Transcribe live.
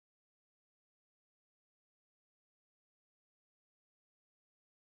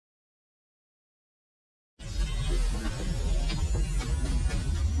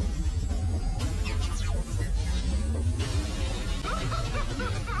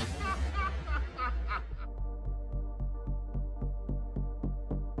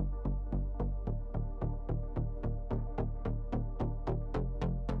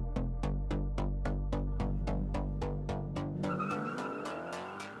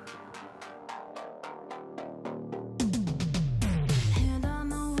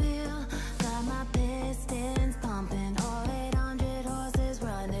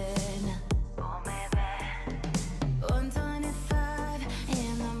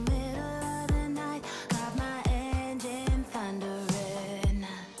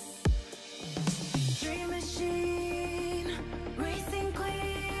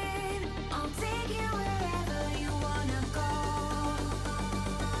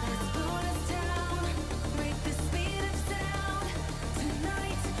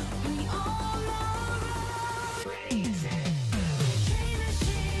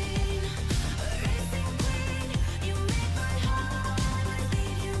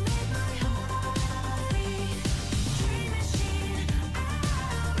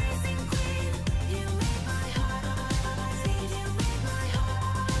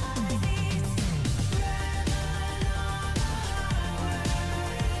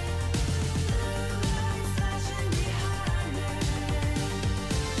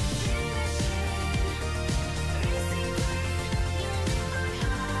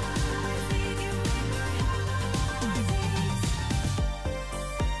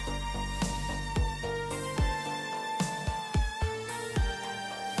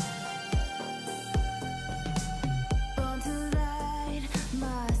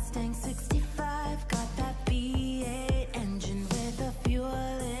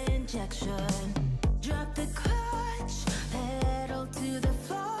action. Drop the clutch, pedal to the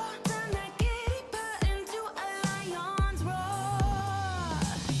floor. Turn that giddy pot into a lion's roar.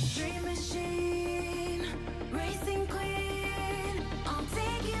 Dream machine, racing queen. I'll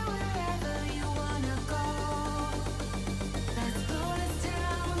take you wherever you wanna go. Let's go to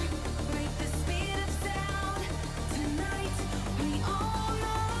town, break the speed of sound. Tonight we all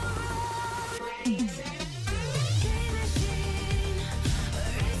know. Dream machine,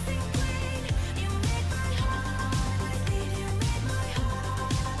 racing queen. You make my heart beat. You make my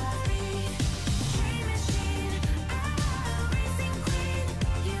heart beat. Dream machine, racing queen.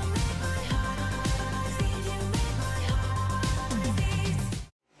 You make my heart beat. You make my heart beat.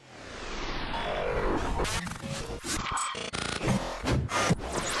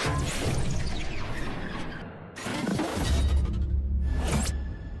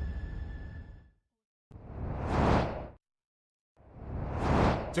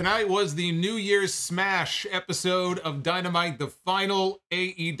 Tonight was the New Year's Smash episode of Dynamite, the final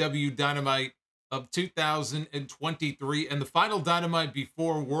AEW Dynamite of 2023, and the final Dynamite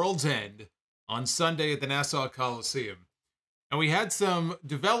before World's End on Sunday at the Nassau Coliseum. And we had some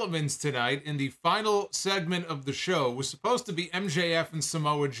developments tonight. In the final segment of the show was supposed to be MJF and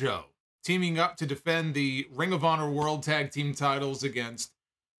Samoa Joe teaming up to defend the Ring of Honor World Tag Team titles against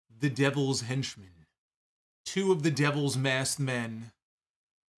the Devil's Henchmen, two of the Devil's masked men.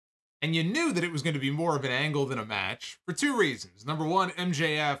 And you knew that it was going to be more of an angle than a match for two reasons. Number one,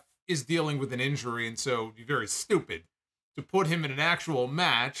 MJF is dealing with an injury, and so it would be very stupid to put him in an actual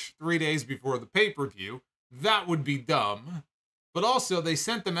match 3 days before the pay-per-view. That would be dumb. But also, they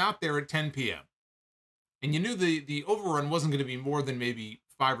sent them out there at 10 p.m. And you knew the overrun wasn't going to be more than maybe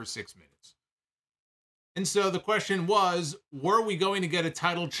 5 or 6 minutes. And so the question was, were we going to get a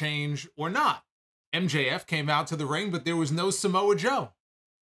title change or not? MJF came out to the ring, but there was no Samoa Joe.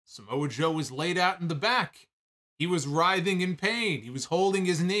 Samoa Joe was laid out in the back. He was writhing in pain. He was holding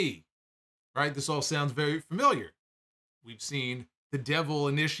his knee. Right? This all sounds very familiar. We've seen the Devil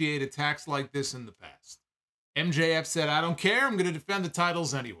initiate attacks like this in the past. MJF said, I don't care. I'm going to defend the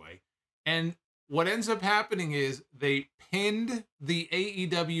titles anyway. And what ends up happening is they pinned the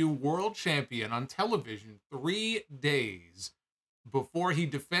AEW World Champion on television 3 days before he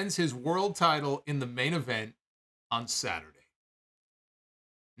defends his world title in the main event on Saturday.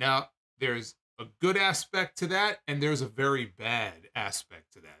 Now, there's a good aspect to that, and there's a very bad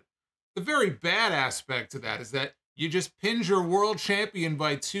aspect to that. The very bad aspect to that is that you just pinned your world champion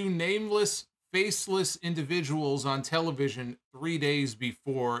by two nameless, faceless individuals on television 3 days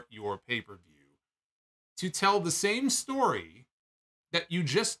before your pay-per-view to tell the same story that you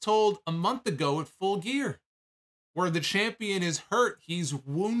just told a month ago at Full Gear, where the champion is hurt, he's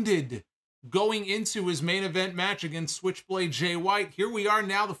wounded, going into his main event match against Switchblade Jay White. Here we are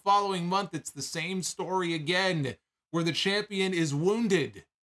now the following month. It's the same story again, where the champion is wounded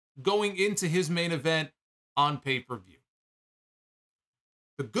going into his main event on pay-per-view.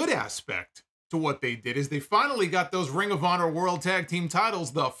 The good aspect to what they did is they finally got those Ring of Honor World Tag Team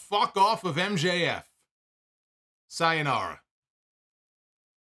titles the fuck off of MJF. Sayonara.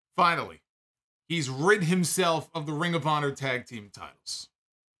 Finally, he's rid himself of the Ring of Honor Tag Team titles.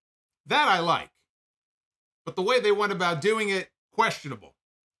 That I like. But the way they went about doing it, questionable.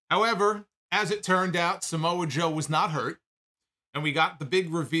 However, as it turned out, Samoa Joe was not hurt. And we got the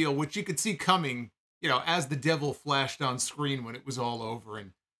big reveal, which you could see coming, as the Devil flashed on screen when it was all over.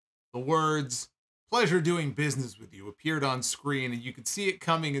 And the words, "Pleasure doing business with you," appeared on screen. And you could see it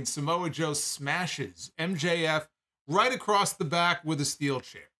coming. And Samoa Joe smashes MJF right across the back with a steel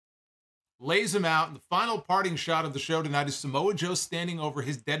chair. Lays him out, and the final parting shot of the show tonight is Samoa Joe standing over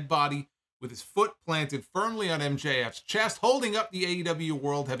his dead body with his foot planted firmly on MJF's chest, holding up the AEW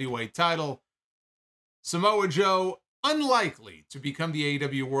World Heavyweight title. Samoa Joe, unlikely to become the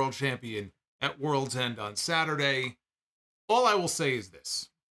AEW World Champion at World's End on Saturday. All I will say is this.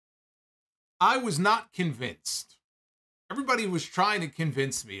 I was not convinced. Everybody was trying to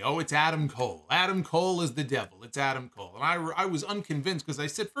convince me, oh, it's Adam Cole. Adam Cole is the Devil. It's Adam Cole. And I was unconvinced because I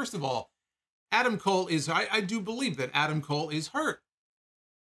said, first of all, Adam Cole is, I do believe that Adam Cole is hurt.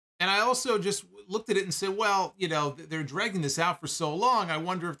 And I also just looked at it and said, well, they're dragging this out for so long. I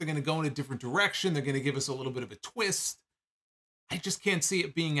wonder if they're going to go in a different direction. They're going to give us a little bit of a twist. I just can't see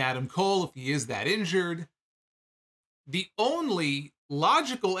it being Adam Cole if he is that injured. The only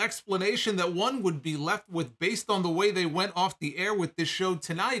logical explanation that one would be left with based on the way they went off the air with this show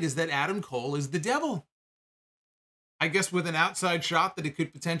tonight is that Adam Cole is the Devil. I guess with an outside shot that it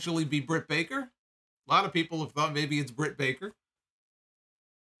could potentially be Britt Baker. A lot of people have thought maybe it's Britt Baker.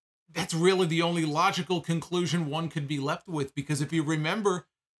 That's really the only logical conclusion one could be left with, because if you remember,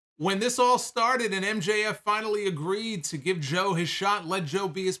 When this all started and MJF finally agreed to give Joe his shot, let Joe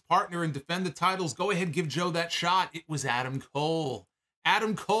be his partner and defend the titles, go ahead, give Joe that shot. It was Adam Cole.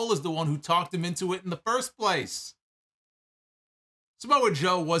 Adam Cole is the one who talked him into it in the first place. Samoa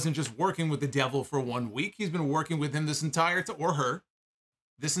Joe wasn't just working with the devil for 1 week. He's been working with him this entire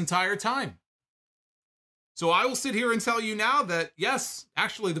this entire time. So I will sit here and tell you now that, yes,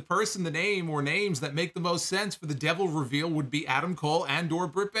 actually the person, the name, or names that make the most sense for the devil reveal would be Adam Cole and or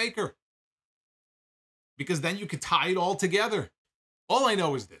Britt Baker. Because then you could tie it all together. All I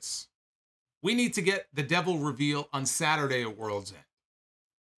know is this. We need to get the devil reveal on Saturday at World's End.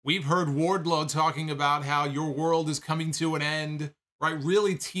 We've heard Wardlow talking about how your world is coming to an end, right?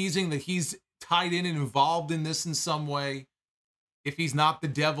 Really teasing that he's tied in and involved in this in some way. If he's not the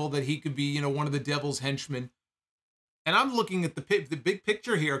devil, that he could be, you know, one of the devil's henchmen. And I'm looking at the big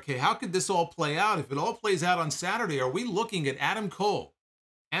picture here. Okay, how could this all play out? If it all plays out on Saturday, are we looking at Adam Cole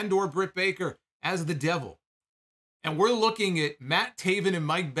and or Britt Baker as the devil? And we're looking at Matt Taven and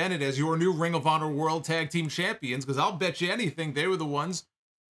Mike Bennett as your new Ring of Honor World Tag Team Champions, because I'll bet you anything they were the ones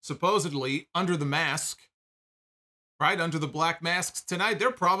supposedly under the mask, right? Under the black masks tonight. They're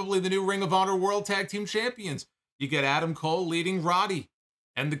probably the new Ring of Honor World Tag Team Champions. You get Adam Cole leading Roddy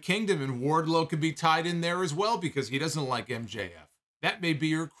and the Kingdom, and Wardlow could be tied in there as well because he doesn't like MJF. That may be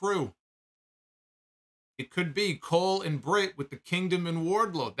your crew. It could be Cole and Britt with the Kingdom and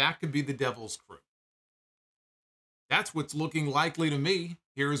Wardlow. That could be the Devil's crew. That's what's looking likely to me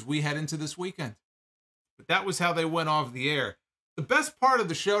here as we head into this weekend. But that was how they went off the air. The best part of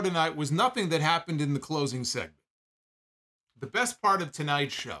the show tonight was nothing that happened in the closing segment. The best part of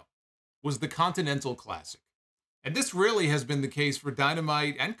tonight's show was the Continental Classic. And this really has been the case for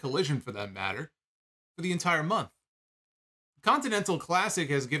Dynamite and Collision, for that matter, for the entire month. The Continental Classic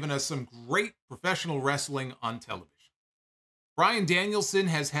has given us some great professional wrestling on television. Bryan Danielson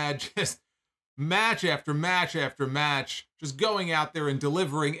has had just match after match after match, just going out there and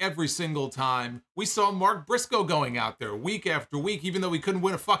delivering every single time. We saw Mark Briscoe going out there week after week, even though he couldn't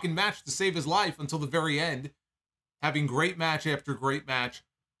win a fucking match to save his life until the very end, having great match after great match.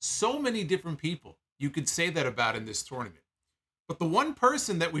 So many different people you could say that about in this tournament. But the one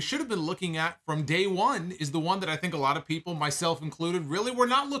person that we should have been looking at from day one is the one that I think a lot of people, myself included, really were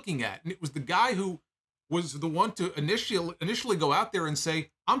not looking at. And it was the guy who was the one to initially go out there and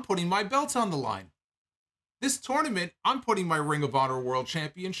say, I'm putting my belts on the line. This tournament, I'm putting my Ring of Honor World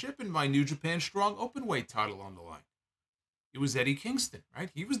Championship and my New Japan Strong Openweight title on the line. It was Eddie Kingston,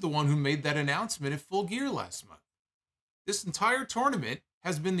 right? He was the one who made that announcement at Full Gear last month. This entire tournament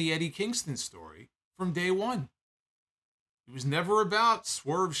has been the Eddie Kingston story from day one. It was never about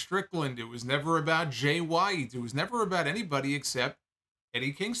Swerve Strickland. It was never about Jay White. It was never about anybody except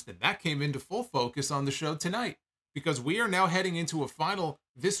Eddie Kingston. That came into full focus on the show tonight because we are now heading into a final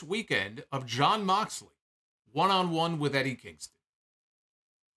this weekend of Jon Moxley one-on-one with Eddie Kingston.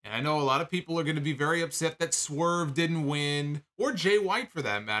 And I know a lot of people are going to be very upset that Swerve didn't win, or Jay White for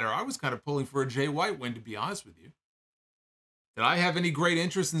that matter. I was kind of pulling for a Jay White win, to be honest with you. Did I have any great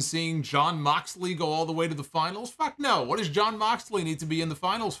interest in seeing Jon Moxley go all the way to the finals? Fuck no. What does Jon Moxley need to be in the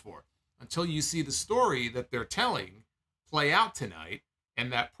finals for? Until you see the story that they're telling play out tonight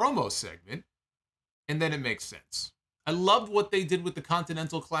and that promo segment, and then it makes sense. I loved what they did with the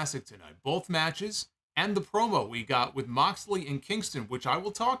Continental Classic tonight. Both matches and the promo we got with Moxley and Kingston, which I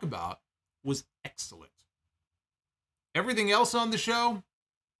will talk about, was excellent. Everything else on the show,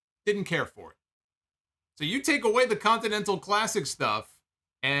 didn't care for it. So you take away the Continental Classic stuff,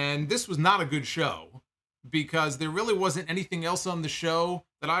 and this was not a good show because there really wasn't anything else on the show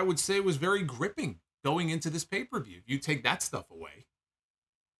that I would say was very gripping going into this pay-per-view. You take that stuff away.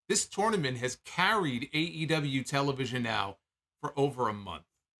 This tournament has carried AEW television now for over a month.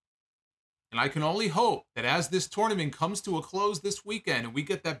 And I can only hope that as this tournament comes to a close this weekend and we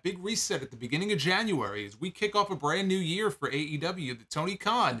get that big reset at the beginning of January, as we kick off a brand new year for AEW, that Tony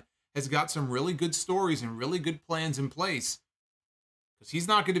Khan has got some really good stories and really good plans in place. Because he's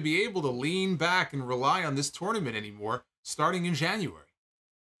not going to be able to lean back and rely on this tournament anymore starting in January.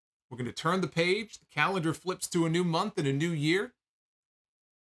 We're going to turn the page. The calendar flips to a new month and a new year.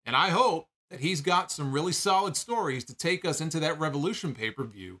 And I hope that he's got some really solid stories to take us into that Revolution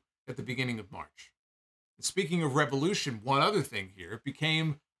pay-per-view at the beginning of March. And speaking of Revolution, one other thing here, it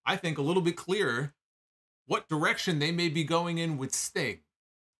became, I think, a little bit clearer what direction they may be going in with Sting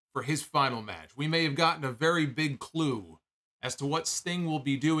for his final match. We may have gotten a very big clue as to what Sting will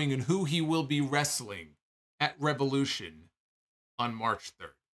be doing and who he will be wrestling at Revolution on March 3rd.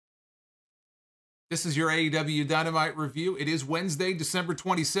 This is your AEW Dynamite review. It is Wednesday, December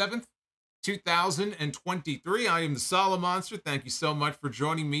 27th. 2023. I am the Solomonster. Thank you so much for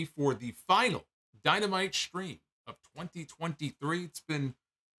joining me for the final Dynamite stream of 2023. It's been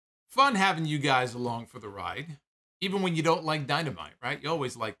fun having you guys along for the ride. Even when you don't like Dynamite, right? You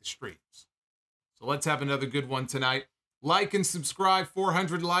always like the streams. So let's have another good one tonight. Like and subscribe.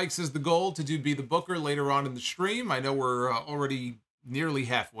 400 likes is the goal to be the booker later on in the stream. I know we're already nearly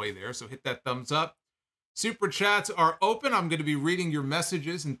halfway there, so hit that thumbs up. Super chats are open. I'm going to be reading your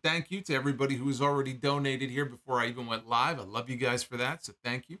messages, and thank you to everybody who's already donated here before I even went live. I love you guys for that, so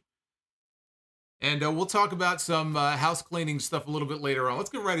thank you. And we'll talk about some house cleaning stuff a little bit later on. Let's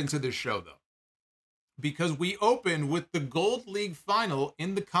get right into this show, though, because we open with the Gold League final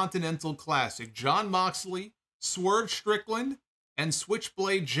in the Continental Classic. Jon Moxley, Swerve Strickland, and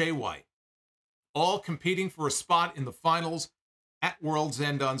Switchblade Jay White, all competing for a spot in the finals at World's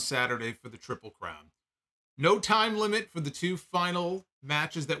End on Saturday for the Triple Crown. No time limit for the two final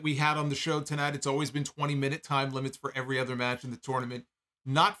matches that we had on the show tonight. It's always been 20-minute time limits for every other match in the tournament.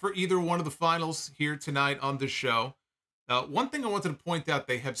 Not for either one of the finals here tonight on the show. One thing I wanted to point out,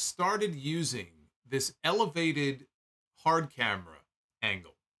 they have started using this elevated hard camera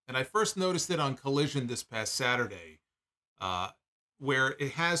angle. And I first noticed it on Collision this past Saturday, where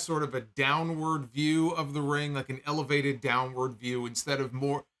it has sort of a downward view of the ring, like an elevated downward view instead of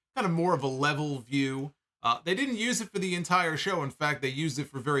more of a level view. They didn't use it for the entire show. In fact, they used it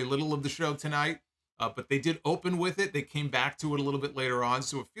for very little of the show tonight, but they did open with it. They came back to it a little bit later on,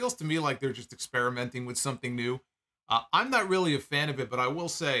 so it feels to me like they're just experimenting with something new. I'm not really a fan of it, but I will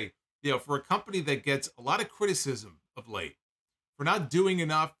say, for a company that gets a lot of criticism of late, for not doing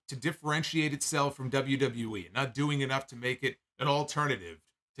enough to differentiate itself from WWE, and not doing enough to make it an alternative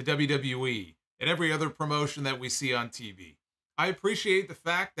to WWE and every other promotion that we see on TV. I appreciate the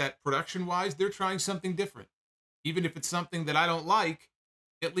fact that production-wise, they're trying something different. Even if it's something that I don't like,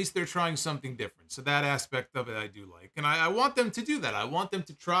 at least they're trying something different. So that aspect of it I do like. And I want them to do that. I want them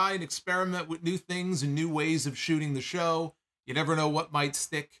to try and experiment with new things and new ways of shooting the show. You never know what might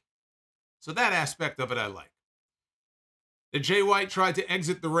stick. So that aspect of it I like. Jay White tried to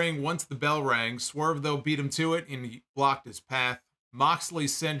exit the ring once the bell rang. Swerve, though, beat him to it, and he blocked his path. Moxley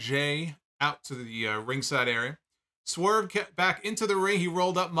sent Jay out to the ringside area. Swerve kept back into the ring. He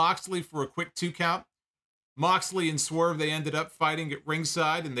rolled up Moxley for a quick 2 count. Moxley and Swerve, they ended up fighting at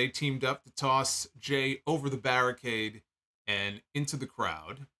ringside, and they teamed up to toss Jay over the barricade and into the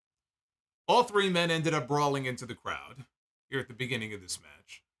crowd. All three men ended up brawling into the crowd here at the beginning of this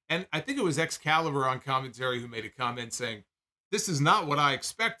match. And I think it was Excalibur on commentary who made a comment saying, "This is not what I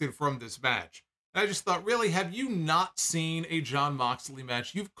expected from this match." And I just thought, really, have you not seen a Jon Moxley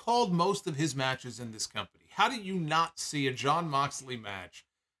match? You've called most of his matches in this company. How do you not see a Jon Moxley match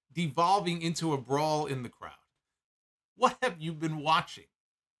devolving into a brawl in the crowd? What have you been watching?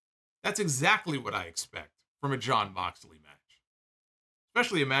 That's exactly what I expect from a Jon Moxley match.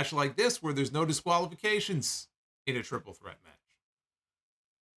 Especially a match like this where there's no disqualifications in a triple threat match.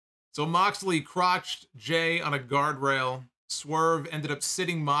 So Moxley crotched Jay on a guardrail. Swerve ended up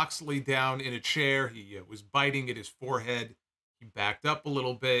sitting Moxley down in a chair. He was biting at his forehead. He backed up a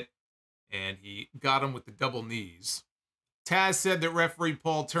little bit, and he got him with the double knees. Taz said that referee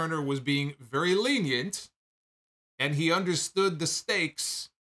Paul Turner was being very lenient, and he understood the stakes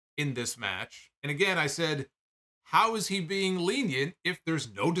in this match. And again, I said, how is he being lenient if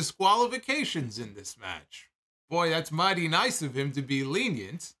there's no disqualifications in this match? Boy, that's mighty nice of him to be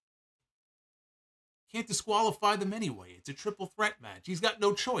lenient. Can't disqualify them anyway. It's a triple threat match. He's got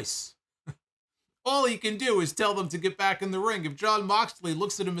no choice. All he can do is tell them to get back in the ring. If Jon Moxley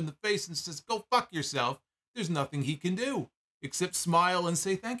looks at him in the face and says, "Go fuck yourself," there's nothing he can do except smile and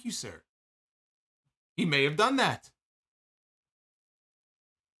say, "Thank you, sir." He may have done that.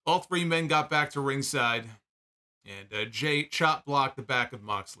 All three men got back to ringside, and Jay chop blocked the back of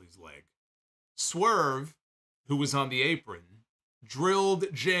Moxley's leg. Swerve, who was on the apron,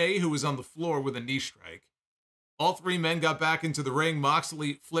 drilled Jay, who was on the floor, with a knee strike. All three men got back into the ring.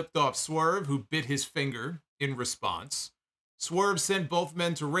 Moxley flipped off Swerve, who bit his finger in response. Swerve sent both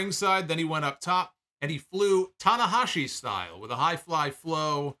men to ringside, then he went up top, and he flew Tanahashi style with a high fly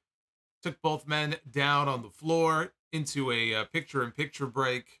flow, took both men down on the floor into a picture-in-picture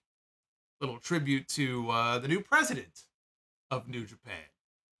break. Little tribute to the new president of New Japan,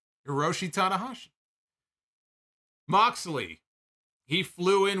 Hiroshi Tanahashi. Moxley, he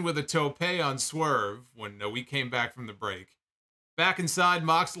flew in with a tope on Swerve when we came back from the break. Back inside,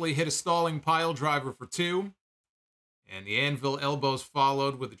 Moxley hit a stalling pile driver for 2. And the anvil elbows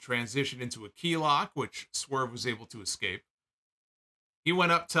followed with a transition into a key lock, which Swerve was able to escape. He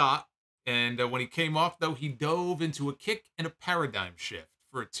went up top, and when he came off, though, he dove into a kick and a paradigm shift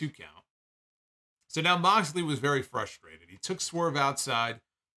for a 2 count. So now Moxley was very frustrated. He took Swerve outside.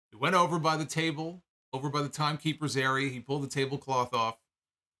 He went over by the table, over by the timekeeper's area. He pulled the tablecloth off.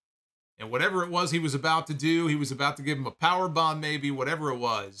 And whatever it was he was about to do, he was about to give him a power bomb maybe, whatever it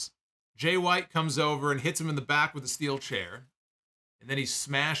was. Jay White comes over and hits him in the back with a steel chair. And then he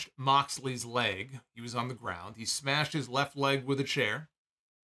smashed Moxley's leg. He was on the ground. He smashed his left leg with a chair.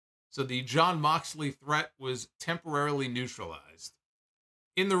 So the Jon Moxley threat was temporarily neutralized.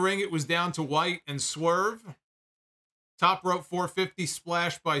 In the ring, it was down to White and Swerve. Top rope 450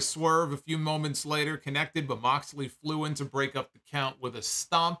 splash by Swerve a few moments later, connected, but Moxley flew in to break up the count with a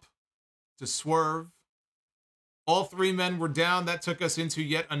stomp to Swerve. All three men were down. That took us into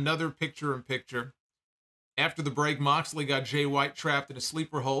yet another picture-in-picture. After the break, Moxley got Jay White trapped in a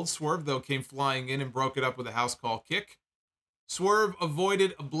sleeper hold. Swerve, though, came flying in and broke it up with a house call kick. Swerve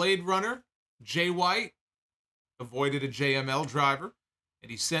avoided a Blade Runner. Jay White avoided a JML driver. And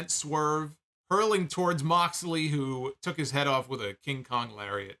he sent Swerve hurling towards Moxley, who took his head off with a King Kong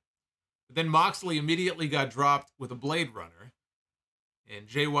lariat. But then Moxley immediately got dropped with a Blade Runner. And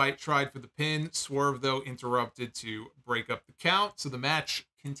Jay White tried for the pin. Swerve, though, interrupted to break up the count. So the match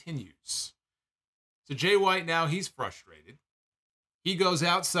continues. So Jay White now, he's frustrated. He goes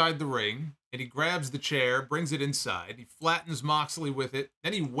outside the ring, and he grabs the chair, brings it inside. He flattens Moxley with it.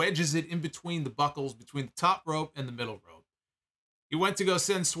 Then he wedges it in between the buckles, between the top rope and the middle rope. He went to go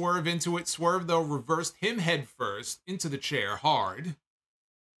send Swerve into it. Swerve, though, reversed him head first into the chair hard.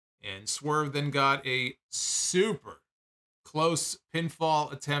 And Swerve then got a super close pinfall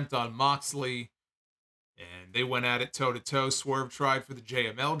attempt on Moxley. And they went at it toe-to-toe. Swerve tried for the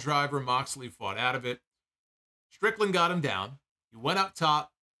JML driver. Moxley fought out of it. Strickland got him down. He went up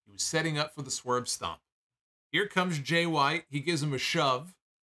top. He was setting up for the Swerve stomp. Here comes Jay White. He gives him a shove,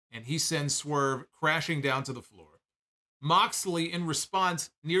 and he sends Swerve crashing down to the floor. Moxley, in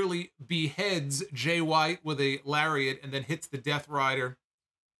response, nearly beheads Jay White with a lariat and then hits the Death Rider.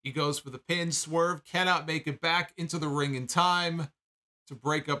 He goes for the pin. Swerve cannot make it back into the ring in time to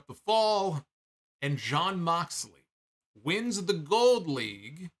break up the fall. And Jon Moxley wins the Gold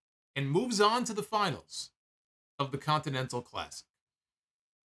League and moves on to the finals of the Continental Classic.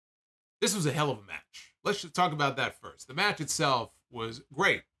 This was a hell of a match. Let's just talk about that first. The match itself was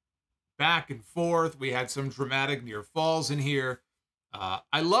great. Back and forth. We had some dramatic near falls in here.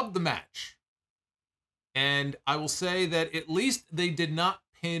 I loved the match. And I will say that at least they did not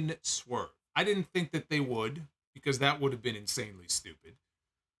pin Swerve. I didn't think that they would, because that would have been insanely stupid.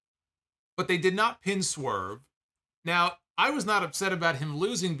 But they did not pin Swerve. Now, I was not upset about him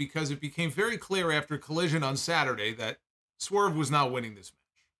losing because it became very clear after Collision on Saturday that Swerve was not winning this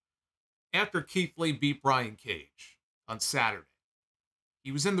match. After Keith Lee beat Brian Cage on Saturday,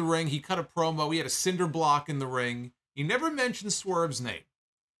 he was in the ring. He cut a promo. He had a cinder block in the ring. He never mentioned Swerve's name.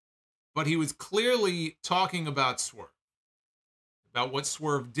 But he was clearly talking about Swerve. About what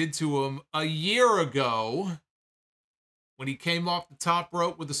Swerve did to him a year ago when he came off the top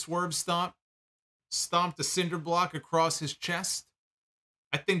rope with a Swerve stomp, stomped a cinder block across his chest.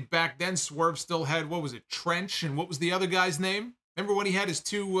 I think back then Swerve still had, what was it, Trench, and what was the other guy's name? Remember when he had his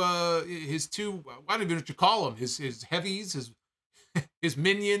two, I don't even know what you call them, his heavies, his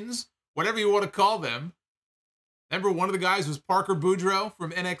minions, whatever you want to call them. Remember one of the guys was Parker Boudreaux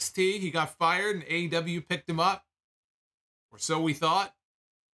from NXT. He got fired and AEW picked him up. Or so we thought.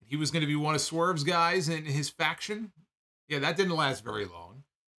 He was going to be one of Swerve's guys in his faction. Yeah, that didn't last very long.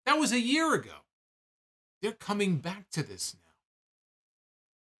 That was a year ago. They're coming back to this now.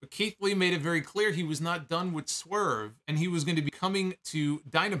 But Keith Lee made it very clear he was not done with Swerve, and he was going to be coming to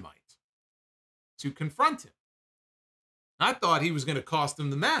Dynamite to confront him. I thought he was going to cost him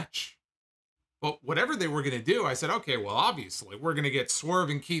the match. But whatever they were going to do, I said, okay, well, obviously, we're going to get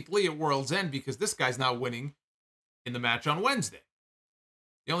Swerve and Keith Lee at World's End because this guy's not winning in the match on Wednesday.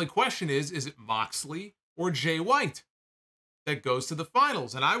 The only question is it Moxley or Jay White that goes to the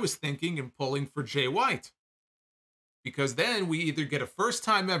finals? And I was thinking and pulling for Jay White. Because then we either get a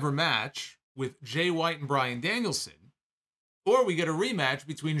first-time ever match with Jay White and Bryan Danielson, or we get a rematch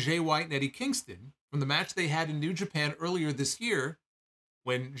between Jay White and Eddie Kingston from the match they had in New Japan earlier this year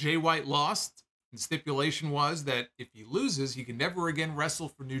when Jay White lost. And the stipulation was that if he loses, he can never again wrestle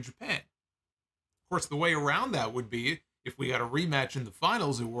for New Japan. Of course, the way around that would be if we got a rematch in the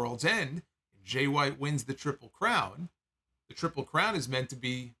finals at World's End, and Jay White wins the Triple Crown. The Triple Crown is meant to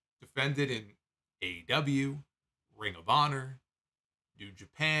be defended in AEW, Ring of Honor, New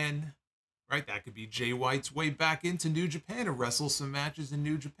Japan, right? That could be Jay White's way back into New Japan and wrestle some matches in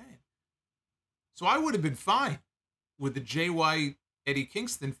New Japan. So I would have been fine with the Jay White Eddie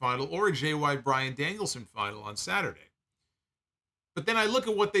Kingston final or a Jay White Bryan Danielson final on Saturday. But then I look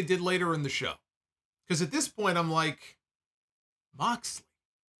at what they did later in the show. Because at this point, I'm like, Moxley.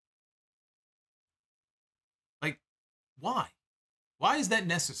 Like, why? Why is that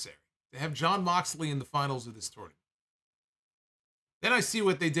necessary to have Jon Moxley in the finals of this tournament? Then I see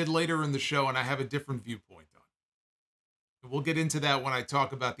what they did later in the show, and I have a different viewpoint on it. And we'll get into that when I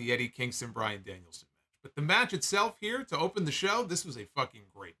talk about the Eddie Kingston, Bryan Danielson match. But the match itself here, to open the show, this was a fucking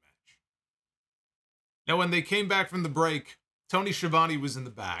great match. Now, when they came back from the break, Tony Schiavone was in the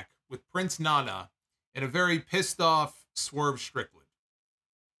back with Prince Nana and a very pissed off Swerve Strickland.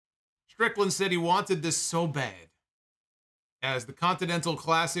 Strickland said he wanted this so bad, as the Continental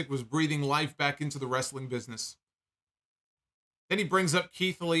Classic was breathing life back into the wrestling business. Then he brings up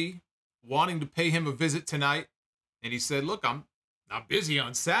Keith Lee, wanting to pay him a visit tonight. And he said, look, I'm not busy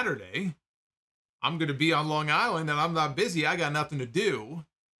on Saturday. I'm going to be on Long Island, and I'm not busy. I got nothing to do.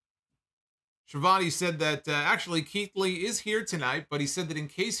 Schiavone said that actually Keith Lee is here tonight, but he said that in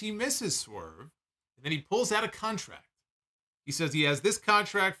case he misses Swerve, and then he pulls out a contract. He says he has this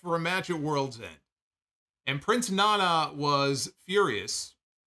contract for a match at World's End. And Prince Nana was furious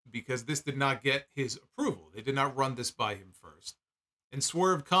because this did not get his approval. They did not run this by him first. And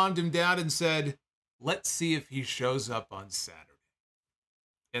Swerve calmed him down and said, let's see if he shows up on Saturday.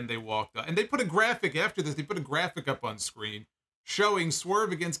 And they walked up. And they put a graphic after this. They put a graphic up on screen showing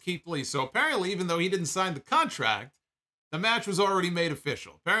Swerve against Keith Lee. So apparently, even though he didn't sign the contract, the match was already made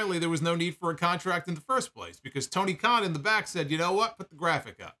official. Apparently, there was no need for a contract in the first place because Tony Khan in the back said, you know what? Put the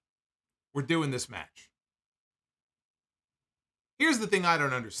graphic up. We're doing this match. Here's the thing I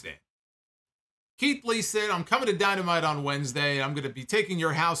don't understand. Keith Lee said, I'm coming to Dynamite on Wednesday. I'm going to be taking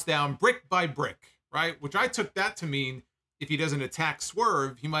your house down brick by brick, right? Which I took that to mean if he doesn't attack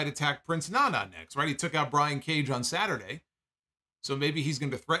Swerve, he might attack Prince Nana next, right? He took out Brian Cage on Saturday. So maybe he's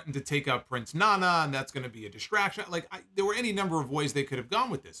going to threaten to take out Prince Nana, and that's going to be a distraction. Like, there were any number of ways they could have gone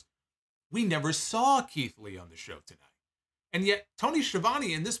with this. We never saw Keith Lee on the show tonight. And yet, Tony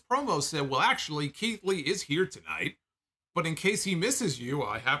Schiavone in this promo said, well, actually, Keith Lee is here tonight, but in case he misses you,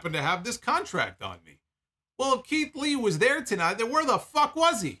 I happen to have this contract on me. Well, if Keith Lee was there tonight, then where the fuck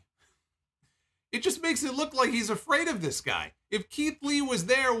was he? It just makes it look like he's afraid of this guy. If Keith Lee was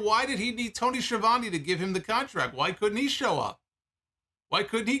there, why did he need Tony Schiavone to give him the contract? Why couldn't he show up? Why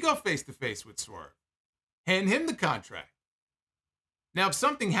couldn't he go face-to-face with Swerve? Hand him the contract. Now, if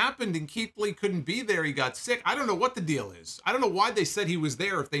something happened and Keith Lee couldn't be there, he got sick, I don't know what the deal is. I don't know why they said he was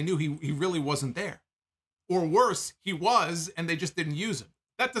there if they knew he really wasn't there. Or worse, he was, and they just didn't use him.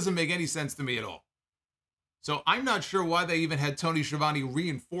 That doesn't make any sense to me at all. So I'm not sure why they even had Tony Schiavone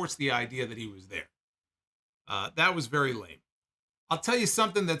reinforce the idea that he was there. That was very lame. I'll tell you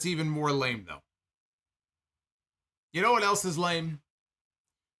something that's even more lame, though. You know what else is lame?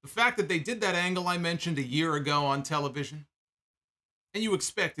 The fact that they did that angle I mentioned a year ago on television. And you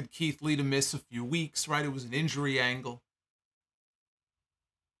expected Keith Lee to miss a few weeks, right? It was an injury angle.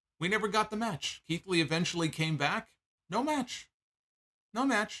 We never got the match. Keith Lee eventually came back. No match. No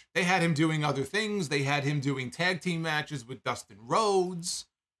match. They had him doing other things. They had him doing tag team matches with Dustin Rhodes.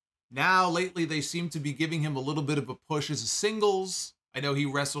 Now, lately, they seem to be giving him a little bit of a push as a singles. I know he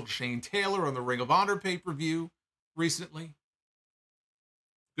wrestled Shane Taylor on the Ring of Honor pay-per-view recently.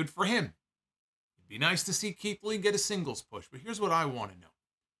 Good for him. It'd be nice to see Keith Lee get a singles push, but here's what I want to know.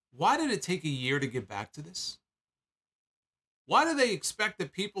 Why did it take a year to get back to this? Why do they expect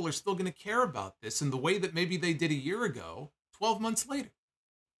that people are still going to care about this in the way that maybe they did a year ago, 12 months later?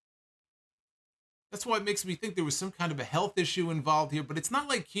 That's why it makes me think there was some kind of a health issue involved here, but it's not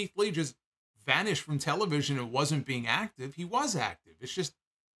like Keith Lee just vanished from television and wasn't being active. He was active. It's just,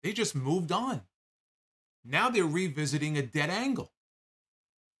 they just moved on. Now they're revisiting a dead angle.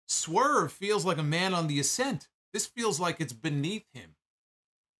 Swerve feels like a man on the ascent. This feels like it's beneath him.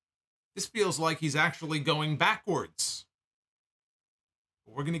 This feels like he's actually going backwards.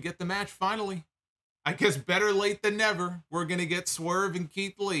 But we're going to get the match finally. I guess better late than never. We're going to get Swerve and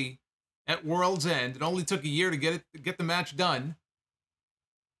Keith Lee at World's End. It only took a year to get the match done.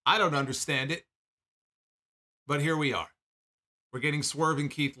 I don't understand it. But here we are. We're getting Swerve and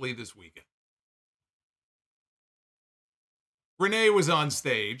Keith Lee this weekend. Renee was on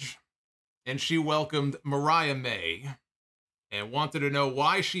stage, and she welcomed Mariah May and wanted to know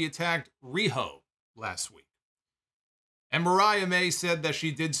why she attacked Riho last week. And Mariah May said that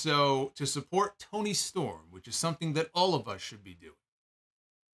she did so to support Toni Storm, which is something that all of us should be doing.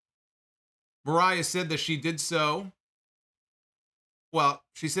 Mariah said that she did so, well,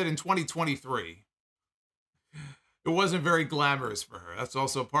 she said in 2023, it wasn't very glamorous for her. That's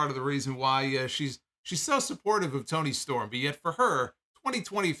also part of the reason why she's so supportive of Toni Storm, but yet for her,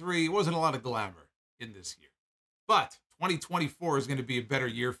 2023 wasn't a lot of glamour in this year. But 2024 is going to be a better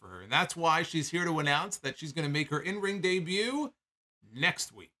year for her. And that's why she's here to announce that she's going to make her in-ring debut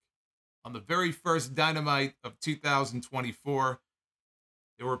next week on the very first Dynamite of 2024.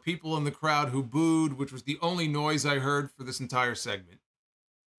 There were people in the crowd who booed, which was the only noise I heard for this entire segment.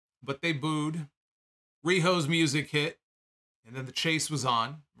 But they booed. Riho's music hit, and then the chase was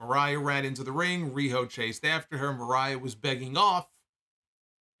on. Mariah ran into the ring. Riho chased after her. Mariah was begging off.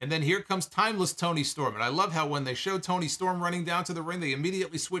 And then here comes timeless Toni Storm. And I love how when they showed Toni Storm running down to the ring, they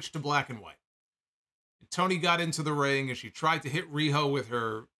immediately switched to black and white. And Toni got into the ring, and she tried to hit Riho with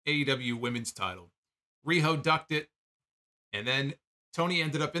her AEW women's title. Riho ducked it, and then Toni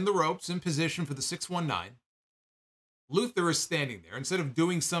ended up in the ropes in position for the 619. Luther is standing there. Instead of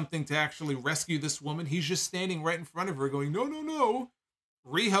doing something to actually rescue this woman, he's just standing right in front of her going, no, no, no.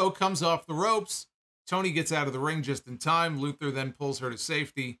 Riho comes off the ropes. Toni gets out of the ring just in time. Luther then pulls her to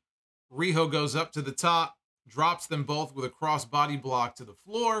safety. Riho goes up to the top, drops them both with a cross-body block to the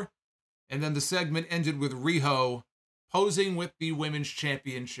floor, and then the segment ended with Riho posing with the Women's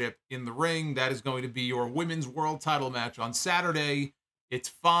Championship in the ring. That is going to be your Women's World Title match on Saturday. It's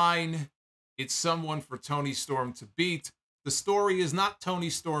fine. It's someone for Toni Storm to beat. The story is not Toni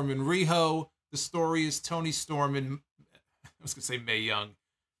Storm and Riho. The story is Toni Storm and, I was going to say Mae Young.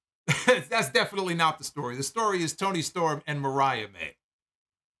 That's definitely not the story. The story is Toni Storm and Mariah May.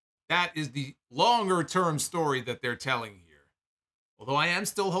 That is the longer-term story that they're telling here. Although I am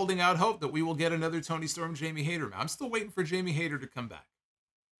still holding out hope that we will get another Toni Storm, Jamie Hayter match. I'm still waiting for Jamie Hayter to come back.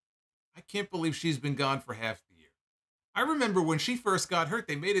 I can't believe she's been gone for half the year. I remember when she first got hurt,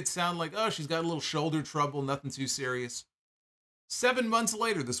 they made it sound like, oh, she's got a little shoulder trouble, nothing too serious. 7 months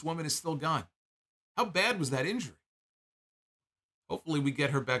later, this woman is still gone. How bad was that injury? Hopefully we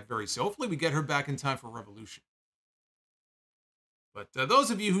get her back very soon. Hopefully we get her back in time for Revolution. But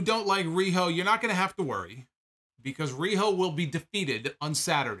those of you who don't like Riho, you're not going to have to worry, because Riho will be defeated on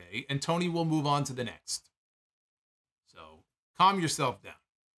Saturday, and Toni will move on to the next. So calm yourself down.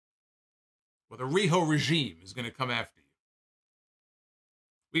 Well, the Riho regime is going to come after you.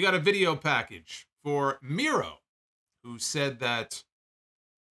 We got a video package for Miro, who said that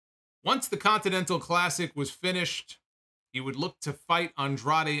once the Continental Classic was finished, he would look to fight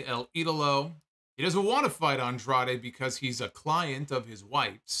Andrade El Idolo. He doesn't want to fight Andrade because he's a client of his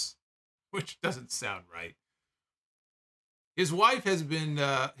wife's, which doesn't sound right. His wife has been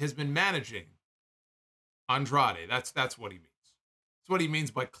managing Andrade. That's what he means. That's what he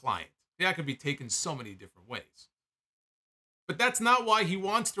means by client. That could be taken so many different ways. But that's not why he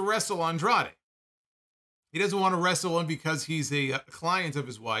wants to wrestle Andrade. He doesn't want to wrestle him because he's a client of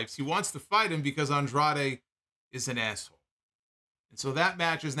his wife's. He wants to fight him because Andrade is an asshole. And so that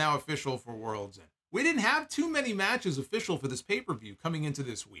match is now official for World's End. We didn't have too many matches official for this pay-per-view coming into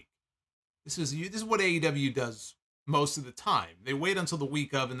this week. This is what AEW does most of the time. They wait until the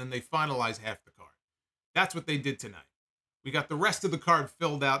week of, and then they finalize half the card. That's what they did tonight. We got the rest of the card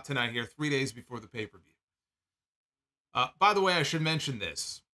filled out tonight here, 3 days before the pay-per-view. By the way, I should mention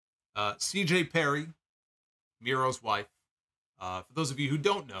this. CJ Perry, Miro's wife, for those of you who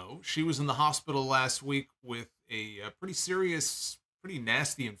don't know, she was in the hospital last week with a pretty serious, pretty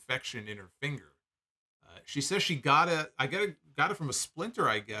nasty infection in her finger. She says she got it from a splinter,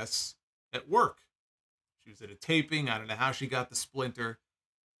 I guess, at work. She was at a taping. I don't know how she got the splinter.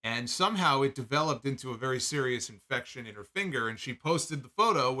 And somehow it developed into a very serious infection in her finger. And she posted the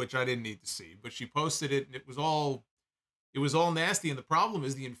photo, which I didn't need to see. But she posted it, and it was all nasty. And the problem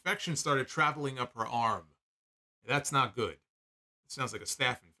is the infection started traveling up her arm. That's not good. It sounds like a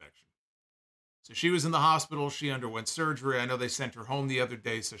staph infection. So she was in the hospital. She underwent surgery. I know they sent her home the other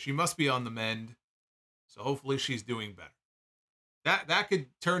day, so she must be on the mend. So hopefully she's doing better. That could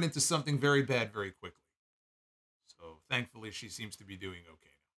turn into something very bad very quickly. So thankfully she seems to be doing okay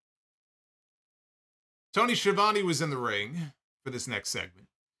now. Tony Schiavone was in the ring for this next segment.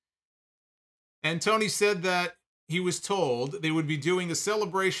 And Tony said that he was told they would be doing a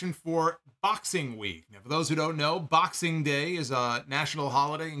celebration for Boxing Week. Now, for those who don't know, Boxing Day is a national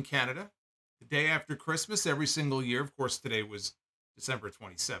holiday in Canada. The day after Christmas every single year. Of course, today was December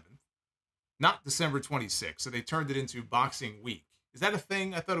 27th. Not December 26th. So they turned it into Boxing Week. Is that a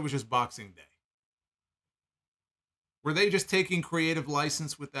thing? I thought it was just Boxing Day. Were they just taking creative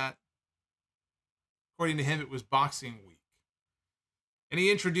license with that? According to him, it was Boxing Week. And he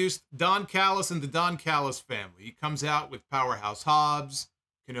introduced Don Callis and the Don Callis family. He comes out with Powerhouse Hobbs,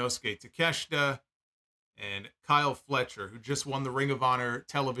 Konosuke Takeshita, and Kyle Fletcher, who just won the Ring of Honor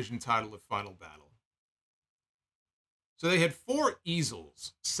television title at Final Battle. So they had 4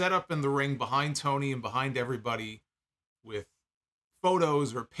 easels set up in the ring behind Tony and behind everybody with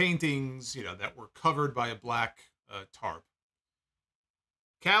photos or paintings, that were covered by a black tarp.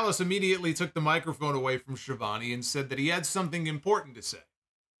 Callis immediately took the microphone away from Schiavone and said that he had something important to say.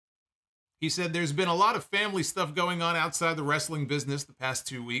 He said there's been a lot of family stuff going on outside the wrestling business the past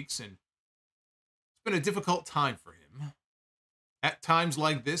 2 weeks, and it's been a difficult time for him. At times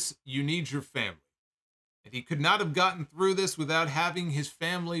like this, you need your family. And he could not have gotten through this without having his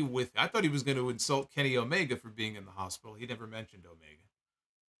family with. I thought he was going to insult Kenny Omega for being in the hospital. He never mentioned Omega.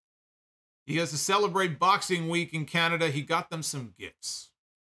 He has to celebrate Boxing Week in Canada. He got them some gifts.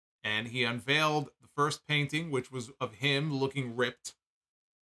 And he unveiled the first painting, which was of him looking ripped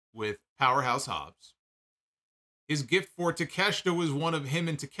with Powerhouse Hobbs. His gift for Takeshita was one of him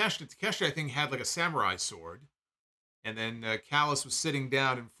and Takeshita. Takeshita, I think, had like a samurai sword. And then Callis was sitting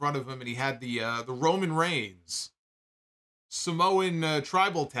down in front of him, and he had the Roman Reigns Samoan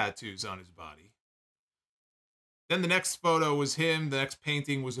tribal tattoos on his body. Then the next photo was him. The next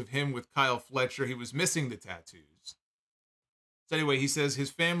painting was of him with Kyle Fletcher. He was missing the tattoos. So anyway, he says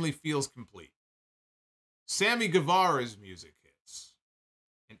his family feels complete. Sammy Guevara's music hits.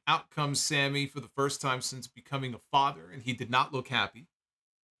 And out comes Sammy for the first time since becoming a father, and he did not look happy.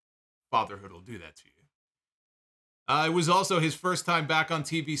 Fatherhood will do that to you. It was also his first time back on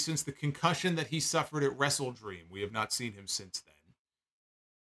TV since the concussion that he suffered at Wrestle Dream. We have not seen him since then.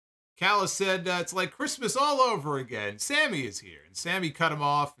 Callis said, it's like Christmas all over again. Sammy is here. And Sammy cut him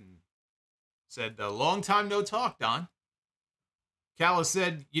off and said, long time no talk, Don. Callis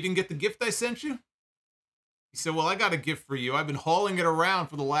said, you didn't get the gift I sent you? He said, well, I got a gift for you. I've been hauling it around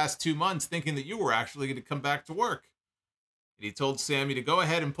for the last 2 months thinking that you were actually going to come back to work. And he told Sammy to go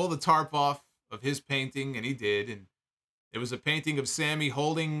ahead and pull the tarp off of his painting, and he did. And it was a painting of Sammy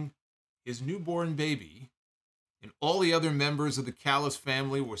holding his newborn baby, and all the other members of the Callis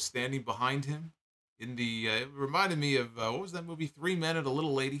family were standing behind him. It reminded me of, what was that movie? 3 Men and a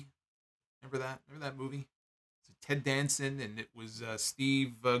Little Lady. Remember that? Remember that movie? It's Ted Danson, and it was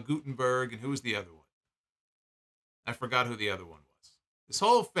Steve Guttenberg, and who was the other one? I forgot who the other one was. This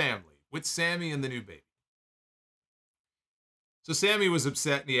whole family with Sammy and the new baby. So Sammy was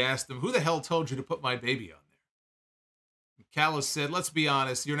upset, and he asked him, who the hell told you to put my baby on? Callis said, let's be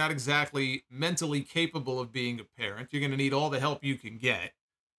honest, you're not exactly mentally capable of being a parent. You're going to need all the help you can get.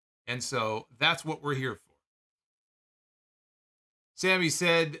 And so that's what we're here for. Sammy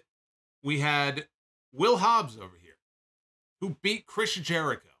said, we had Will Hobbs over here, who beat Chris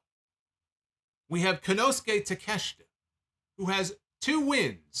Jericho. We have Konosuke Takeshita, who has 2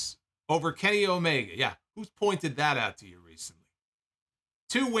 wins over Kenny Omega. Yeah, who's pointed that out to you recently?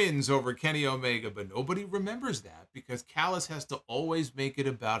 2 wins over Kenny Omega, but nobody remembers that because Callis has to always make it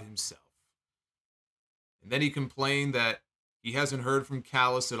about himself. And then he complained that he hasn't heard from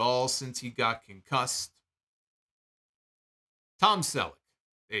Callis at all since he got concussed. Tom Selleck.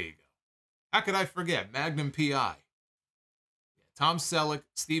 There you go. How could I forget? Magnum P.I. Yeah, Tom Selleck,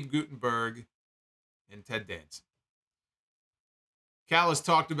 Steve Guttenberg, and Ted Danson. Callis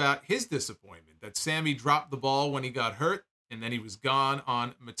talked about his disappointment that Sammy dropped the ball when he got hurt, and then he was gone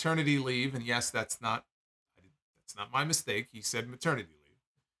on maternity leave. And yes, that's not my mistake. He said maternity leave.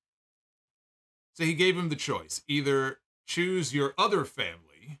 So he gave him the choice. Either choose your other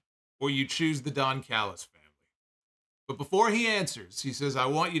family or you choose the Don Callis family. But before he answers, he says, I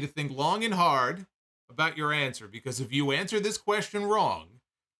want you to think long and hard about your answer, because if you answer this question wrong,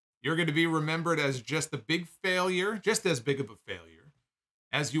 you're going to be remembered as just a big failure, just as big of a failure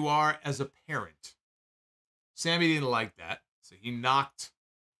as you are as a parent. Sammy didn't like that, so he knocked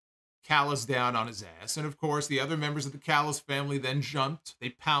Callis down on his ass. And of course, the other members of the Callis family then jumped. They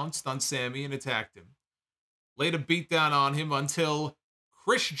pounced on Sammy and attacked him. Laid a beatdown on him until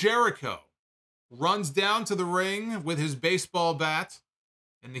Chris Jericho runs down to the ring with his baseball bat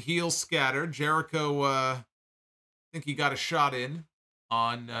and the heels scattered. Jericho, I think he got a shot in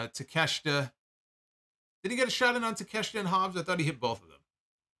on Takeshita. Did he get a shot in on Takeshita and Hobbs? I thought he hit both of them.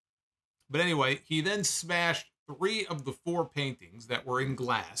 But anyway, he then smashed 3 of the 4 paintings that were in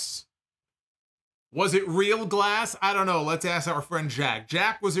glass. Was it real glass? I don't know. Let's ask our friend Jack.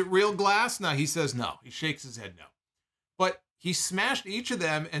 Jack, was it real glass? No, he says no. He shakes his head no. But he smashed each of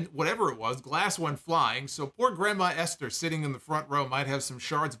them, and whatever it was, glass went flying. So poor Grandma Esther, sitting in the front row, might have some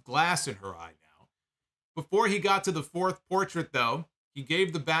shards of glass in her eye now. Before he got to the 4th portrait, though, he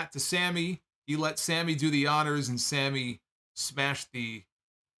gave the bat to Sammy. He let Sammy do the honors, and Sammy smashed the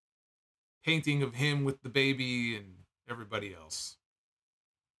painting of him with the baby and everybody else.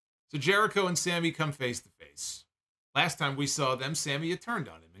 So Jericho and Sammy come face to face. Last time we saw them, Sammy had turned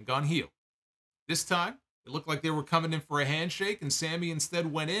on him and gone heel. This time, it looked like they were coming in for a handshake, and Sammy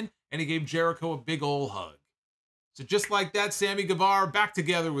instead went in and he gave Jericho a big old hug. So just like that, Sammy Guevara back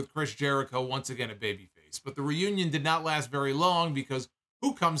together with Chris Jericho, once again a babyface. babyface. But the reunion did not last very long because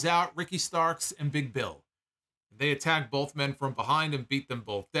who comes out? Ricky Starks and Big Bill. They attack both men from behind and beat them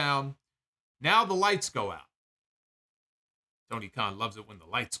both down. Now the lights go out. Tony Khan loves it when the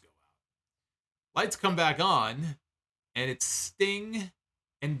lights go out. Lights come back on, and it's Sting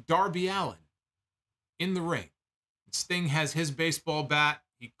and Darby Allin in the ring. Sting has his baseball bat.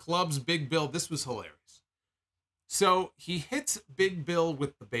 He clubs Big Bill. This was hilarious. So he hits Big Bill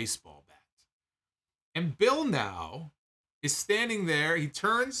with the baseball bat. And Bill now is standing there. He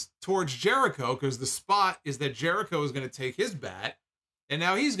turns towards Jericho because the spot is that Jericho is going to take his bat, and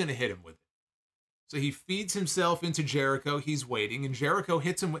now he's going to hit him with it. So he feeds himself into Jericho. He's waiting, and Jericho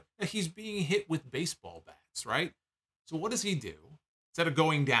hits him with... He's being hit with baseball bats, right? So what does he do? Instead of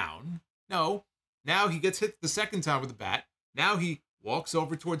going down, no. Now he gets hit the second time with the bat. Now he walks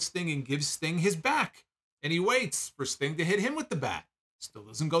over towards Sting and gives Sting his back. And he waits for Sting to hit him with the bat. Still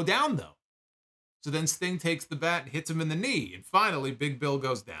doesn't go down, though. So then Sting takes the bat and hits him in the knee. And finally, Big Bill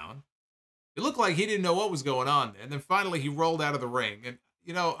goes down. It looked like he didn't know what was going on. And then finally, he rolled out of the ring. And,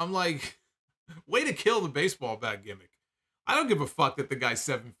 you know, I'm like, way to kill the baseball bat gimmick. I don't give a fuck that the guy's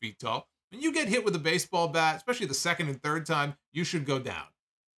 7 feet tall. When you get hit with a baseball bat, especially the second and third time, you should go down.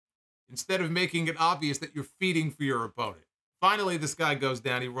 Instead of making it obvious that you're feeding for your opponent. Finally, this guy goes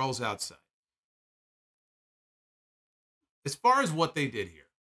down. He rolls outside. As far as what they did here,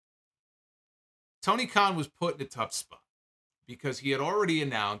 Tony Khan was put in a tough spot because he had already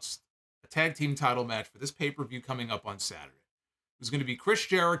announced a tag team title match for this pay-per-view coming up on Saturday. It was going to be Chris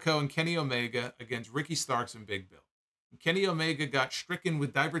Jericho and Kenny Omega against Ricky Starks and Big Bill. And Kenny Omega got stricken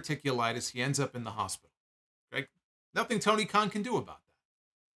with diverticulitis. He ends up in the hospital. Okay? Nothing Tony Khan can do about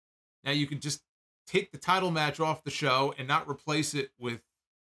that. Now, you could just take the title match off the show and not replace it with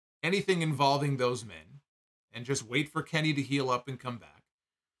anything involving those men and just wait for Kenny to heal up and come back.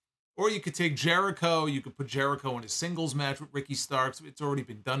 Or you could take Jericho. You could put Jericho in a singles match with Ricky Starks. It's already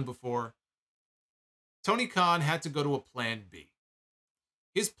been done before. Tony Khan had to go to a plan B.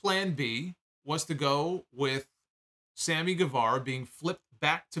 His plan B was to go with Sammy Guevara being flipped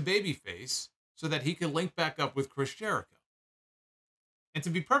back to babyface so that he could link back up with Chris Jericho. And to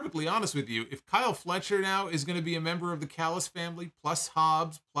be perfectly honest with you, if Kyle Fletcher now is going to be a member of the Callis family, plus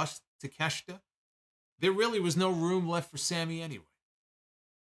Hobbs, plus Takeshita, there really was no room left for Sammy anyway.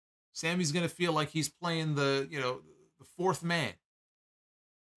 Sammy's going to feel like he's playing the fourth man.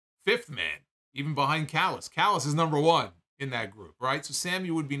 Fifth man, even behind Callis. Callis is number 1 in that group, right? So Sammy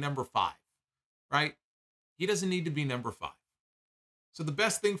would be number 5, right? He doesn't need to be number 5. So the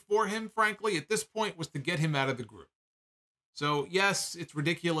best thing for him, frankly, at this point was to get him out of the group. So, yes, it's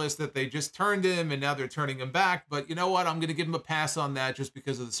ridiculous that they just turned him and now they're turning him back. But you know what? I'm going to give him a pass on that just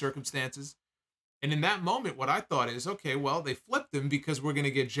because of the circumstances. And in that moment, what I thought is, okay, well, they flipped him because we're going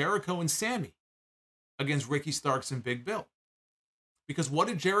to get Jericho and Sammy against Ricky Starks and Big Bill. Because what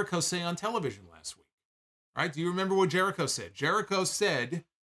did Jericho say on television last week? Right? Do you remember what Jericho said? Jericho said,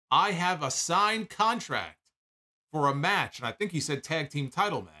 I have a signed contract for a match, and I think he said tag team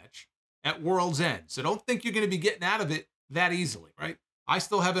title match, at World's End. So don't think you're going to be getting out of it that easily, right? I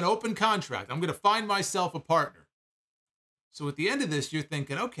still have an open contract. I'm going to find myself a partner. So at the end of this, you're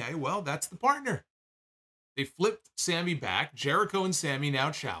thinking, okay, well, that's the partner. They flipped Sammy back. Jericho and Sammy now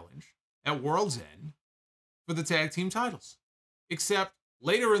challenge at World's End for the tag team titles. Except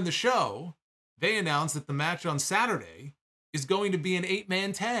later in the show, they announced that the match on Saturday is going to be an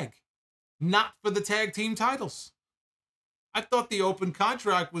 8-man tag, not for the tag team titles. I thought the open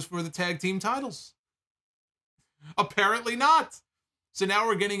contract was for the tag team titles. Apparently not. So now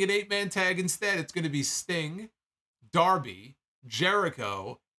we're getting an 8-man tag instead. It's going to be Sting, Darby,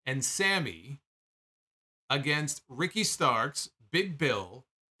 Jericho, and Sammy against Ricky Starks, Big Bill,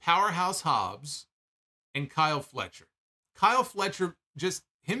 Powerhouse Hobbs, and Kyle Fletcher. Kyle Fletcher, just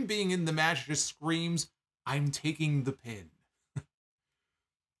him being in the match just screams, I'm taking the pin.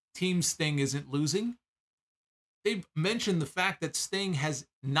 Team Sting isn't losing. They've mentioned the fact that Sting has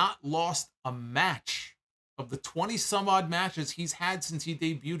not lost a match. Of the 20-some-odd matches he's had since he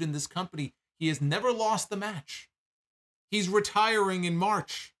debuted in this company, he has never lost a match. He's retiring in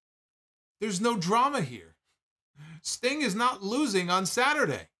March. There's no drama here. Sting is not losing on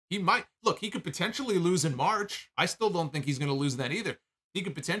Saturday. He might, look, he could potentially lose in March. I still don't think he's going to lose that either. He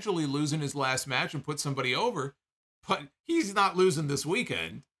could potentially lose in his last match and put somebody over, but he's not losing this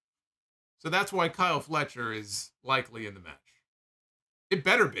weekend. So that's why Kyle Fletcher is likely in the match. It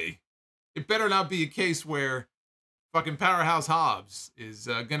better be. It better not be a case where fucking Powerhouse Hobbs is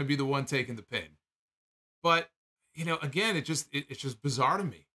going to be the one taking the pin. But, you know, again, it's just bizarre to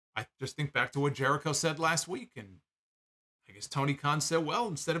me. I just think back to what Jericho said last week, and I guess Tony Khan said, well,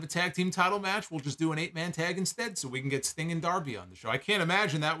 instead of a tag team title match, we'll just do an 8-man tag instead so we can get Sting and Darby on the show. I can't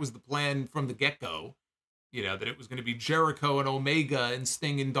imagine that was the plan from the get-go, you know, that it was going to be Jericho and Omega and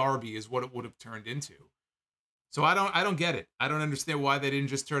Sting and Darby is what it would have turned into. So I don't get it. I don't understand why they didn't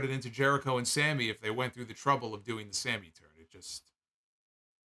just turn it into Jericho and Sammy if they went through the trouble of doing the Sammy turn. It just...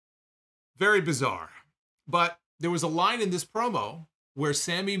 very bizarre. But there was a line in this promo where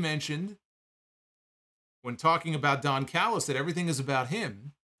Sammy mentioned, when talking about Don Callis, that everything is about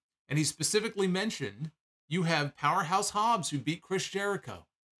him. And he specifically mentioned, you have Powerhouse Hobbs who beat Chris Jericho.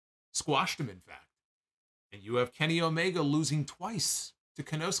 Squashed him, in fact. And you have Kenny Omega losing twice to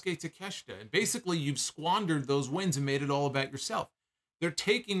Konosuke Takeshita. And basically, you've squandered those wins and made it all about yourself. They're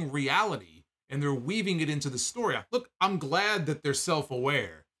taking reality and they're weaving it into the story. Look, I'm glad that they're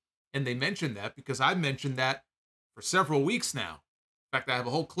self-aware. And they mentioned that because I mentioned that for several weeks now. In fact, I have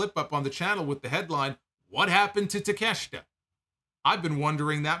a whole clip up on the channel with the headline, What Happened to Takeshita? I've been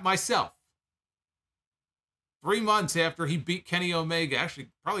wondering that myself. 3 months after he beat Kenny Omega, actually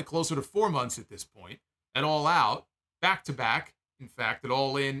probably closer to 4 months at this point, at All Out, back-to-back, in fact, at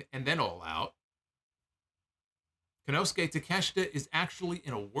All In and then All Out, Konosuke Takeshita is actually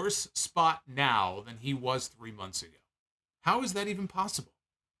in a worse spot now than he was 3 months ago. How is that even possible?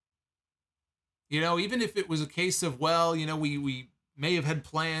 You know, even if it was a case of, well, you know, we may have had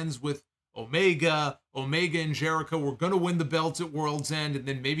plans with Omega and Jericho were going to win the belts at World's End, and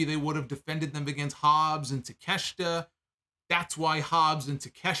then maybe they would have defended them against Hobbs and Takeshita. That's why Hobbs and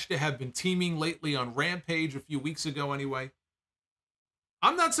Takeshita have been teaming lately on Rampage a few weeks ago anyway.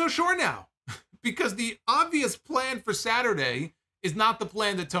 I'm not so sure now, because the obvious plan for Saturday is not the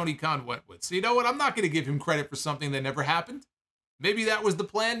plan that Tony Khan went with. So you know what? I'm not going to give him credit for something that never happened. Maybe that was the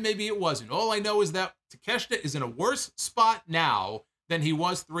plan, maybe it wasn't. All I know is that Takeshita is in a worse spot now than he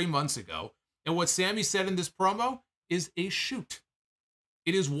was 3 months ago. And what Sammy said in this promo is a shoot.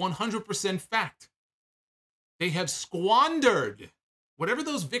 It is 100% fact. They have squandered whatever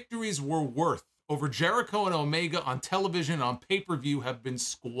those victories were worth over Jericho and Omega on television, on pay-per-view, have been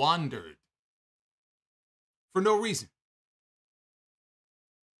squandered for no reason.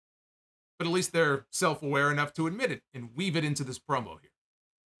 But at least they're self-aware enough to admit it and weave it into this promo here.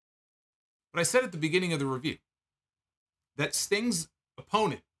 But I said at the beginning of the review that Sting's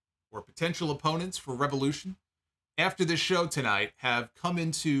opponent or potential opponents for Revolution after this show tonight have come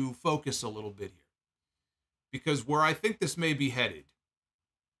into focus a little bit here. Because where I think this may be headed,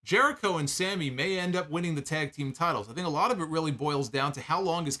 Jericho and Sammy may end up winning the tag team titles. I think a lot of it really boils down to how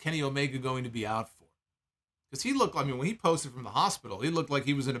long is Kenny Omega going to be out for. Because he looked, I mean, when he posted from the hospital, he looked like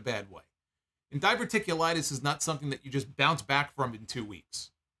he was in a bad way. And diverticulitis is not something that you just bounce back from in 2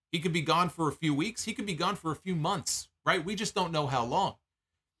 weeks. He could be gone for a few weeks. He could be gone for a few months, right? We just don't know how long.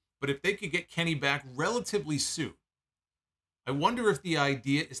 But if they could get Kenny back relatively soon, I wonder if the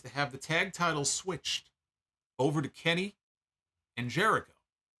idea is to have the tag titles switched over to Kenny and Jericho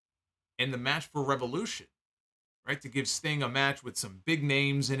in the match for Revolution, right? To give Sting a match with some big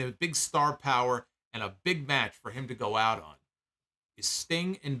names and a big star power and a big match for him to go out on. Is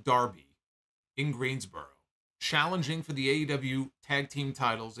Sting and Darby in Greensboro challenging for the AEW tag team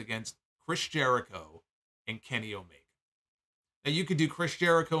titles against Chris Jericho and Kenny Omega. Now you could do Chris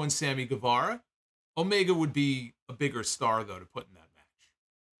Jericho and Sammy Guevara. Omega would be a bigger star, though, to put in that match.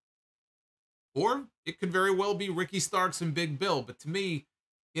 Or it could very well be Ricky Starks and Big Bill. But to me,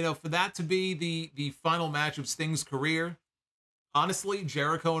 you know, for that to be the final match of Sting's career, honestly,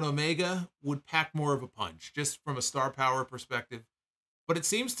 Jericho and Omega would pack more of a punch, just from a star power perspective. But it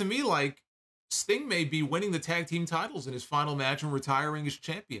seems to me like Sting may be winning the tag team titles in his final match and retiring as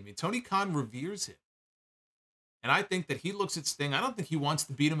champion. I mean, Tony Khan reveres him. And I think that he looks at Sting, I don't think he wants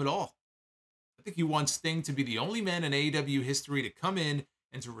to beat him at all. I think he wants Sting to be the only man in AEW history to come in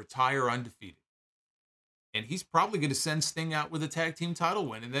and to retire undefeated. And he's probably going to send Sting out with a tag team title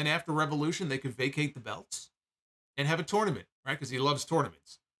win. And then after Revolution, they could vacate the belts and have a tournament, right? Because he loves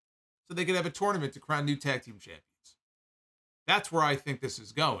tournaments. So they could have a tournament to crown new tag team champions. That's where I think this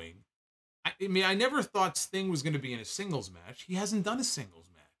is going. I mean, I never thought Sting was going to be in a singles match. He hasn't done a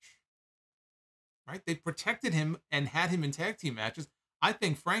singles match, right? They protected him and had him in tag team matches. I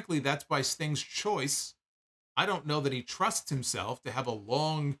think, frankly, that's by Sting's choice. I don't know that he trusts himself to have a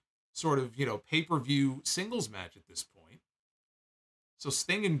long sort of, you know, pay-per-view singles match at this point. So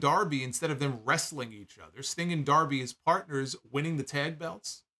Sting and Darby, instead of them wrestling each other, Sting and Darby as partners winning the tag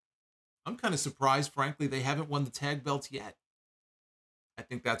belts. I'm kind of surprised, frankly, they haven't won the tag belts yet. I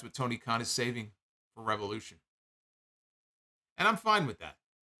think that's what Tony Khan is saving for Revolution. And I'm fine with that.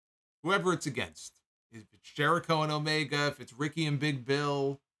 Whoever it's against. If it's Jericho and Omega, if it's Ricky and Big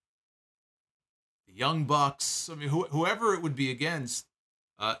Bill, the Young Bucks. I mean, whoever it would be against,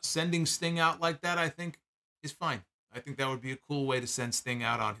 sending Sting out like that, I think, is fine. I think that would be a cool way to send Sting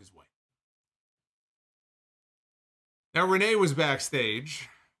out on his way. Now, Renee was backstage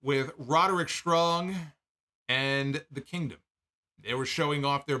with Roderick Strong and the Kingdom. They were showing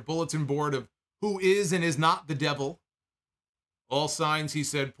off their bulletin board of who is and is not the devil. All signs, he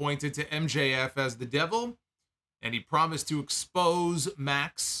said, pointed to MJF as the devil, and he promised to expose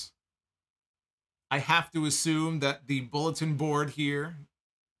Max. I have to assume that the bulletin board here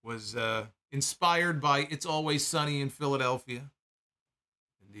was inspired by It's Always Sunny in Philadelphia,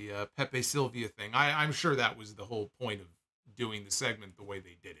 and the Pepe Sylvia thing. I'm sure that was the whole point of doing the segment the way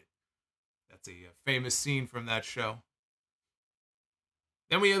they did it. That's a famous scene from that show.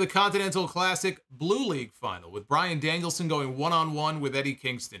 Then we have the Continental Classic Blue League final with Bryan Danielson going one-on-one with Eddie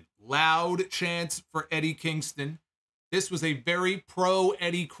Kingston. Loud chants for Eddie Kingston. This was a very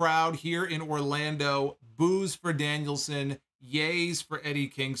pro-Eddie crowd here in Orlando. Boos for Danielson, yays for Eddie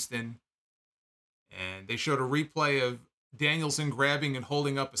Kingston. And they showed a replay of Danielson grabbing and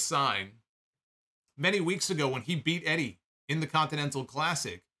holding up a sign many weeks ago when he beat Eddie in the Continental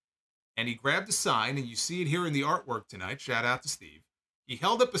Classic. And he grabbed a sign, and you see it here in the artwork tonight. Shout out to Steve. He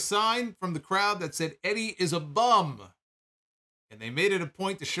held up a sign from the crowd that said, "Eddie is a bum." And they made it a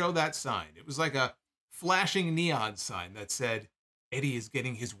point to show that sign. It was like a flashing neon sign that said, "Eddie is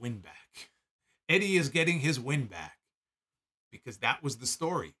getting his win back. Eddie is getting his win back." Because that was the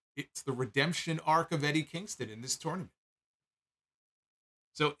story. It's the redemption arc of Eddie Kingston in this tournament.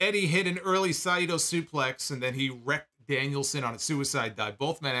 So Eddie hit an early Saito suplex, and then he wrecked Danielson on a suicide dive.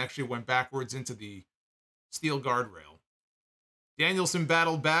 Both men actually went backwards into the steel guardrail. Danielson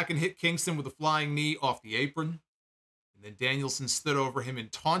battled back and hit Kingston with a flying knee off the apron. And then Danielson stood over him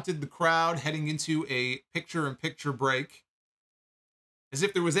and taunted the crowd, heading into a picture-in-picture break. As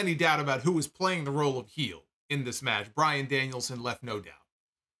if there was any doubt about who was playing the role of heel in this match. Bryan Danielson left no doubt.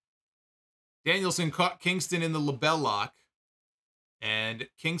 Danielson caught Kingston in the label lock, and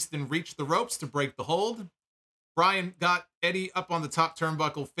Kingston reached the ropes to break the hold. Bryan got Eddie up on the top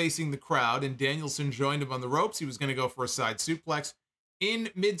turnbuckle facing the crowd, and Danielson joined him on the ropes. He was going to go for a side suplex. In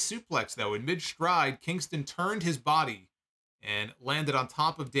mid-suplex, though, in mid-stride, Kingston turned his body and landed on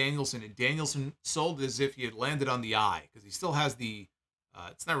top of Danielson, and Danielson sold it as if he had landed on the eye, because he still has the,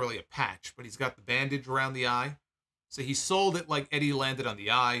 it's not really a patch, but he's got the bandage around the eye. So he sold it like Eddie landed on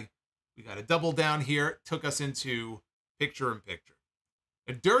the eye. We got a double down here. It took us into picture-in-picture.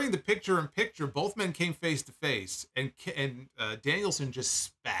 During the picture-in-picture, both men came face-to-face, and Danielson just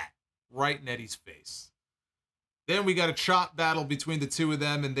spat right in Eddie's face. Then we got a chop battle between the two of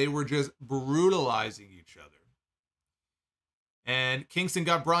them, and they were just brutalizing each other. And Kingston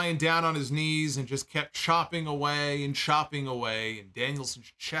got Bryan down on his knees and just kept chopping away, and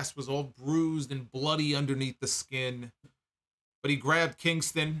Danielson's chest was all bruised and bloody underneath the skin. But he grabbed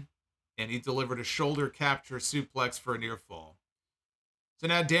Kingston, and he delivered a shoulder capture suplex for a near fall. So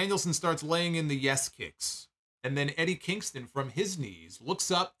now Danielson starts laying in the yes kicks. And then Eddie Kingston, from his knees,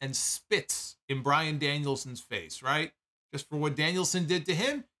 looks up and spits in Bryan Danielson's face, right? Just for what Danielson did to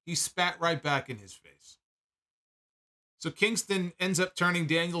him, he spat right back in his face. So Kingston ends up turning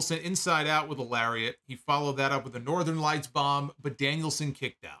Danielson inside out with a lariat. He followed that up with a Northern Lights bomb, but Danielson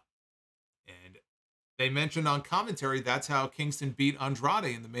kicked out. And they mentioned on commentary that's how Kingston beat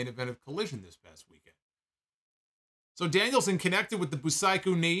Andrade in the main event of Collision this past weekend. So Danielson connected with the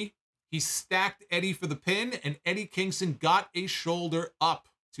Busaiku knee. He stacked Eddie for the pin, and Eddie Kingston got a shoulder up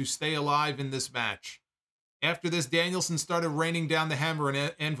to stay alive in this match. After this, Danielson started raining down the hammer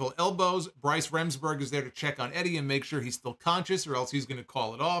and anvil elbows. Bryce Remsburg is there to check on Eddie and make sure he's still conscious, or else he's going to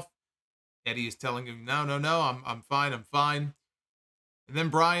call it off. Eddie is telling him, no, I'm fine. And then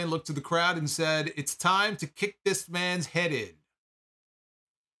Bryan looked to the crowd and said, "It's time to kick this man's head in."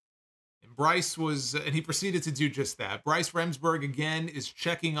 Bryce was, and he proceeded to do just that. Bryce Remsburg again is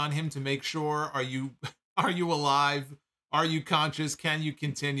checking on him to make sure, are you alive? Are you conscious? Can you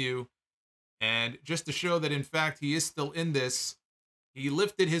continue? And just to show that, in fact, he is still in this, he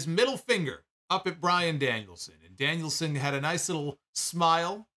lifted his middle finger up at Bryan Danielson. And Danielson had a nice little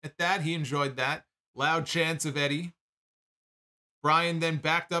smile at that. He enjoyed that. Loud chants of Eddie. Bryan then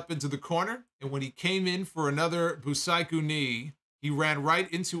backed up into the corner, and when he came in for another Busaiku knee, he ran right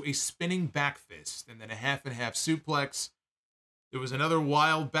into a spinning back fist and then a half-and-half suplex. There was another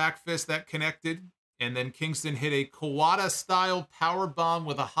wild back fist that connected, and then Kingston hit a Kawada-style powerbomb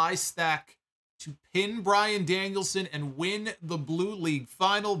with a high stack to pin Bryan Danielson and win the Blue League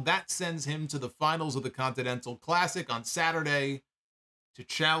final. That sends him to the finals of the Continental Classic on Saturday to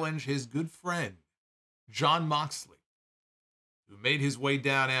challenge his good friend, Jon Moxley, who made his way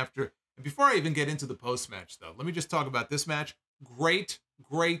down after. Before I even get into the post-match, though, let me just talk about this match. Great,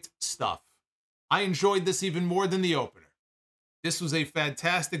 great stuff. I enjoyed this even more than the opener. This was a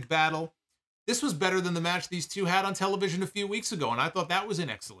fantastic battle. This was better than the match these two had on television a few weeks ago, and I thought that was an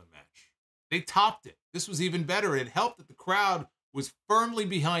excellent match. They topped it. This was even better. It helped that the crowd was firmly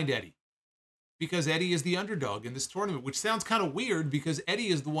behind Eddie, because Eddie is the underdog in this tournament, which sounds kind of weird because Eddie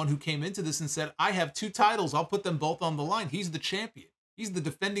is the one who came into this and said, I have 2 titles. I'll put them both on the line. He's the champion. He's the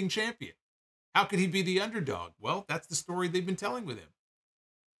defending champion. How could he be the underdog? Well, that's the story they've been telling with him.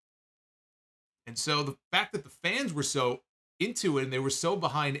 And so the fact that the fans were so into it and they were so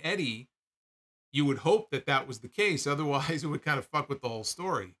behind Eddie, you would hope that that was the case. Otherwise, it would kind of fuck with the whole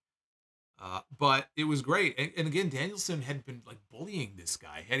story. But it was great. And again, Danielson had been like bullying this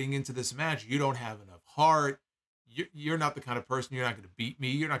guy heading into this match. You don't have enough heart. You're not the kind of person, you're not going to beat me.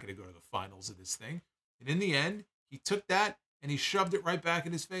 You're not going to go to the finals of this thing. And in the end, he took that and he shoved it right back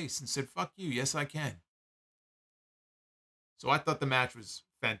in his face and said, fuck you. Yes, I can. So I thought the match was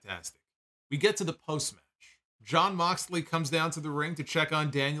fantastic. We get to the post-match. Jon Moxley comes down to the ring to check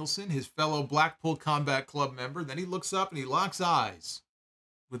on Danielson, his fellow Blackpool Combat Club member. Then he looks up and he locks eyes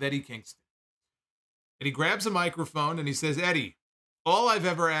with Eddie Kingston. And he grabs a microphone and he says, Eddie, all I've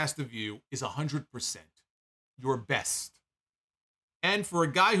ever asked of you is 100%. Your best. And for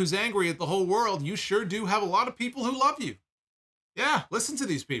a guy who's angry at the whole world, you sure do have a lot of people who love you. Yeah, listen to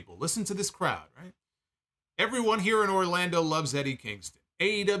these people. Listen to this crowd, right? Everyone here in Orlando loves Eddie Kingston.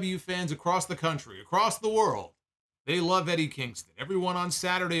 AEW fans across the country, across the world, they love Eddie Kingston. Everyone on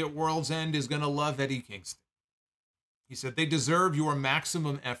Saturday at World's End is going to love Eddie Kingston. He said, they deserve your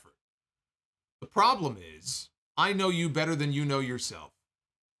maximum effort. The problem is, I know you better than you know yourself.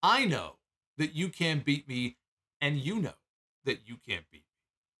 I know that you can't beat me, and you know that you can't beat me.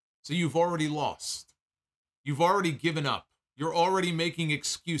 So you've already lost. You've already given up. You're already making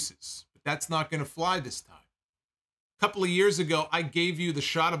excuses, but that's not going to fly this time. A couple of years ago, I gave you the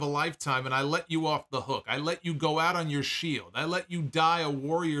shot of a lifetime, and I let you off the hook. I let you go out on your shield. I let you die a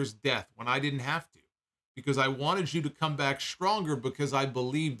warrior's death when I didn't have to, because I wanted you to come back stronger because I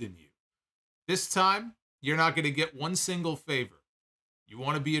believed in you. This time, you're not going to get one single favor. You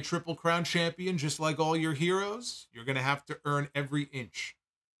want to be a Triple Crown champion just like all your heroes? You're going to have to earn every inch.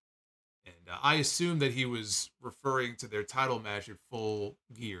 And I assume that he was referring to their title match at Full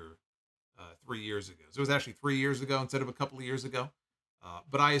Gear 3 years ago. So it was actually 3 years ago instead of a couple of years ago.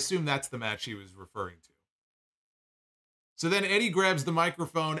 But I assume that's the match he was referring to. So then Eddie grabs the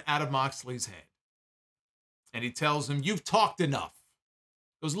microphone out of Moxley's hand. And he tells him, you've talked enough.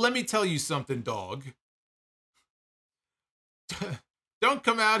 He goes, let me tell you something, dog. Don't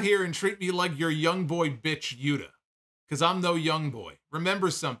come out here and treat me like your young boy bitch, Yuta. Because I'm no young boy.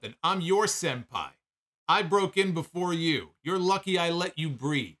 Remember something. I'm your senpai. I broke in before you. You're lucky I let you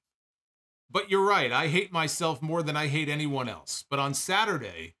breathe. But you're right. I hate myself more than I hate anyone else. But on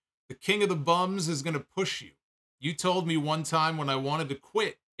Saturday, the king of the bums is going to push you. You told me one time when I wanted to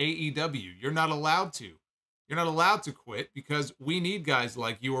quit AEW, you're not allowed to. You're not allowed to quit because we need guys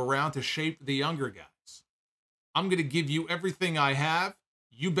like you around to shape the younger guys. I'm going to give you everything I have.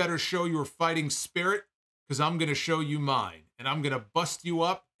 You better show your fighting spirit because I'm going to show you mine. And I'm going to bust you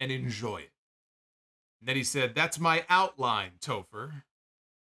up and enjoy it. And then he said, that's my outline, Topher.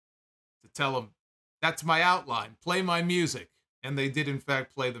 To tell him, that's my outline. Play my music. And they did, in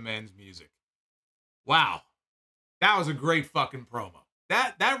fact, play the man's music. Wow. That was a great fucking promo.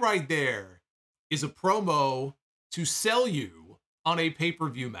 That right there is a promo to sell you on a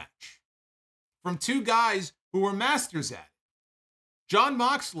pay-per-view match. From two guys who were masters at it. Jon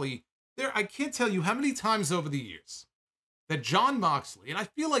Moxley, I can't tell you how many times over the years that Jon Moxley, and I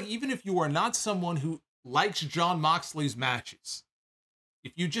feel like even if you are not someone who likes Jon Moxley's matches,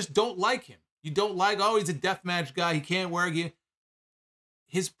 if you just don't like him, you don't like, oh, he's a deathmatch guy, he can't wear it.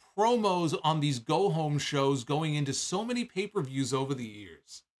 His promos on these go-home shows going into so many pay-per-views over the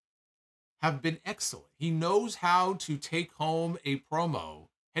years have been excellent. He knows how to take home a promo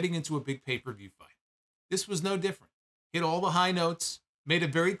heading into a big pay-per-view fight. This was no different. Hit all the high notes, made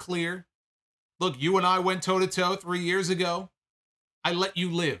it very clear. Look, you and I went toe-to-toe 3 years ago. I let you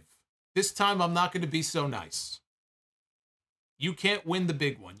live. This time, I'm not going to be so nice. You can't win the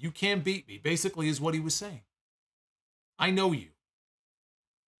big one. You can't beat me, basically is what he was saying. I know you.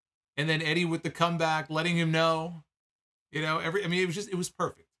 And then Eddie with the comeback, letting him know, it was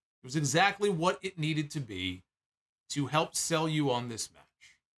perfect. It was exactly what it needed to be to help sell you on this match.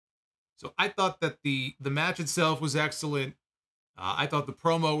 So I thought that the match itself was excellent. I thought the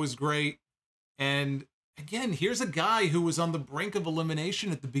promo was great. And again, here's a guy who was on the brink of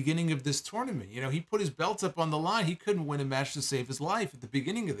elimination at the beginning of this tournament. You know, he put his belt up on the line. He couldn't win a match to save his life at the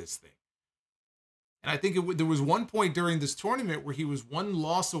beginning of this thing. And I think there was one point during this tournament where he was one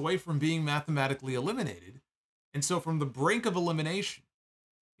loss away from being mathematically eliminated. And so from the brink of elimination,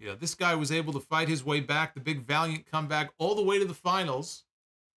 this guy was able to fight his way back, the big valiant comeback, all the way to the finals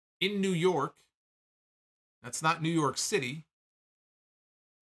in New York. That's not New York City.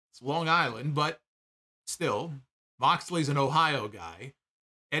 It's Long Island, but still, Moxley's an Ohio guy.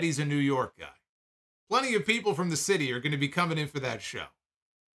 Eddie's a New York guy. Plenty of people from the city are going to be coming in for that show.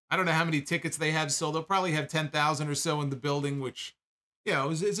 I don't know how many tickets they have sold. They'll probably have 10,000 or so in the building, which,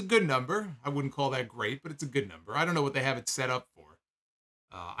 is a good number. I wouldn't call that great, but it's a good number. I don't know what they have it set up for.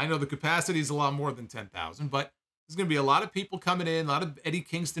 I know the capacity is a lot more than 10,000, but there's going to be a lot of people coming in, a lot of Eddie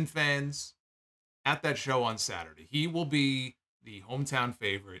Kingston fans at that show on Saturday. He will be the hometown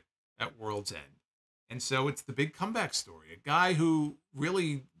favorite at World's End. And so it's the big comeback story. A guy who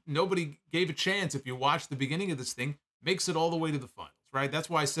really nobody gave a chance, if you watch the beginning of this thing, makes it all the way to the finals, right? That's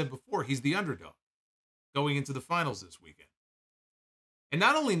why I said before, he's the underdog going into the finals this weekend. And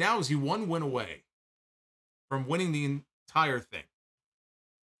not only now is he one win away from winning the entire thing,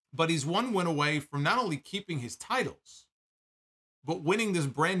 but he's one win away from not only keeping his titles, but winning this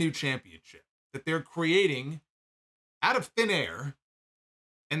brand new championship that they're creating out of thin air,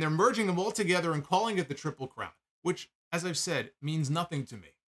 and they're merging them all together and calling it the Triple Crown, which, as I've said, means nothing to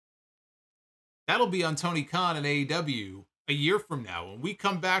me. That'll be on Tony Khan and AEW a year from now when we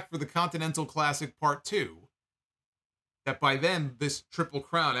come back for the Continental Classic Part 2, that by then this Triple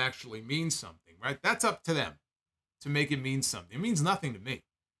Crown actually means something, right? That's up to them to make it mean something. It means nothing to me.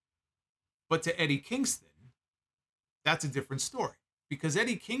 But to Eddie Kingston, that's a different story, because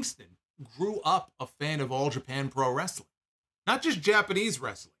Eddie Kingston grew up a fan of All Japan Pro Wrestling, not just Japanese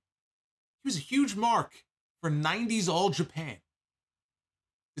wrestling. He was a huge mark for 90s All Japan.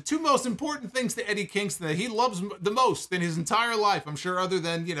 The two most important things to Eddie Kingston that he loves the most in his entire life, I'm sure, other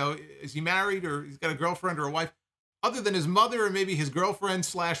than, is he married or he's got a girlfriend or a wife, other than his mother or maybe his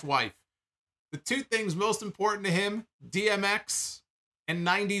girlfriend/wife, the two things most important to him, DMX and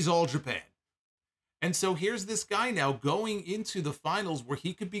 90s All Japan. And so here's this guy now going into the finals where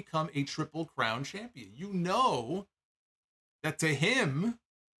he could become a Triple Crown champion. You know that to him,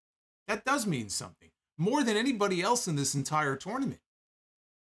 that does mean something. More than anybody else in this entire tournament.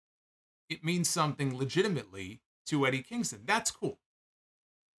 It means something legitimately to Eddie Kingston. That's cool.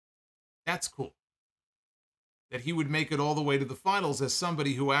 That's cool. That he would make it all the way to the finals as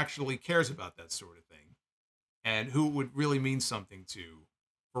somebody who actually cares about that sort of thing and who it would really mean something to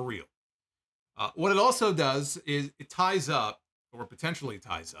for real. What it also does is it ties up, or potentially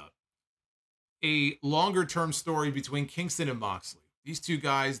ties up, a longer-term story between Kingston and Moxley. These two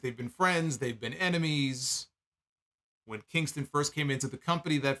guys, they've been friends, they've been enemies. When Kingston first came into the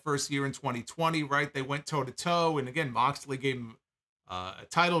company that first year in 2020, right, they went toe-to-toe, and again, Moxley gave him a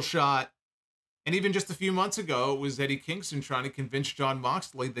title shot. And even just a few months ago, it was Eddie Kingston trying to convince Jon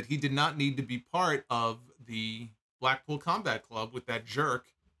Moxley that he did not need to be part of the Blackpool Combat Club with that jerk,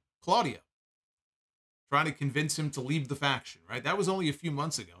 Claudio. Trying to convince him to leave the faction, right? That was only a few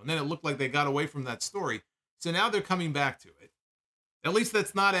months ago. And then it looked like they got away from that story. So now they're coming back to it. At least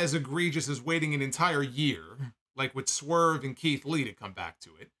that's not as egregious as waiting an entire year, like with Swerve and Keith Lee to come back to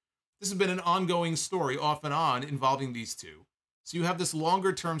it. This has been an ongoing story off and on involving these two. So you have this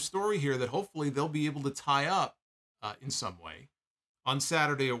longer term story here that hopefully they'll be able to tie up in some way on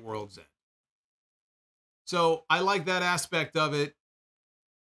Saturday at World's End. So I like that aspect of it.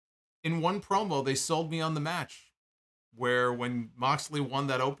 In one promo, they sold me on the match where when Moxley won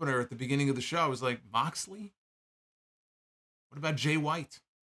that opener at the beginning of the show, I was like, Moxley? What about Jay White?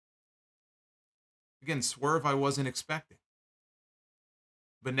 Again, Swerve I wasn't expecting.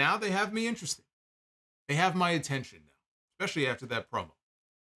 But now they have me interested. They have my attention now, especially after that promo.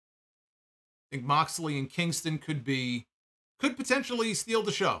 I think Moxley and Kingston could potentially steal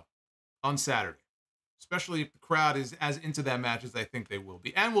the show on Saturday. Especially if the crowd is as into that match as I think they will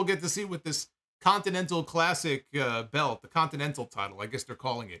be. And we'll get to see what this Continental Classic belt, the Continental title, I guess they're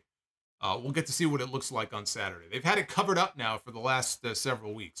calling it. We'll get to see what it looks like on Saturday. They've had it covered up now for the last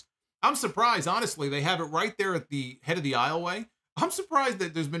several weeks. I'm surprised, honestly, they have it right there at the head of the aisleway. I'm surprised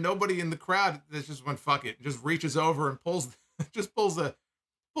that there's been nobody in the crowd that just went, fuck it, just reaches over and pulls the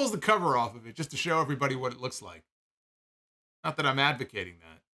cover off of it just to show everybody what it looks like. Not that I'm advocating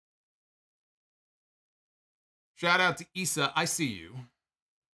that. Shout out to Issa, I see you.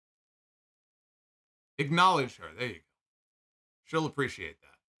 Acknowledge her. There you go. She'll appreciate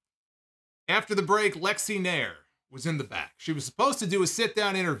that. After the break, Lexy Nair was in the back. She was supposed to do a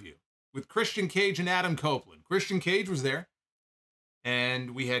sit-down interview with Christian Cage and Adam Copeland. Christian Cage was there.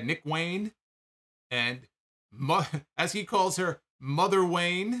 And we had Nick Wayne and, as he calls her, Mother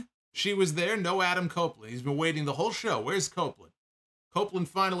Wayne She was there, no Adam Copeland. He's been waiting the whole show. Where's Copeland? Copeland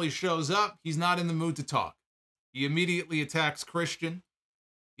finally shows up. He's not in the mood to talk. He immediately attacks Christian.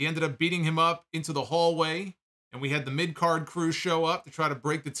 He ended up beating him up into the hallway, and we had the mid-card crew show up to try to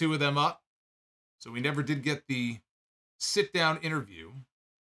break the two of them up. So we never did get the sit-down interview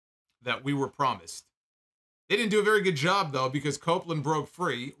that we were promised. They didn't do a very good job, though, because Copeland broke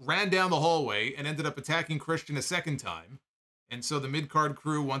free, ran down the hallway, and ended up attacking Christian a second time. And so the mid-card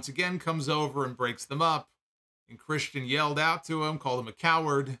crew once again comes over and breaks them up. And Christian yelled out to him, called him a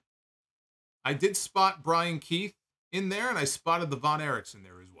coward. I did spot Brian Keith in there, and I spotted the Von Erichs in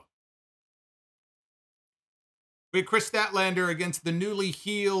there as well. We had Chris Statlander against the newly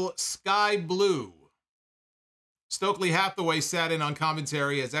heel Sky Blue. Stokely Hathaway sat in on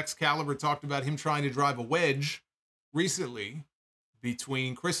commentary as Excalibur talked about him trying to drive a wedge recently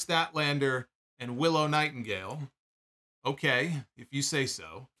between Chris Statlander and Willow Nightingale. Okay, if you say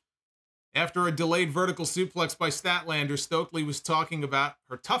so. After a delayed vertical suplex by Statlander, Stokely was talking about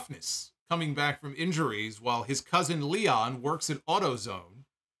her toughness coming back from injuries while his cousin Leon works at AutoZone,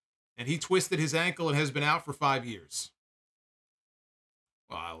 and he twisted his ankle and has been out for 5 years.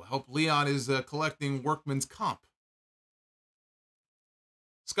 Well, I hope Leon is collecting workman's comp.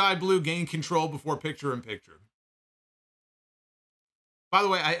 Sky Blue gained control before picture-in-picture. By the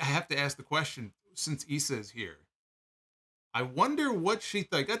way, I have to ask the question, since Issa is here. I wonder what she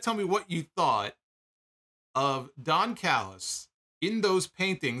thought. You gotta tell me what you thought of Don Callis in those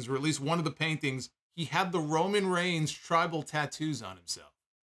paintings, or at least one of the paintings. He had the Roman Reigns tribal tattoos on himself.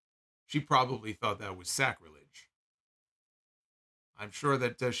 She probably thought that was sacrilege. I'm sure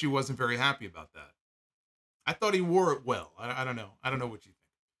that she wasn't very happy about that. I thought he wore it well. I don't know. I don't know what you think.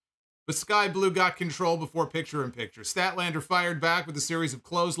 But Sky Blue got control before picture-in-picture. Statlander fired back with a series of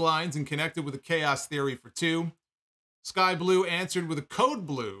clotheslines and connected with a Chaos Theory for 2. Sky Blue answered with a Code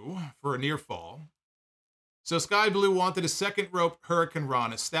Blue for a near fall. So Sky Blue wanted a second rope Hurricane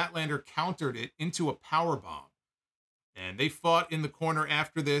Rana. Statlander countered it into a powerbomb. And they fought in the corner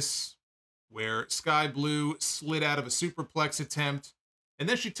after this, where Sky Blue slid out of a superplex attempt, and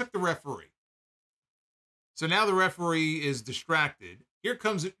then she took the referee. So now the referee is distracted. Here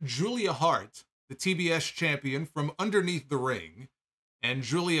comes Julia Hart, the TBS champion, from underneath the ring, and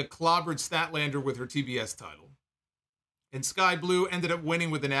Julia clobbered Statlander with her TBS title. And Sky Blue ended up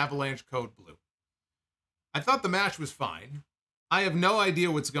winning with an Avalanche Code Blue. I thought the match was fine. I have no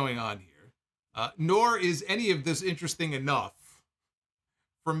idea what's going on here, nor is any of this interesting enough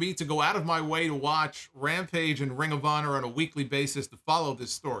for me to go out of my way to watch Rampage and Ring of Honor on a weekly basis to follow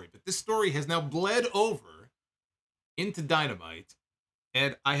this story. But this story has now bled over into Dynamite,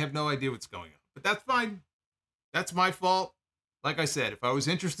 and I have no idea what's going on. But that's fine. That's my fault. Like I said, if I was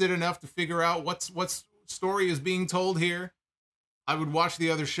interested enough to figure out what story is being told here, I would watch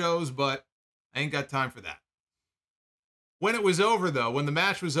the other shows, but I ain't got time for that. When it was over, though, when the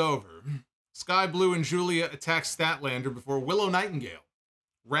match was over, Sky Blue and Julia attacked Statlander before Willow Nightingale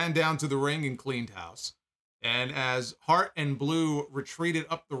ran down to the ring and cleaned house. And as Hart and Blue retreated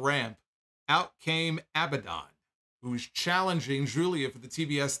up the ramp, out came Abaddon, who's challenging Julia for the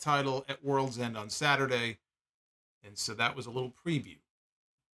TBS title at World's End on Saturday. And so that was a little preview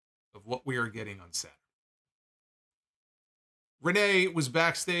of what we are getting on Saturday. Renee was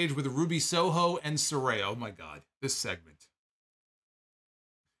backstage with Ruby Soho and Saraya. Oh my God, this segment.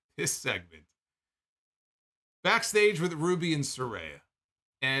 This segment. Backstage with Ruby and Saraya.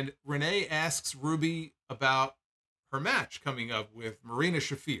 And Renee asks Ruby about her match coming up with Marina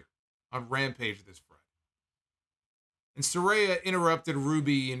Shafir on Rampage this Friday. And Saraya interrupted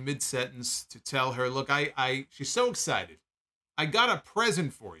Ruby in mid-sentence to tell her, look, she's so excited. I got a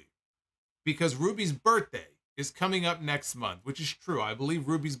present for you because Ruby's birthday is coming up next month, which is true. I believe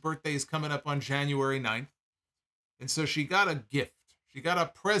Ruby's birthday is coming up on January 9th. And so she got a gift. She got a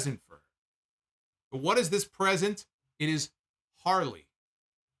present for her. But what is this present? It is Harley.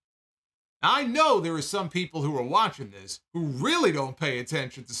 Now, I know there are some people who are watching this who really don't pay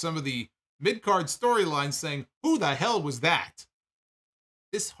attention to some of the mid-card storylines saying, who the hell was that?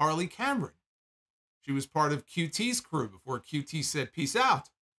 This Harley Cameron. She was part of QT's crew before QT said, peace out.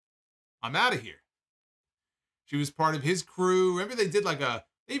 I'm out of here. She was part of his crew. Remember they did they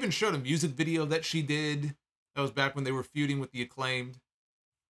even showed a music video that she did. That was back when they were feuding with the Acclaimed.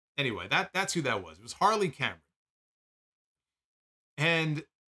 Anyway, that's who that was. It was Harley Cameron. And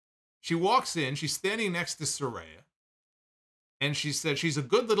she walks in, she's standing next to Saraya, and she said she's a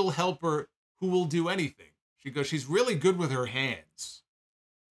good little helper who will do anything. She goes, she's really good with her hands.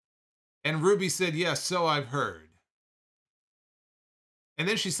 And Ruby said, yes, so I've heard. And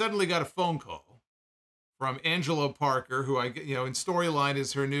then she suddenly got a phone call from Angelo Parker, who in storyline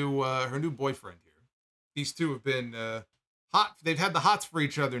is her new boyfriend here. These two have been hot. They've had the hots for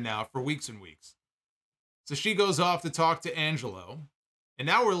each other now for weeks and weeks. So she goes off to talk to Angelo, and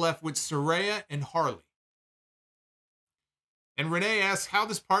now we're left with Saraya and Harley. And Renee asks how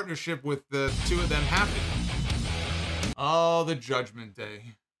this partnership with the two of them happened. Oh, the Judgment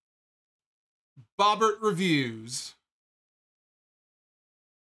Day. Bobbert reviews.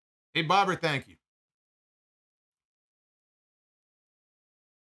 Hey, Bobbert, thank you.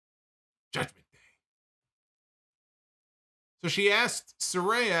 Judgment Day. So she asked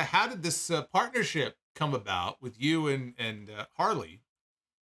Saraya, how did this partnership come about with you and Harley?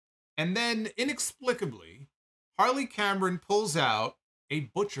 And then, inexplicably, Harley Cameron pulls out a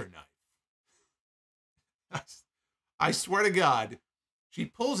butcher knife. I swear to God, she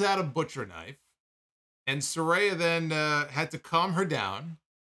pulls out a butcher knife, and Saraya then had to calm her down,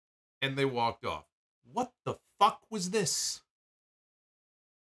 and they walked off. What the fuck was this?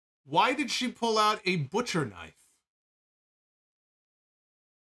 Why did she pull out a butcher knife?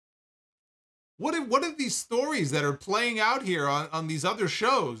 What are these stories that are playing out here on these other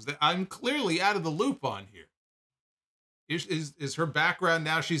shows that I'm clearly out of the loop on here? Is her background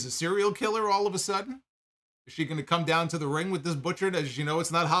now she's a serial killer all of a sudden? Is she going to come down to the ring with this butcher? Does you know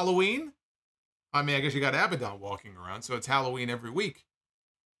it's not Halloween? I mean, I guess you got Abaddon walking around, so it's Halloween every week.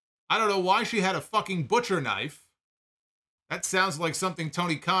 I don't know why she had a fucking butcher knife. That sounds like something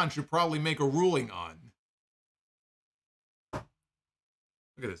Tony Khan should probably make a ruling on. Look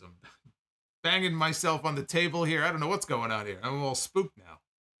at this. I'm banging myself on the table here. I don't know what's going on here. I'm all spooked now.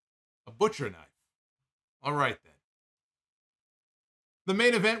 A butcher knife. All right, then. The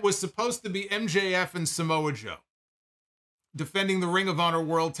main event was supposed to be MJF and Samoa Joe defending the Ring of Honor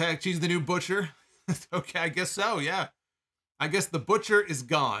World Tag. She's the new Butcher. Okay, I guess so, yeah. I guess the Butcher is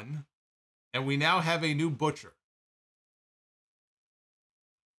gone, and we now have a new Butcher.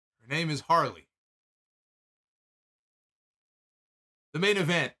 Her name is Harley. The main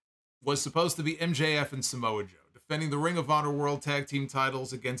event was supposed to be MJF and Samoa Joe defending the Ring of Honor World Tag Team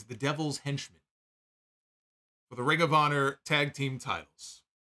titles against the Devil's Henchmen for the Ring of Honor Tag Team titles.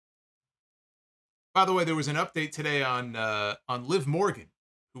 By the way, there was an update today on Liv Morgan,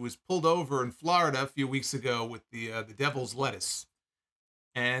 who was pulled over in Florida a few weeks ago with the Devil's Lettuce.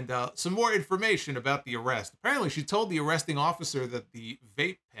 And some more information about the arrest. Apparently, she told the arresting officer that the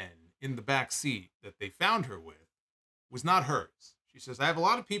vape pen in the back seat that they found her with was not hers. She says, I have a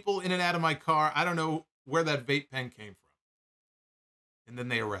lot of people in and out of my car. I don't know where that vape pen came from. And then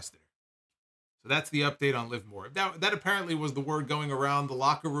they arrested her. So that's the update on Liv Morgan. That apparently was the word going around the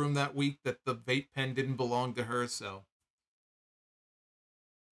locker room that week, that the vape pen didn't belong to her. So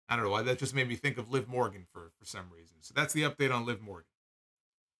I don't know why. That just made me think of Liv Morgan for some reason. So that's the update on Liv Morgan.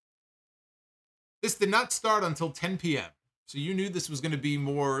 This did not start until 10 p.m. So you knew this was going to be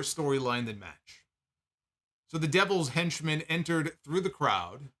more storyline than match. So the Devil's Henchmen entered through the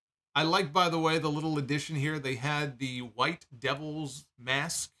crowd. I like, by the way, the little addition here. They had the white Devil's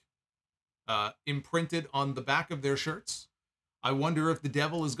mask imprinted on the back of their shirts. I wonder if the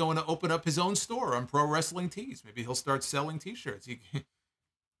Devil is going to open up his own store on Pro Wrestling Tees. Maybe he'll start selling t-shirts.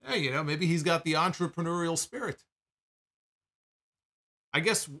 Hey, you know, maybe he's got the entrepreneurial spirit. I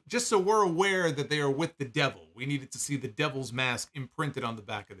guess just so we're aware that they are with the Devil, we needed to see the Devil's mask imprinted on the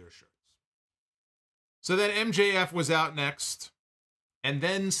back of their shirts. So then MJF was out next, and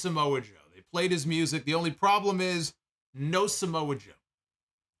then Samoa Joe. They played his music. The only problem is no Samoa Joe.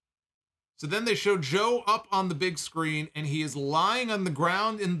 So then they show Joe up on the big screen, and he is lying on the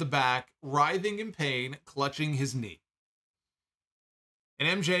ground in the back, writhing in pain, clutching his knee.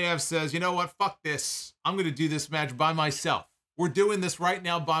 And MJF says, you know what, fuck this. I'm going to do this match by myself. We're doing this right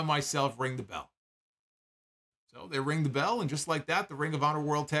now by myself. Ring the bell. So they ring the bell, and just like that, the Ring of Honor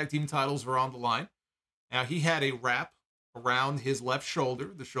World Tag Team titles are on the line. Now, he had a wrap around his left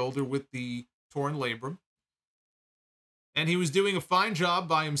shoulder, the shoulder with the torn labrum. And he was doing a fine job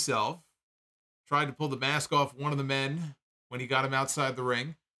by himself. Tried to pull the mask off one of the men when he got him outside the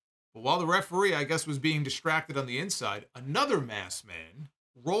ring. But while the referee, I guess, was being distracted on the inside, another masked man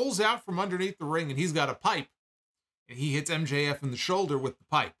rolls out from underneath the ring, and he's got a pipe. And he hits MJF in the shoulder with the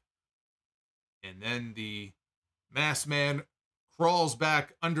pipe. And then the masked man crawls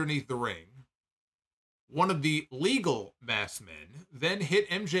back underneath the ring. One of the legal masked men then hit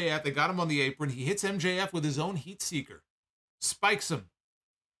MJF. They got him on the apron. He hits MJF with his own heat seeker. Spikes him.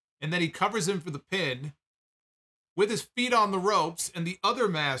 And then he covers him for the pin with his feet on the ropes, and the other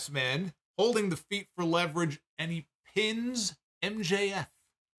masked man holding the feet for leverage, and he pins MJF.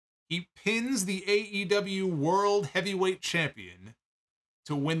 He pins the AEW World Heavyweight Champion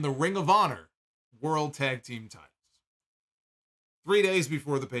to win the Ring of Honor World Tag Team titles. 3 days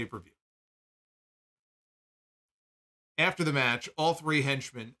before the pay-per-view. After the match, all three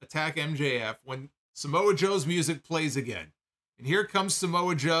henchmen attack MJF when Samoa Joe's music plays again. And here comes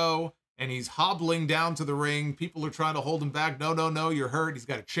Samoa Joe, and he's hobbling down to the ring. People are trying to hold him back. No, no, no, you're hurt. He's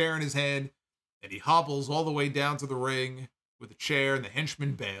got a chair in his hand, and he hobbles all the way down to the ring with a chair, and the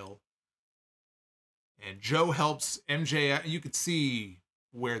henchmen bail. And Joe helps MJF. You could see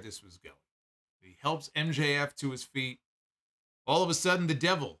where this was going. He helps MJF to his feet. All of a sudden, the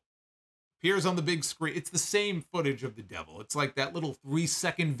devil appears on the big screen. It's the same footage of the devil. It's like that little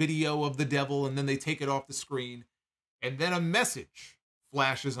 3-second video of the devil, and then they take it off the screen. And then a message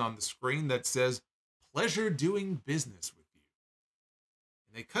flashes on the screen that says, "Pleasure doing business with you."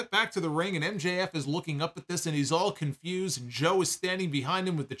 And they cut back to the ring, and MJF is looking up at this, and he's all confused, and Joe is standing behind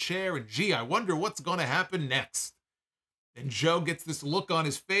him with the chair, and gee, I wonder what's going to happen next. And Joe gets this look on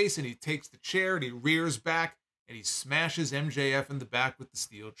his face, and he takes the chair, and he rears back, and he smashes MJF in the back with the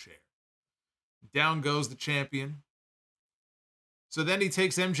steel chair. Down goes the champion. So then he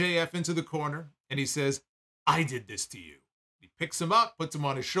takes MJF into the corner, and he says, "I did this to you." He picks him up, puts him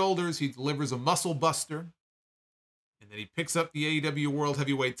on his shoulders, he delivers a muscle buster, and then he picks up the AEW World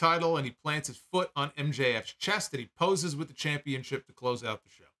Heavyweight title, and he plants his foot on MJF's chest, and he poses with the championship to close out the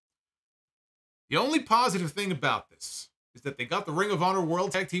show. The only positive thing about this is that they got the Ring of Honor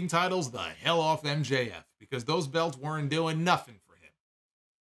World Tag Team titles the hell off MJF, because those belts weren't doing nothing for him.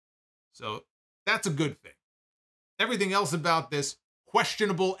 So that's a good thing. Everything else about this,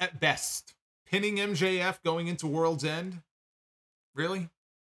 questionable at best. Pinning MJF going into World's End? Really?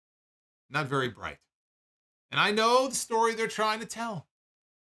 Not very bright. And I know the story they're trying to tell.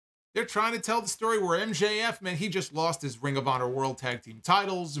 They're trying to tell the story where MJF, man, he just lost his Ring of Honor World Tag Team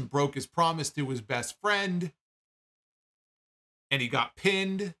titles and broke his promise to his best friend. And he got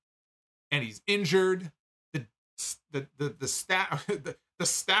pinned. And he's injured. The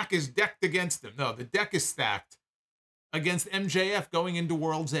stack is decked against him. No, the deck is stacked against MJF going into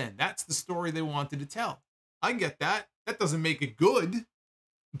World's End. That's the story they wanted to tell. I get that. That doesn't make it good,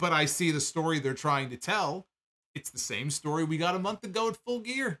 but I see the story they're trying to tell. It's the same story we got a month ago at Full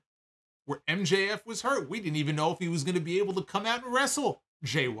Gear, where MJF was hurt. We didn't even know if he was going to be able to come out and wrestle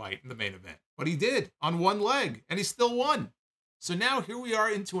Jay White in the main event, but he did on one leg, and he still won. So now here we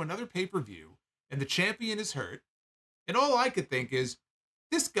are into another pay-per-view, and the champion is hurt, and all I could think is,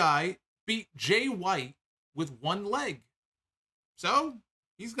 this guy beat Jay White with one leg. So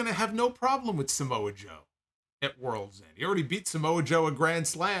he's going to have no problem with Samoa Joe at World's End. He already beat Samoa Joe at Grand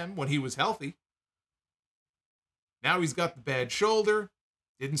Slam when he was healthy. Now he's got the bad shoulder.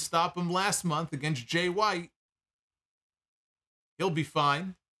 Didn't stop him last month against Jay White. He'll be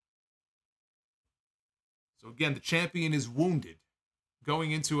fine. So again, the champion is wounded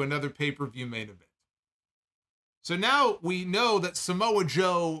going into another pay-per-view main event. So now we know that Samoa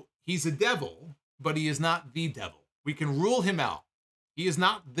Joe, he's a devil, but he is not the devil. We can rule him out. He is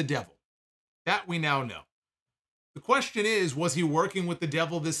not the devil. That we now know. The question is, was he working with the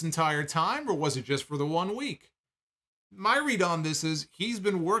devil this entire time, or was it just for the 1 week? My read on this is he's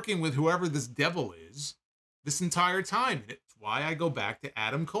been working with whoever this devil is this entire time. And it's why I go back to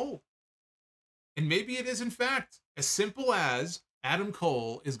Adam Cole. And maybe it is, in fact, as simple as Adam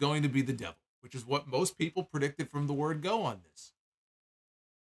Cole is going to be the devil, which is what most people predicted from the word go on this.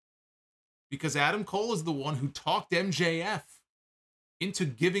 Because Adam Cole is the one who talked MJF into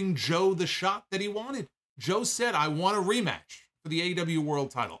giving Joe the shot that he wanted. Joe said, I want a rematch for the AEW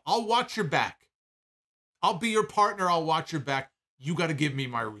World title. I'll watch your back. I'll be your partner. I'll watch your back. You got to give me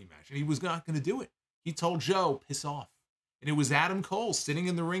my rematch. And he was not going to do it. He told Joe, piss off. And it was Adam Cole sitting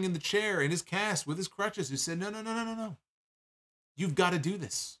in the ring in the chair in his cast with his crutches who said, no. You've got to do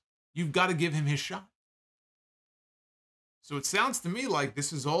this. You've got to give him his shot. So it sounds to me like this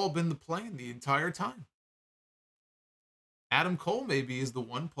has all been the plan the entire time. Adam Cole maybe is the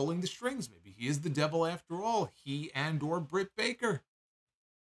one pulling the strings. Maybe he is the devil after all. He and or Britt Baker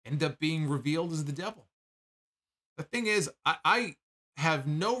end up being revealed as the devil. The thing is, I have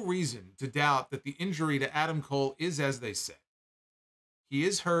no reason to doubt that the injury to Adam Cole is as they say. He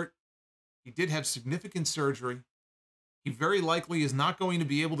is hurt. He did have significant surgery. He very likely is not going to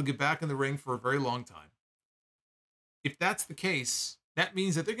be able to get back in the ring for a very long time. If that's the case, that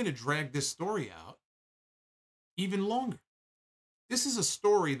means that they're going to drag this story out even longer. This is a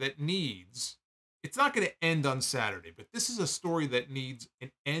story that needs, it's not going to end on Saturday, but this is a story that needs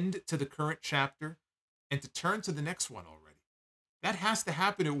an end to the current chapter and to turn to the next one already. That has to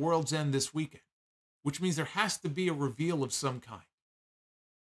happen at World's End this weekend, which means there has to be a reveal of some kind.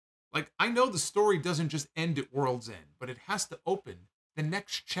 Like, I know the story doesn't just end at World's End, but it has to open the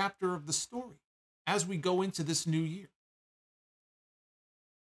next chapter of the story. as we go into this new year.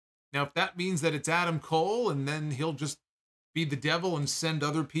 Now, if that means that it's Adam Cole and then he'll just be the devil and send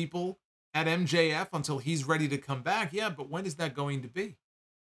other people at MJF until he's ready to come back, yeah, but when is that going to be?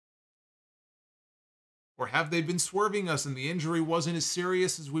 Or have they been swerving us and the injury wasn't as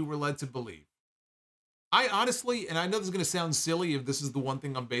serious as we were led to believe? I honestly, and I know this is going to sound silly if this is the one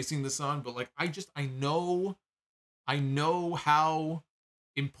thing I'm basing this on, but like, I know how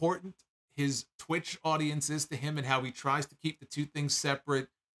important his Twitch audience is to him and how he tries to keep the two things separate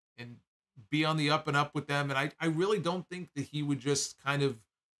and be on the up and up with them. And I really don't think that he would just kind of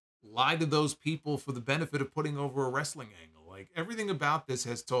lie to those people for the benefit of putting over a wrestling angle. Like, everything about this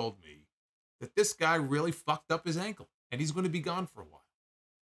has told me that this guy really fucked up his ankle and he's going to be gone for a while.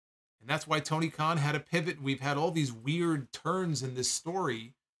 And that's why Tony Khan had a pivot. We've had all these weird turns in this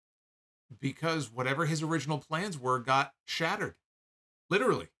story because whatever his original plans were got shattered,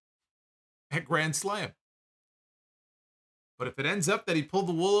 literally, at Grand Slam. But if it ends up that he pulled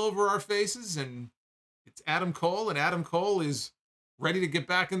the wool over our faces and it's Adam Cole and Adam Cole is ready to get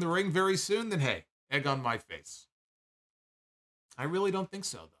back in the ring very soon, then hey, egg on my face. I really don't think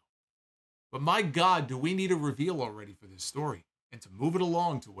so, though. But my God, do we need a reveal already for this story and to move it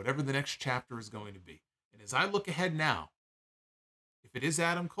along to whatever the next chapter is going to be. And as I look ahead now, if it is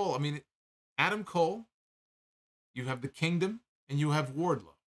Adam Cole, I mean, Adam Cole, you have the Kingdom, and you have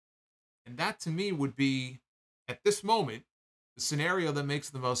Wardlow. And that, to me, would be, at this moment, the scenario that makes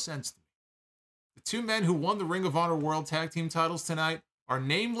the most sense to me. The two men who won the Ring of Honor World Tag Team titles tonight are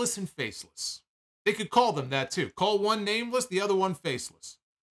nameless and faceless. They could call them that, too. Call one nameless, the other one faceless.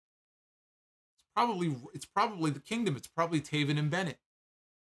 It's probably the Kingdom. It's probably Taven and Bennett.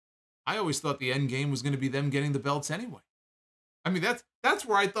 I always thought the end game was going to be them getting the belts anyway. I mean, that's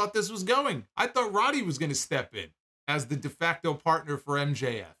where I thought this was going. I thought Roddy was going to step in as the de facto partner for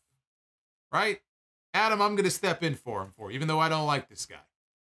MJF. Right? Adam, I'm going to step in for him, even though I don't like this guy.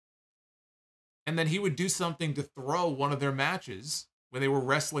 And then he would do something to throw one of their matches when they were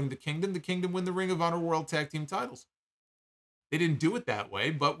wrestling the Kingdom win the Ring of Honor World Tag Team titles. They didn't do it that way,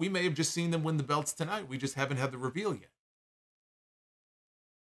 but we may have just seen them win the belts tonight. We just haven't had the reveal yet.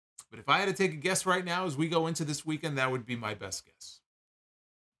 But if I had to take a guess right now as we go into this weekend, that would be my best guess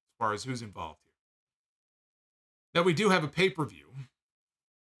as far as who's involved here. Now, we do have a pay-per-view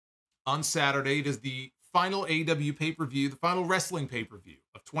on Saturday. It is the final AEW pay-per-view, the final wrestling pay-per-view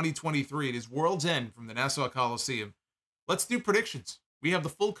of 2023. It is World's End from the Nassau Coliseum. Let's do predictions. We have the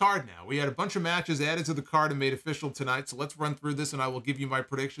full card now. We had a bunch of matches added to the card and made official tonight, so let's run through this and I will give you my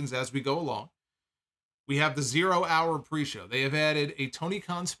predictions as we go along. We have the 0-hour pre-show. They have added a Tony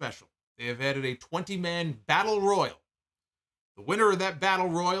Khan special. They have added a 20-man battle royal. The winner of that battle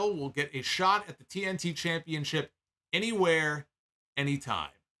royal will get a shot at the TNT Championship anywhere,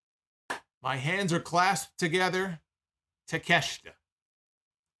 anytime. My hands are clasped together. Takeshita.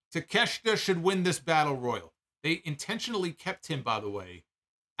 Takeshita should win this battle royal. They intentionally kept him, by the way,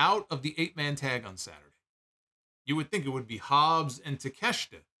 out of the 8-man tag on Saturday. You would think it would be Hobbs and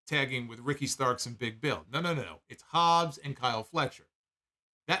Takeshita tagging with Ricky Starks and Big Bill. No. It's Hobbs and Kyle Fletcher.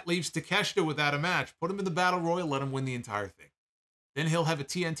 That leaves Takeshita without a match. Put him in the battle royal, let him win the entire thing. Then he'll have a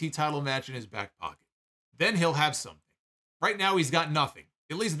TNT title match in his back pocket. Then he'll have something. Right now he's got nothing.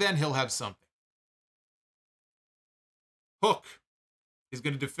 At least then he'll have something. Hook is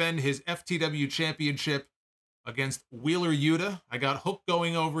going to defend his FTW championship against Wheeler Yuta. I got Hook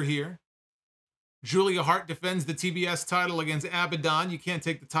going over here. Julia Hart defends the TBS title against Abaddon. You can't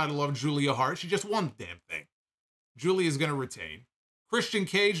take the title off Julia Hart. She just won the damn thing. Julia's going to retain. Christian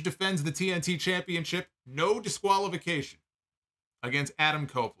Cage defends the TNT championship. No disqualification against Adam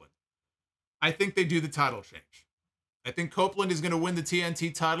Copeland. I think they do the title change. I think Copeland is going to win the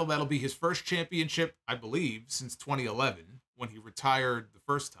TNT title. That'll be his first championship, I believe, since 2011 when he retired the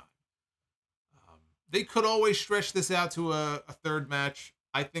first time. They could always stretch this out to a third match.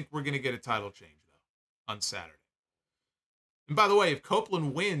 I think we're going to get a title change, though, on Saturday. And by the way, if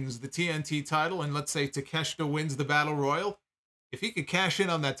Copeland wins the TNT title and let's say Takeshita wins the Battle Royal, if he could cash in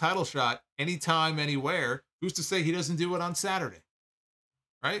on that title shot anytime, anywhere, who's to say he doesn't do it on Saturday?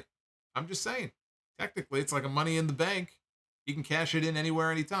 Right? I'm just saying. Technically, it's like a Money in the Bank. He can cash it in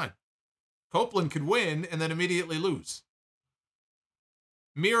anywhere, anytime. Copeland could win and then immediately lose.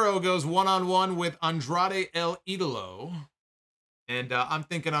 Miro goes one-on-one with Andrade El Idolo. And I'm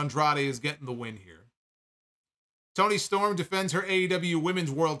thinking Andrade is getting the win here. Toni Storm defends her AEW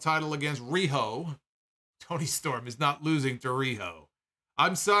Women's World title against Riho. Toni Storm is not losing to Riho.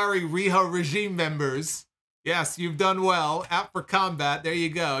 I'm sorry, Riho regime members. Yes, you've done well. Out for combat. There you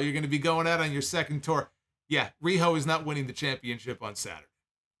go. You're going to be going out on your second tour. Yeah, Riho is not winning the championship on Saturday.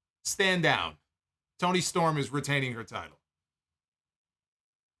 Stand down. Toni Storm is retaining her title.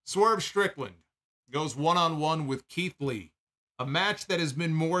 Swerve Strickland goes one-on-one with Keith Lee. A match that has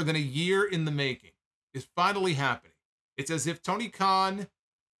been more than a year in the making is finally happening. It's as if Tony Khan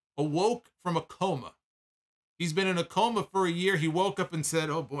awoke from a coma. He's been in a coma for a year. He woke up and said,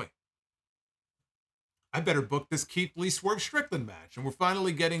 oh boy, I better book this Keith Lee Swerve Strickland match. And we're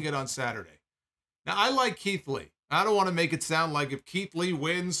finally getting it on Saturday. Now, I like Keith Lee. I don't want to make it sound like if Keith Lee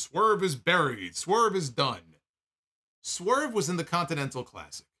wins, Swerve is buried. Swerve is done. Swerve was in the Continental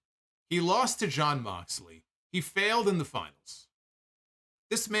Classic. He lost to Jon Moxley. He failed in the finals.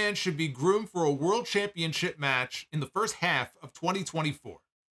 This man should be groomed for a world championship match in the first half of 2024.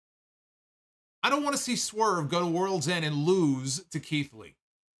 I don't want to see Swerve go to World's End and lose to Keith Lee.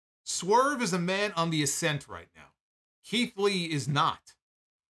 Swerve is a man on the ascent right now. Keith Lee is not.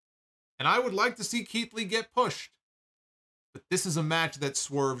 And I would like to see Keith Lee get pushed. But this is a match that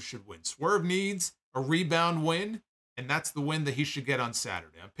Swerve should win. Swerve needs a rebound win, and that's the win that he should get on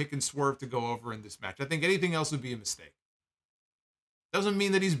Saturday. I'm picking Swerve to go over in this match. I think anything else would be a mistake. Doesn't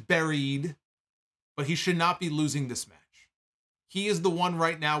mean that he's buried, but he should not be losing this match. He is the one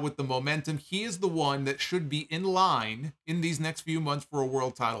right now with the momentum. He is the one that should be in line in these next few months for a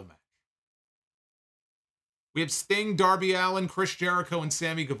world title match. We have Sting, Darby Allin, Chris Jericho, and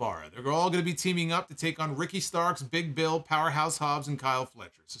Sammy Guevara. They're all going to be teaming up to take on Ricky Starks, Big Bill, Powerhouse Hobbs, and Kyle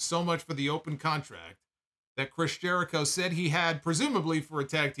Fletcher. So much for the open contract that Chris Jericho said he had, presumably for a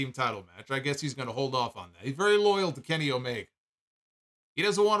tag team title match. I guess he's going to hold off on that. He's very loyal to Kenny Omega. He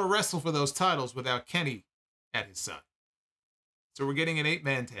doesn't want to wrestle for those titles without Kenny at his side. So we're getting an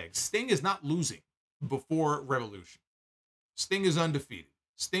 8-man tag. Sting is not losing before Revolution. Sting is undefeated.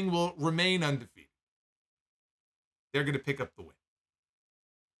 Sting will remain undefeated. They're going to pick up the win.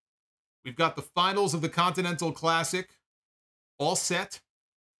 We've got the finals of the Continental Classic all set.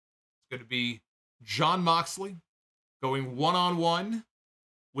 It's going to be Jon Moxley going one-on-one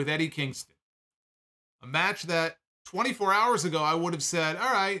with Eddie Kingston. A match that 24 hours ago I would have said,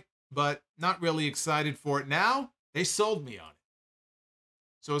 all right, but not really excited for it. Now, they sold me on it.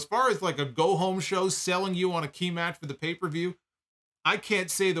 So as far as like a go-home show selling you on a key match for the pay-per-view, I can't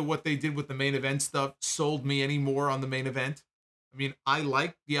say that what they did with the main event stuff sold me any more on the main event. I mean, I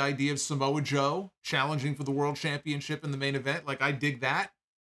like the idea of Samoa Joe challenging for the world championship in the main event. Like, I dig that.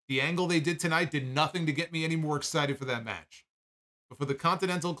 The angle they did tonight did nothing to get me any more excited for that match. But for the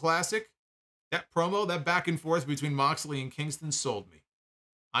Continental Classic, that promo, that back and forth between Moxley and Kingston sold me.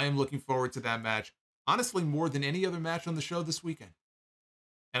 I am looking forward to that match, honestly, more than any other match on the show this weekend.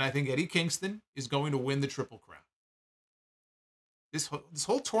 And I think Eddie Kingston is going to win the Triple Crown. This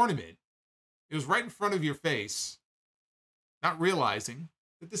whole tournament, it was right in front of your face, not realizing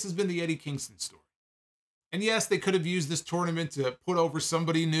that this has been the Eddie Kingston story. And yes, they could have used this tournament to put over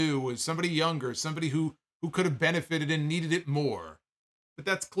somebody new, somebody younger, somebody who could have benefited and needed it more. But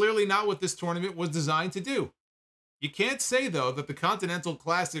that's clearly not what this tournament was designed to do. You can't say, though, that the Continental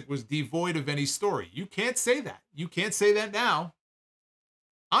Classic was devoid of any story. You can't say that. You can't say that now.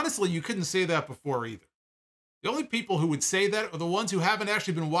 Honestly, you couldn't say that before either. The only people who would say that are the ones who haven't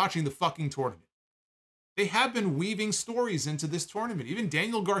actually been watching the fucking tournament. They have been weaving stories into this tournament. Even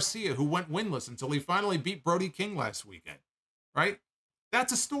Daniel Garcia, who went winless until he finally beat Brody King last weekend, right?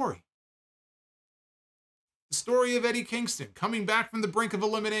 That's a story. The story of Eddie Kingston coming back from the brink of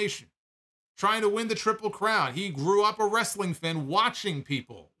elimination, trying to win the Triple Crown. He grew up a wrestling fan watching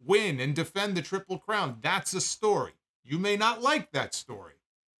people win and defend the Triple Crown. That's a story. You may not like that story,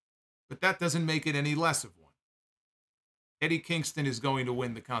 but that doesn't make it any less of one. Eddie Kingston is going to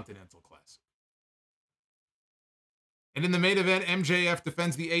win the Continental Classic. And in the main event, MJF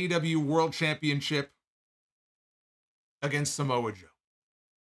defends the AEW World Championship against Samoa Joe.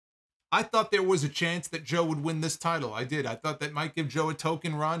 I thought there was a chance that Joe would win this title. I did. I thought that might give Joe a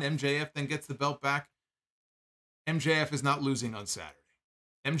token run. MJF then gets the belt back. MJF is not losing on Saturday.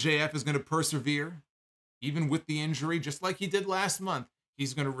 MJF is going to persevere, even with the injury, just like he did last month.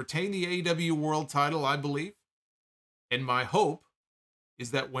 He's going to retain the AEW World title, I believe. And my hope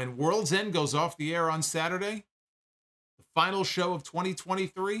is that when World's End goes off the air on Saturday, the final show of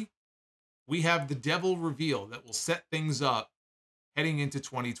 2023, we have the Devil reveal that will set things up heading into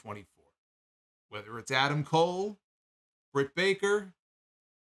 2024. Whether it's Adam Cole, Britt Baker,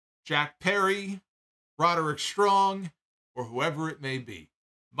 Jack Perry, Roderick Strong, or whoever it may be.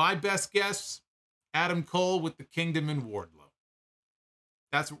 My best guess, Adam Cole with the Kingdom and Wardlow.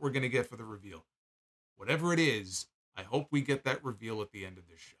 That's what we're going to get for the reveal. Whatever it is, I hope we get that reveal at the end of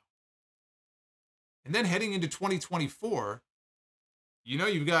this show. And then heading into 2024, you know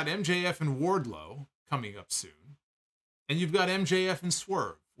you've got MJF and Wardlow coming up soon. And you've got MJF and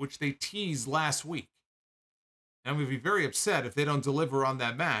Swerve, which they teased last week. And I'm going to be very upset if they don't deliver on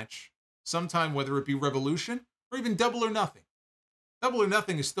that match sometime, whether it be Revolution or even Double or Nothing. Double or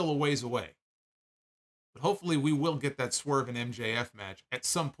Nothing is still a ways away. But hopefully we will get that Swerve and MJF match at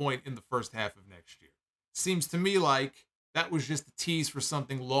some point in the first half of next year. Seems to me like that was just a tease for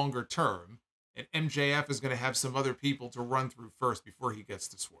something longer term, and MJF is going to have some other people to run through first before he gets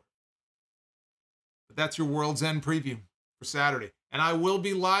to Swerve. But that's your World's End preview for Saturday. And I will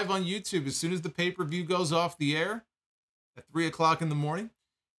be live on YouTube as soon as the pay-per-view goes off the air at 3 o'clock in the morning.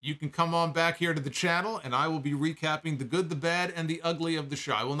 You can come on back here to the channel, and I will be recapping the good, the bad, and the ugly of the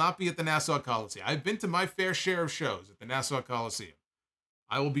show. I will not be at the Nassau Coliseum. I've been to my fair share of shows at the Nassau Coliseum.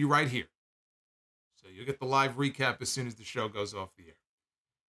 I will be right here. So you'll get the live recap as soon as the show goes off the air.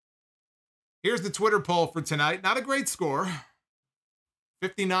 Here's the Twitter poll for tonight. Not a great score.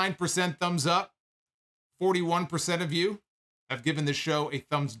 59% thumbs up. 41% of you have given the show a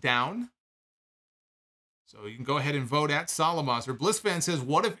thumbs down. So you can go ahead and vote at Solomonster. BlissFan says,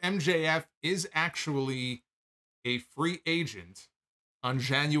 what if MJF is actually a free agent on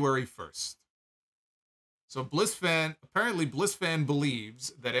January 1st? So apparently BlissFan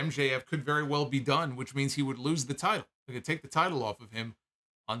believes that MJF could very well be done, which means he would lose the title. They could take the title off of him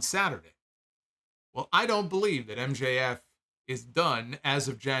on Saturday. Well, I don't believe that MJF is done as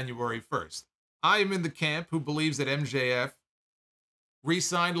of January 1st. I am in the camp who believes that MJF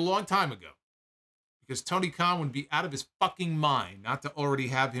re-signed a long time ago, because Tony Khan would be out of his fucking mind not to already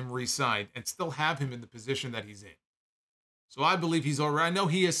have him re-signed and still have him in the position that he's in. So I believe he's already. I know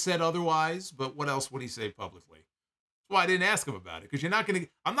he has said otherwise, but what else would he say publicly? That's why I didn't ask him about it, because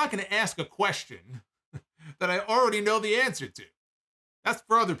I'm not going to ask a question that I already know the answer to. That's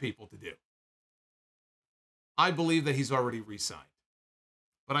for other people to do. I believe that he's already re-signed.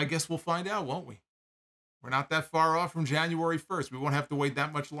 But I guess we'll find out, won't we? We're not that far off from January 1st. We won't have to wait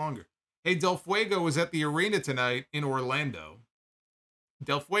that much longer. Hey, Del Fuego was at the arena tonight in Orlando.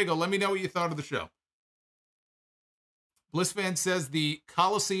 Del Fuego, let me know what you thought of the show. BlissFan says the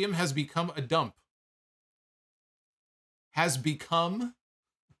Coliseum has become a dump. Has become?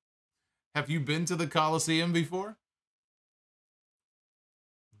 Have you been to the Coliseum before?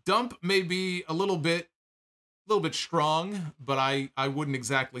 Dump may be a little bit strong, but I wouldn't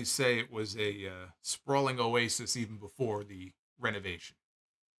exactly say it was a sprawling oasis even before the renovation.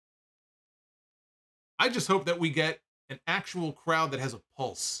 I just hope that we get an actual crowd that has a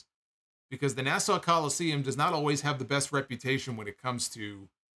pulse, because the Nassau Coliseum does not always have the best reputation when it comes to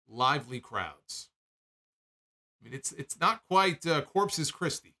lively crowds. I mean, it's not quite Corpus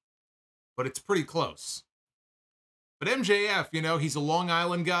Christi, but it's pretty close. But MJF, you know, he's a Long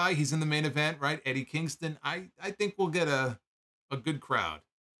Island guy. He's in the main event, right? Eddie Kingston. I think we'll get a good crowd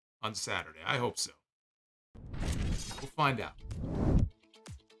on Saturday. I hope so. We'll find out.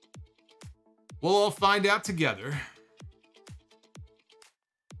 We'll all find out together.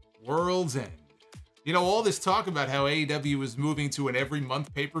 World's End. You know, all this talk about how AEW is moving to an every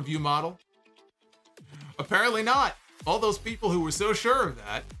month pay-per-view model? Apparently not. All those people who were so sure of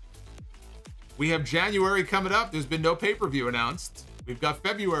that. We have January coming up. There's been no pay-per-view announced. We've got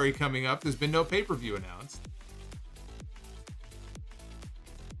February coming up. There's been no pay-per-view announced.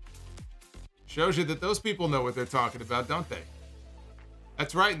 Shows you that those people know what they're talking about, don't they?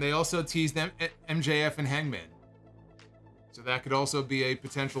 That's right, and they also teased MJF and Hangman. So that could also be a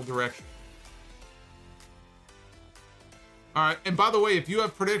potential direction. All right, and by the way, if you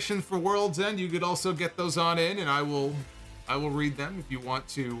have predictions for World's End, you could also get those on in, and I will read them if you want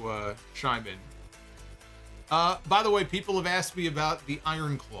to chime in. By the way, people have asked me about the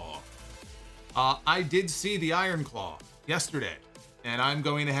Iron Claw. I did see the Iron Claw yesterday, and I'm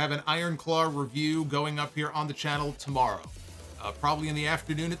going to have an Iron Claw review going up here on the channel tomorrow. Probably in the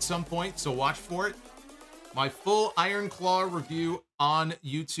afternoon at some point, so watch for it. My full Iron Claw review on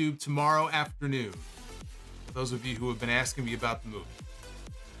YouTube tomorrow afternoon. For those of you who have been asking me about the movie.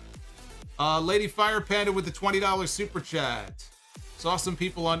 Lady Fire Panda with the $20 super chat. Saw some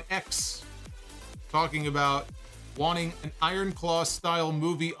people on X talking about wanting an Iron Claw style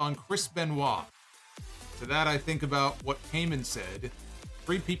movie on Chris Benoit. To that I think about what Heyman said.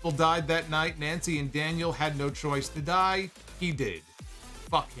 3 people died that night. Nancy and Daniel had no choice to die. He did.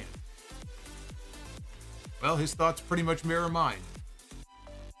 Fuck him. Well, his thoughts pretty much mirror mine.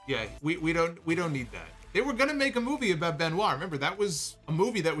 Yeah, we don't need that. They were gonna make a movie about Benoit. Remember, that was a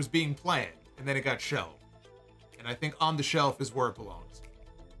movie that was being planned, and then it got shelved. And I think on the shelf is where it belongs.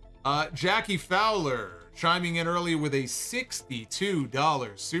 Jackie Fowler chiming in earlier with a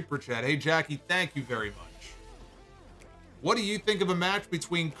 $62 super chat. Hey Jackie, thank you very much. What do you think of a match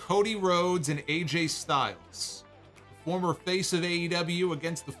between Cody Rhodes and AJ Styles? former face of AEW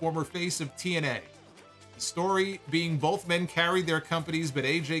against the former face of TNA. The story being both men carried their companies, but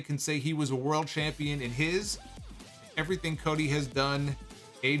AJ can say he was a world champion in his. Everything Cody has done,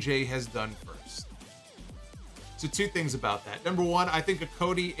 AJ has done first. So two things about that. Number one, I think a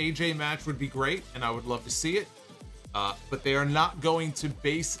Cody-AJ match would be great, and I would love to see it. But they are not going to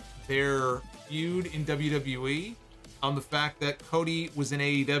base their feud in WWE on the fact that Cody was in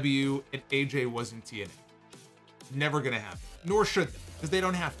AEW and AJ was in TNA. Never going to happen. Nor should they, because they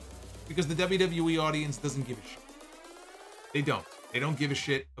don't have to. Because the WWE audience doesn't give a shit. They don't. They don't give a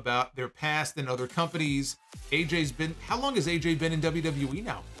shit about their past and other companies. AJ's been... How long has AJ been in WWE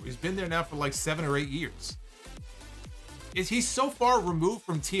now? He's been there now for like 7 or 8 years. Is he so far removed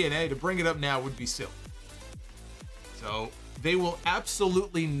from TNA to bring it up now would be silly. So they will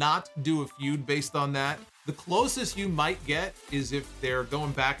absolutely not do a feud based on that. The closest you might get is if they're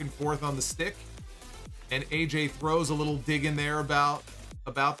going back and forth on the stick and AJ throws a little dig in there about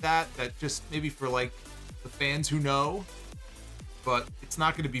that just maybe for like the fans who know, but it's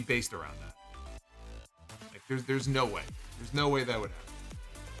not going to be based around that. Like there's no way. There's no way that would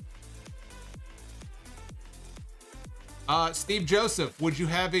happen. Steve Joseph, would you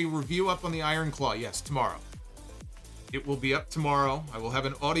have a review up on the Iron Claw? Yes, tomorrow. It will be up tomorrow. I will have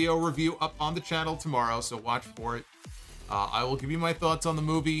an audio review up on the channel tomorrow, so watch for it. I will give you my thoughts on the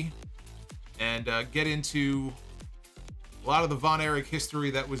movie and get into a lot of the Von Erich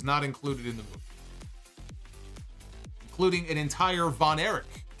history that was not included in the movie, including an entire Von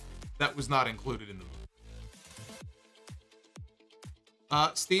Erich that was not included in the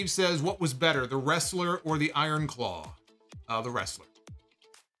movie. Steve says, what was better, the wrestler or the Iron Claw? The wrestler.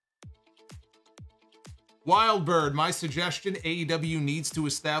 Wildbird, my suggestion, AEW needs to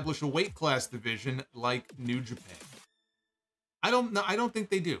establish a weight class division like New Japan. I don't think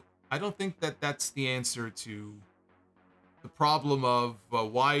they do. I don't think that that's the answer to the problem of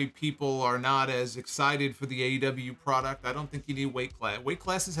why people are not as excited for the AEW product. I don't think you need weight class. Weight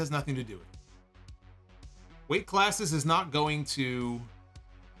classes has nothing to do with it. Weight classes is not going to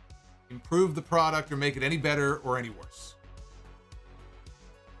improve the product or make it any better or any worse.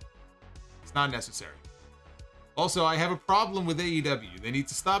 It's not necessary. Also, I have a problem with AEW. They need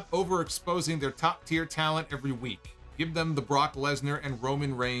to stop overexposing their top-tier talent every week. Give them the Brock Lesnar and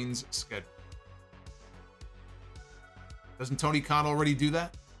Roman Reigns schedule. Doesn't Tony Khan already do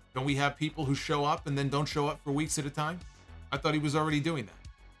that? Don't we have people who show up and then don't show up for weeks at a time? I thought he was already doing that.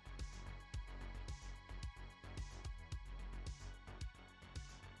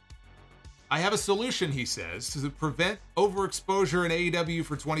 I have a solution, he says, to prevent overexposure in AEW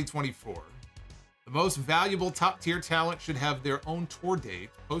for 2024. The most valuable top-tier talent should have their own tour date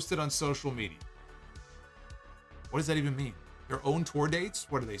posted on social media. What does that even mean? Their own tour dates?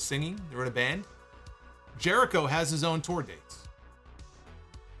 What are they singing? They're in a band? Jericho has his own tour dates.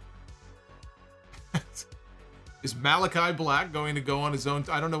 Is Malachi Black going to go on his own?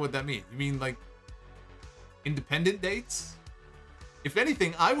 I don't know what that means. You mean like independent dates? If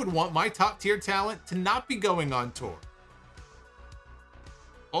anything, I would want my top-tier talent to not be going on tour.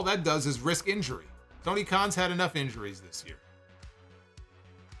 All that does is risk injury. Tony Khan's had enough injuries this year.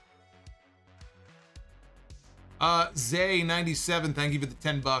 Zay97, thank you for the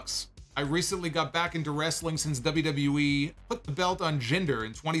 10 bucks. I recently got back into wrestling since WWE put the belt on Jinder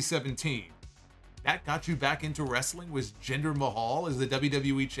in 2017. That got you back into wrestling? Was Jinder Mahal as the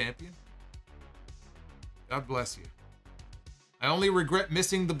WWE champion? God bless you. I only regret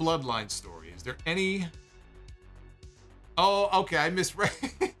missing the Bloodline story. Is there any... Oh, okay, I misread.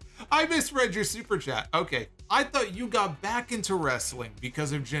 I misread your super chat. Okay, I thought you got back into wrestling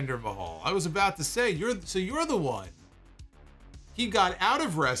because of Jinder Mahal. I was about to say, you're the one. He got out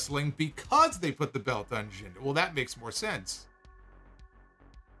of wrestling because they put the belt on Jinder. Well, that makes more sense.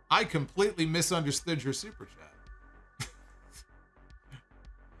 I completely misunderstood your super chat.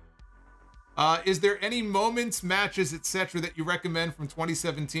 Is there any moments, matches, etc. that you recommend from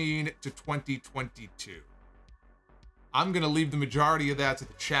 2017 to 2022? I'm going to leave the majority of that to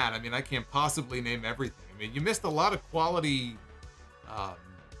the chat. I mean, I can't possibly name everything. I mean, you missed a lot of quality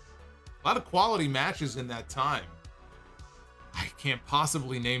matches in that time. I can't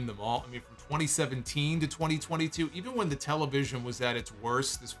possibly name them all. I mean, from 2017 to 2022, even when the television was at its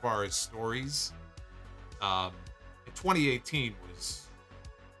worst as far as stories, 2018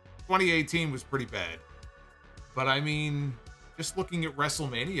 was pretty bad. But I mean, just looking at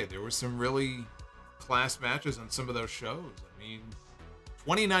WrestleMania, there were some really class matches on some of those shows. I mean,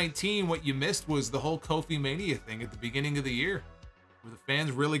 2019, what you missed was the whole Kofi Mania thing at the beginning of the year, where the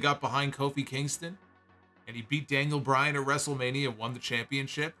fans really got behind Kofi Kingston, and he beat Daniel Bryan at WrestleMania and won the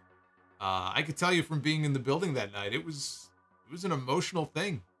championship. I could tell you from being in the building that night, it was an emotional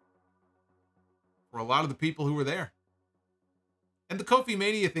thing for a lot of the people who were there. And the Kofi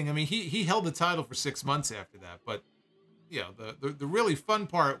Mania thing, I mean, he held the title for 6 months after that, but you know, the really fun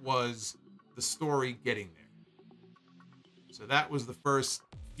part was the story getting there. So that was the first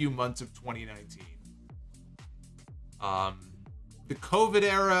few months of 2019. The COVID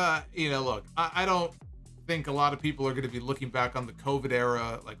era, you know, look, I don't think a lot of people are going to be looking back on the COVID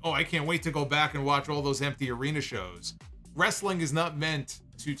era like, oh, I can't wait to go back and watch all those empty arena shows. Wrestling is not meant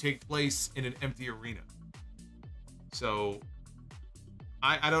to take place in an empty arena. So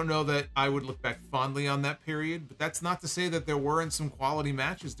I don't know that I would look back fondly on that period, but that's not to say that there weren't some quality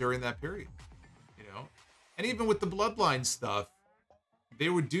matches during that period, you know? And even with the Bloodline stuff, they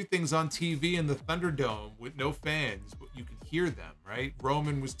would do things on TV in the Thunderdome with no fans, but you could hear them, right?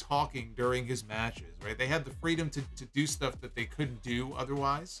 Roman was talking during his matches, right? They had the freedom to do stuff that they couldn't do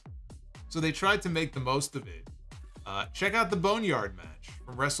otherwise. So they tried to make the most of it. Check out the Boneyard match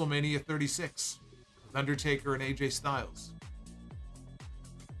from WrestleMania 36 with Undertaker and AJ Styles.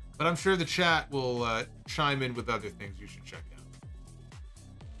 But I'm sure the chat will chime in with other things you should check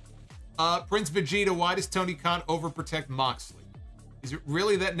out. Prince Vegeta, why does Tony Khan overprotect Moxley? Is it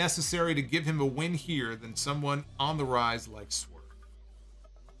really that necessary to give him a win here than someone on the rise like Swerve?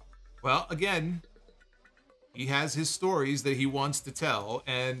 Well, again, he has his stories that he wants to tell,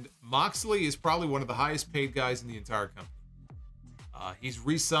 and Moxley is probably one of the highest paid guys in the entire company. He's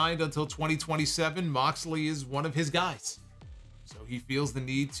re-signed until 2027. Moxley is one of his guys. So he feels the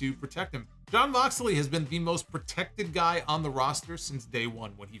need to protect him. Jon Moxley has been the most protected guy on the roster since day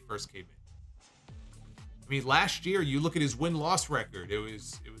one when he first came in. I mean, last year, you look at his win-loss record, it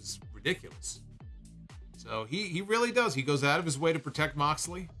was ridiculous. So he really does. He goes out of his way to protect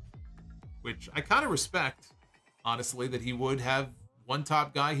Moxley, which I kind of respect, honestly, that he would have one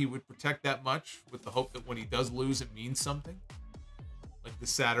top guy he would protect that much with the hope that when he does lose, it means something. Like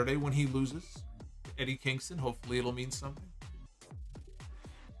this Saturday when he loses to Eddie Kingston, hopefully it'll mean something.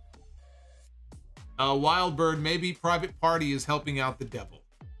 Wildbird, maybe Private Party is helping out the devil.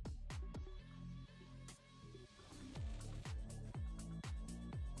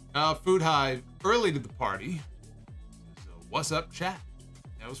 Food Hive, early to the party. So, what's up, chat?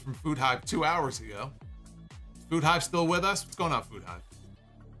 That was from Food Hive 2 hours ago. Is Food Hive still with us? What's going on, Food Hive?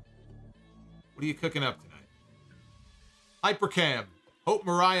 What are you cooking up tonight? Hypercam. Hope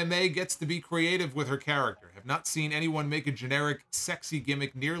Mariah May gets to be creative with her character. Have not seen anyone make a generic, sexy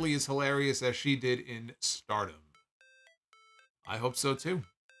gimmick nearly as hilarious as she did in Stardom. I hope so, too.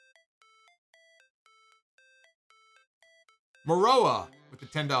 Maroa with the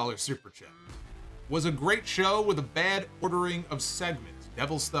 $10 super chat. Was a great show with a bad ordering of segments.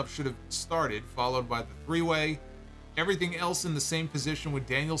 Devil stuff should have started, followed by the three-way. Everything else in the same position with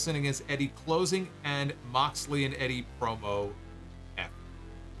Danielson against Eddie closing and Moxley and Eddie promo.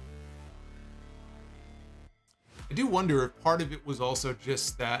 I do wonder if part of it was also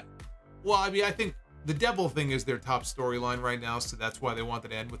just that, well, I mean, I think the Devil thing is their top storyline right now, so that's why they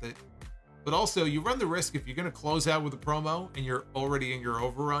wanted to end with it. But also, you run the risk if you're going to close out with a promo and you're already in your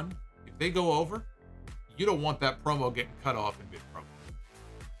overrun, if they go over, you don't want that promo getting cut off in mid-promo.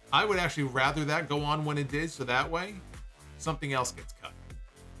 I would actually rather that go on when it did, so that way, something else gets cut.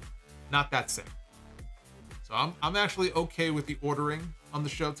 Not that same. So I'm actually okay with the ordering on the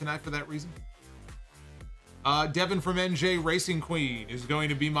show tonight for that reason. Devin from NJ Racing Queen is going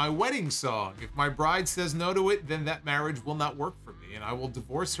to be my wedding song. If my bride says no to it, then that marriage will not work for me, and I will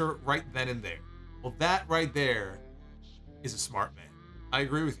divorce her right then and there. Well, that right there is a smart man. I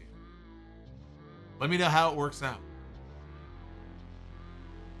agree with you. Let me know how it works out.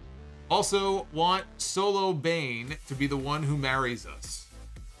 Also, want Solo Bane to be the one who marries us.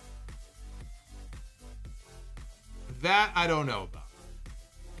 That I don't know about.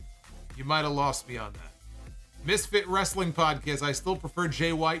 You might have lost me on that. Misfit Wrestling Podcast. I still prefer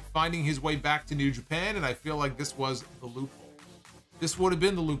Jay White finding his way back to New Japan, and I feel like this was the loophole. This would have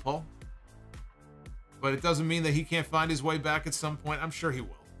been the loophole. But it doesn't mean that he can't find his way back at some point. I'm sure he will.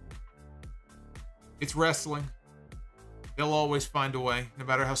 It's wrestling. They'll always find a way, no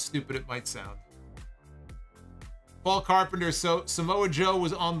matter how stupid it might sound. Paul Carpenter, so Samoa Joe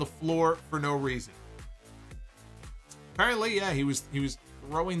was on the floor for no reason. Apparently, yeah, he was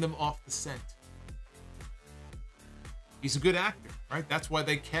throwing them off the scent. He's a good actor, right? That's why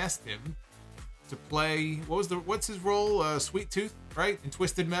they cast him to play, what's his role? Sweet Tooth, right? In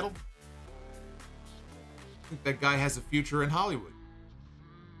Twisted Metal. I think that guy has a future in Hollywood.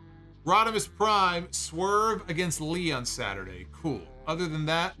 Rodimus Prime, Swerve against Lee on Saturday. Cool. Other than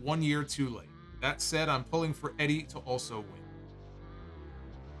that, 1 year too late. That said, I'm pulling for Eddie to also win.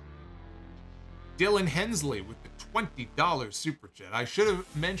 Dylan Hensley with the $20 super chat. I should have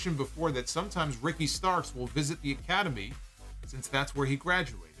mentioned before that sometimes Ricky Starks will visit the academy since that's where he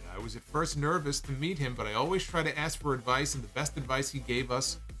graduated. I was at first nervous to meet him, but I always try to ask for advice, and the best advice he gave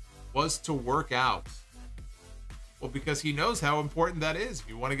us was to work out. Well, because he knows how important that is. If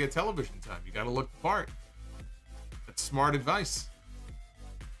you want to get television time, you got to look the part. That's smart advice.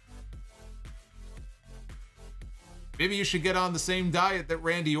 Maybe you should get on the same diet that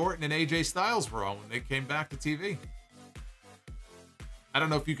Randy Orton and AJ Styles were on when they came back to TV. I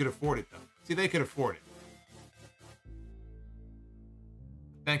don't know if you could afford it, though. See, they could afford it.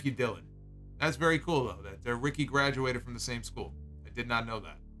 Thank you, Dylan. That's very cool, though, that Ricky graduated from the same school. I did not know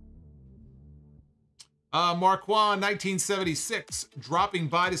that. Marquand, 1976, dropping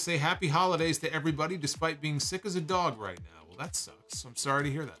by to say happy holidays to everybody despite being sick as a dog right now. Well, that sucks. I'm sorry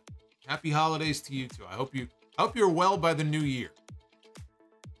to hear that. Happy holidays to you, too. I hope you're well by the new year.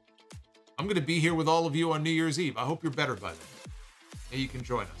 I'm going to be here with all of you on New Year's Eve. I hope you're better by then. And you can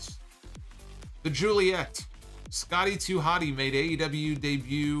join us. The Juliet. Scotty 2 Hottie made AEW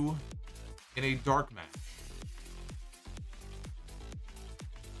debut in a dark match.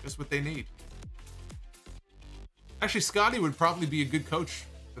 Just what they need. Actually, Scotty would probably be a good coach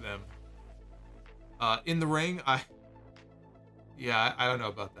for them. In the ring, I don't know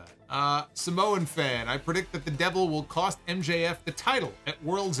about that. Samoan fan, I predict that the Devil will cost MJF the title at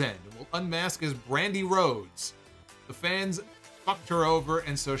World's End and will unmask as Brandy Rhodes. The fans fucked her over,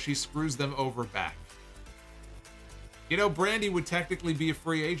 and so she screws them over back. You know, Brandy would technically be a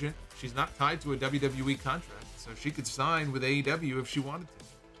free agent. She's not tied to a WWE contract, so she could sign with AEW if she wanted to.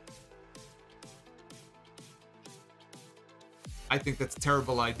 I think that's a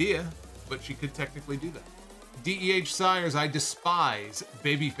terrible idea, but she could technically do that. DEH Sires, I despise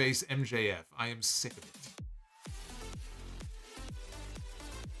babyface MJF. I am sick of it.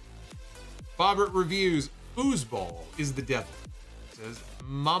 Bobbert Reviews, Foosball is the devil. Says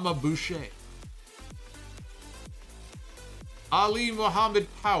Mama Boucher. Ali Muhammad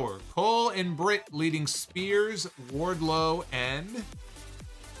Power, Cole and Britt leading Spears, Wardlow, and...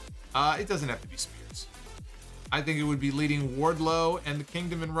 it doesn't have to be Spears. I think it would be leading Wardlow and the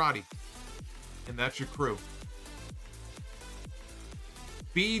Kingdom and Roddy. And that's your crew.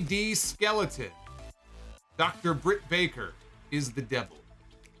 BD Skeleton. Dr. Britt Baker is the devil.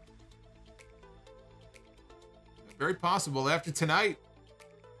 Very possible. After tonight,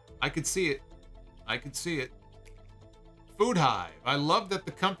 I could see it. I could see it. Food Hive. I love that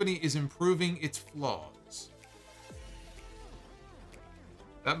the company is improving its flaws.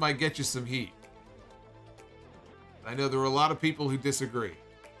 That might get you some heat. I know there are a lot of people who disagree.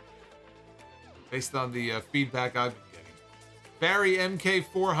 Based on the feedback I've been getting. Barry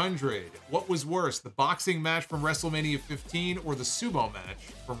MK400. What was worse, the boxing match from WrestleMania 15 or the sumo match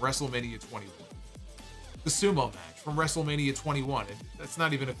from WrestleMania 21? The sumo match from WrestleMania 21. And that's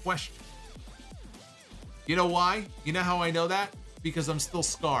not even a question. You know why? You know how I know that? Because I'm still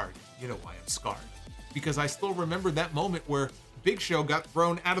scarred. You know why I'm scarred. Because I still remember that moment where Big Show got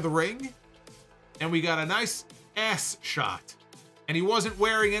thrown out of the ring and we got a nice ass shot. And he wasn't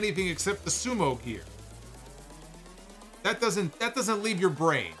wearing anything except the sumo gear. That doesn't leave your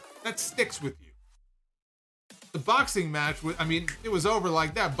brain. That sticks with you. The boxing match, I mean, it was over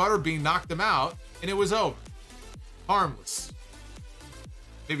like that. Butterbean knocked him out, and it was over. Harmless.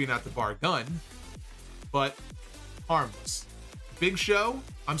 Maybe not the bar gun, but harmless. Big Show,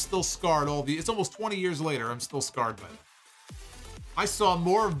 I'm still scarred it's almost 20 years later, I'm still scarred by that. I saw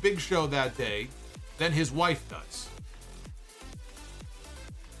more of Big Show that day than his wife does.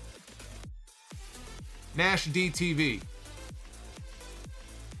 Nash DTV.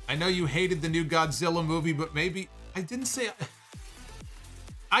 I know you hated the new Godzilla movie, but maybe I didn't say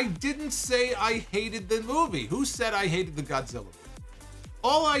I hated the movie. Who said I hated the Godzilla movie?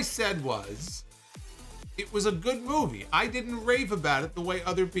 All I said was it was a good movie. I didn't rave about it the way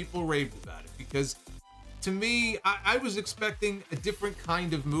other people raved about it because to me, I was expecting a different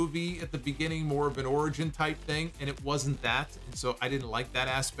kind of movie at the beginning, more of an origin type thing, and it wasn't that. And so I didn't like that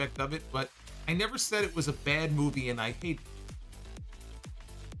aspect of it, but I never said it was a bad movie and I hate it.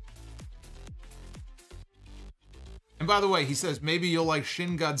 And by the way, he says, maybe you'll like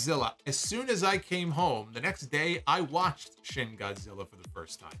Shin Godzilla. As soon as I came home, the next day, I watched Shin Godzilla for the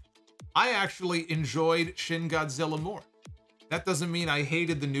first time. I actually enjoyed Shin Godzilla more. That doesn't mean I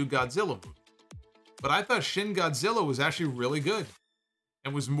hated the new Godzilla movie. But I thought Shin Godzilla was actually really good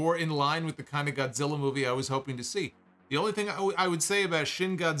and was more in line with the kind of Godzilla movie I was hoping to see. The only thing I would say about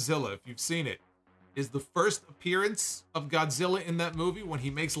Shin Godzilla, if you've seen it, is the first appearance of Godzilla in that movie when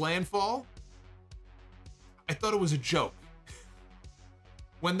he makes landfall. I thought it was a joke.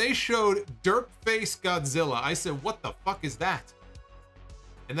 When they showed Derp Face Godzilla, I said, what the fuck is that?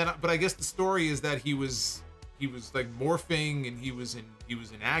 And then, but I guess the story is that he was like morphing and he was in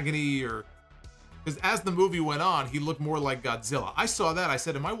agony, or because as the movie went on, he looked more like Godzilla. I saw that. I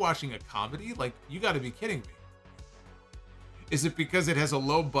said, am I watching a comedy? Like, you got to be kidding me. Is it because it has a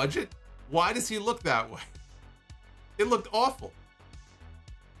low budget? Why does he look that way? It looked awful.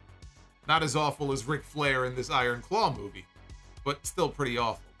 Not as awful as Ric Flair in this Iron Claw movie, but still pretty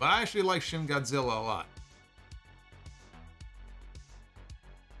awful. But I actually like Shin Godzilla a lot.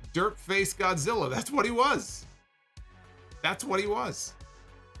 Derp Face Godzilla, that's what he was. That's what he was.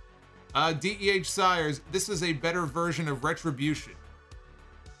 DEH Sires, this is a better version of Retribution.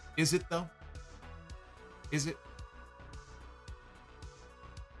 Is it though? Is it?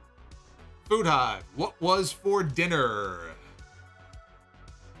 Food Hive, what was for dinner?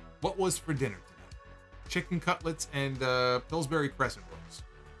 What was for dinner tonight? Chicken cutlets and Pillsbury crescent rolls.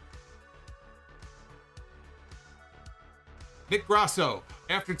 Nick Grasso,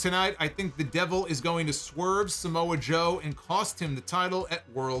 after tonight, I think the devil is going to swerve Samoa Joe and cost him the title at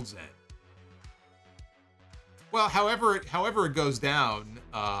World's End. Well, however it goes down,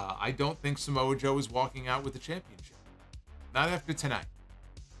 I don't think Samoa Joe is walking out with the championship. Not after tonight.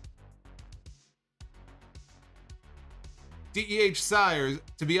 DEH Sires,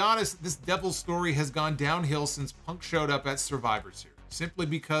 to be honest, this devil story has gone downhill since Punk showed up at Survivor Series. Simply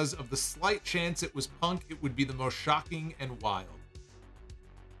because of the slight chance it was Punk, it would be the most shocking and wild.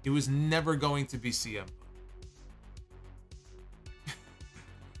 It was never going to be CM Punk.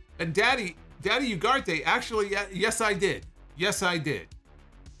 And Daddy Ugarte, actually, yes, I did. Yes, I did.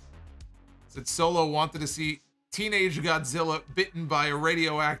 Said Solo wanted to see teenage Godzilla bitten by a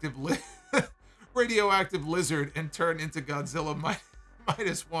radioactive lizard and turn into Godzilla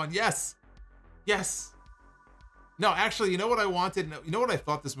 -1. Yes. Yes. No, actually, you know what I wanted? You know what I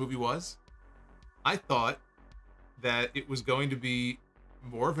thought this movie was? I thought that it was going to be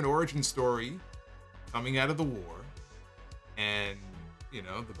more of an origin story coming out of the war. And, you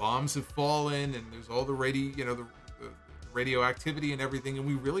know, the bombs have fallen and there's all the the radioactivity and everything. And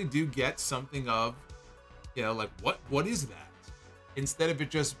we really do get something of, you know, like, what is that? Instead of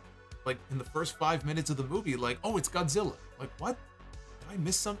it just, like, in the first 5 minutes of the movie, like, oh, it's Godzilla. Like, what? Did I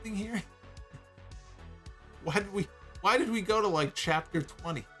miss something here? Why did we go to, like, chapter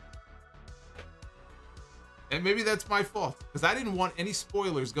 20? And maybe that's my fault, because I didn't want any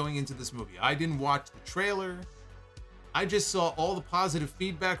spoilers going into this movie. I didn't watch the trailer. I just saw all the positive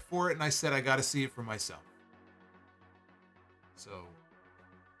feedback for it, and I said I got to see it for myself. So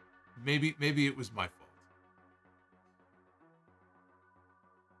maybe it was my fault.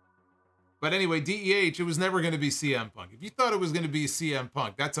 But anyway, DEH, it was never going to be CM Punk. If you thought it was going to be CM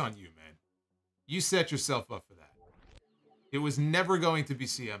Punk, that's on you, man. You set yourself up for that. It was never going to be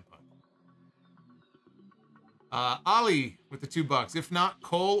CM Punk. Ali with the $2. If not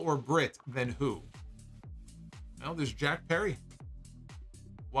Cole or Britt, then who? Well, there's Jack Perry.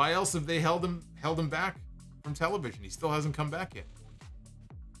 Why else have they held him back from television? He still hasn't come back yet.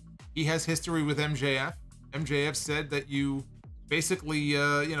 He has history with MJF. MJF said that you basically,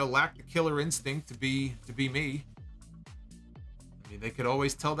 lack the killer instinct to be me. I mean, they could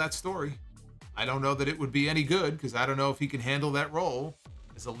always tell that story. I don't know that it would be any good because I don't know if he can handle that role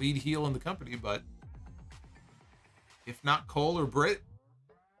as a lead heel in the company, but if not Cole or Britt,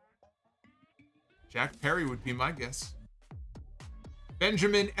 Jack Perry would be my guess.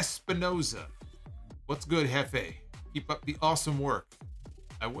 Benjamin Espinoza. What's good, Hefe? Keep up the awesome work.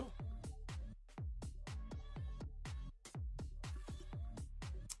 I will.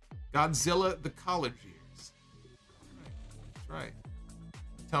 Godzilla, the college years. That's right.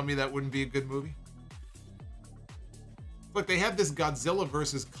 Tell me that wouldn't be a good movie. Look, they have this Godzilla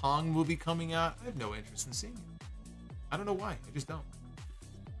versus Kong movie coming out. I have no interest in seeing it. I don't know why. I just don't.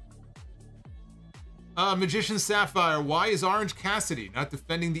 Magician Sapphire, why is Orange Cassidy not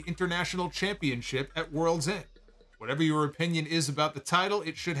defending the International Championship at World's End? Whatever your opinion is about the title,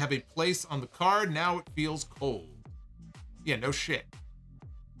 it should have a place on the card. Now it feels cold. Yeah, no shit.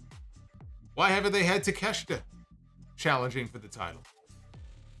 Why haven't they had Takeshita challenging for the title?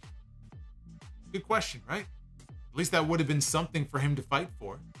 Good question, right? At least that would have been something for him to fight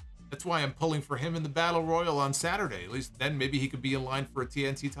for. That's why I'm pulling for him in the Battle Royal on Saturday. At least then maybe he could be in line for a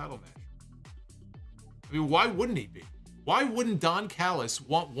TNT title match. I mean, why wouldn't he be? Why wouldn't Don Callis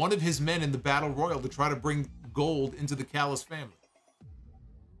want one of his men in the Battle Royal to try to bring gold into the Callis family?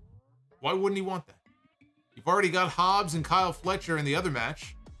 Why wouldn't he want that? You've already got Hobbs and Kyle Fletcher in the other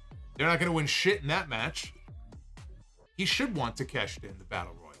match. They're not going to win shit in that match. He should want Takeshita in the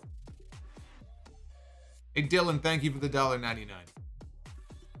Battle Royal. Hey, Dylan, thank you for the $1.99.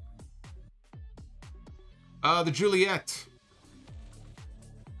 The Juliet.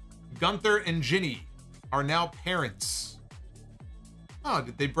 Gunther and Ginny are now parents. Oh,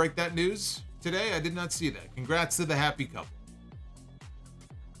 did they break that news today? I did not see that. Congrats to the happy couple.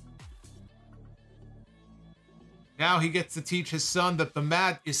 Now he gets to teach his son that the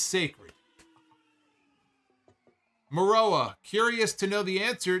mat is sacred. Maroa, curious to know the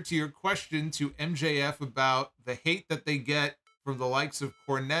answer to your question to MJF about the hate that they get from the likes of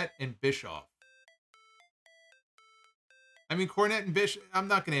Cornette and Bischoff. I mean, Cornette and Bischoff, I'm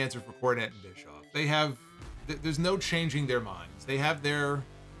not going to answer for Cornette and Bischoff. They have, there's no changing their minds. They have their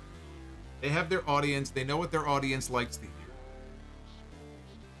audience. They know what their audience likes to hear.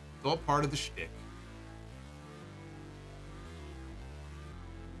 It's all part of the shtick.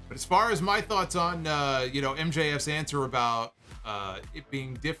 But as far as my thoughts on, MJF's answer about it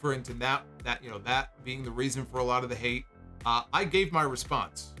being different and that being the reason for a lot of the hate, I gave my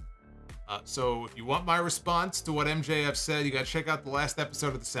response. So if you want my response to what MJF said, you got to check out the last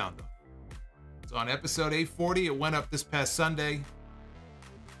episode of the Sound Off. It's on episode 840. It went up this past Sunday.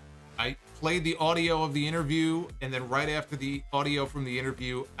 I played the audio of the interview, and then right after the audio from the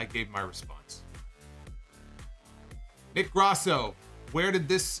interview, I gave my response. Nick Grasso. Where did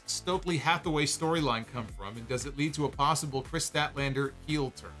this Stokely Hathaway storyline come from, and does it lead to a possible Chris Statlander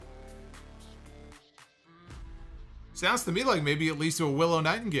heel turn? Sounds to me like maybe it leads to a Willow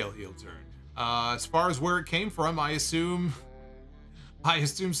Nightingale heel turn. As far as where it came from, I assume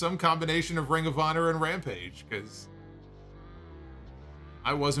some combination of Ring of Honor and Rampage, because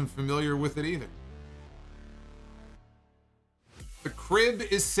I wasn't familiar with it either. The crib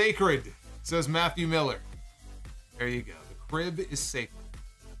is sacred, says Matthew Miller. There you go. Crib is sacred.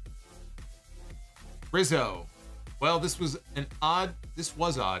 Rizzo. Well, this was odd,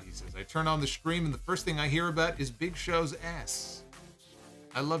 he says. I turn on the stream and the first thing I hear about is Big Show's ass.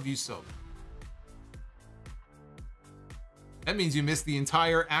 I love you so. That means you missed the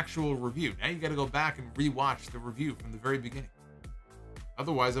entire actual review. Now you got to go back and rewatch the review from the very beginning.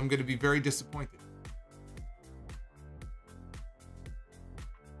 Otherwise, I'm going to be very disappointed.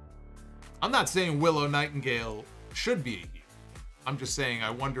 I'm not saying Willow Nightingale should be a heel. I'm just saying,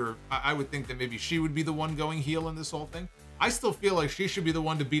 I wonder, I would think that maybe she would be the one going heel in this whole thing. I still feel like she should be the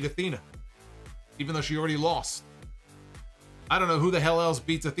one to beat Athena, even though she already lost. I don't know who the hell else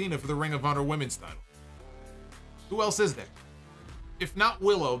beats Athena for the Ring of Honor Women's title. Who else is there? If not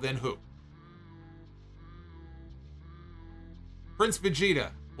Willow, then who? Prince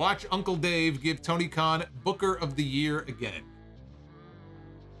Vegeta. Watch Uncle Dave give Tony Khan Booker of the Year again.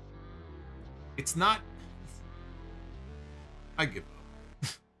 It's not... I give up.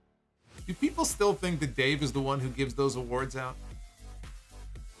 Do people still think that Dave is the one who gives those awards out?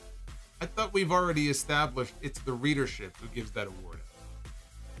 I thought we've already established it's the readership who gives that award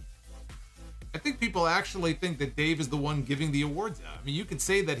out. I think people actually think that Dave is the one giving the awards out. I mean, you could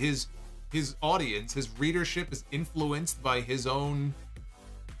say that his audience, his readership is influenced by his own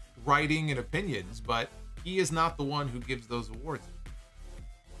writing and opinions, but he is not the one who gives those awards.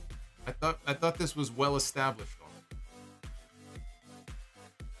 I thought this was well established.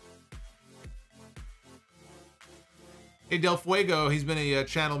 Hey, Del Fuego, he's been a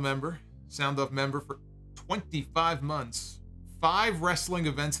channel member, Sound Off member for 25 months. 5 wrestling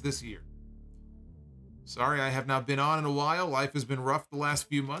events this year. Sorry, I have not been on in a while. Life has been rough the last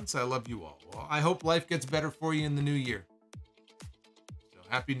few months. I love you all. Well, I hope life gets better for you in the new year. So,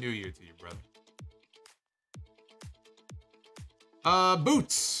 happy new year to you, brother.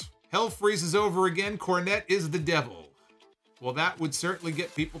 Boots. Hell freezes over again. Cornette is the devil. Well, that would certainly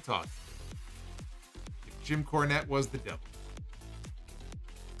get people talking. Jim Cornette was the devil.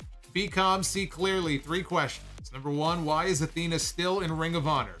 BCOM, see clearly. 3 questions. Number 1, why is Athena still in Ring of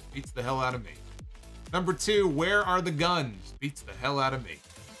Honor? Beats the hell out of me. Number 2, where are the guns? Beats the hell out of me.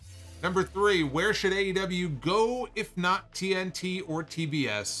 Number 3, where should AEW go if not TNT or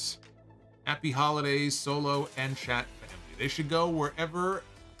TBS? Happy holidays, Solo and chat family. They should go wherever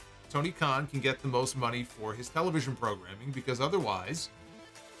Tony Khan can get the most money for his television programming, because otherwise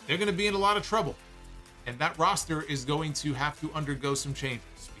they're going to be in a lot of trouble. And that roster is going to have to undergo some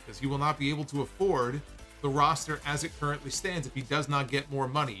changes, because he will not be able to afford the roster as it currently stands if he does not get more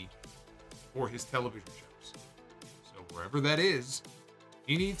money for his television shows. So wherever that is,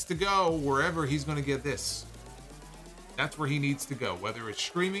 he needs to go wherever he's going to get this. That's where he needs to go, whether it's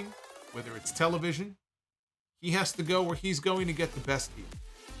streaming, whether it's television. He has to go where he's going to get the best deal.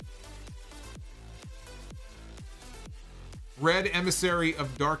 Red Emissary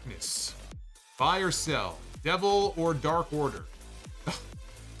of Darkness. Buy or sell? Devil or Dark Order?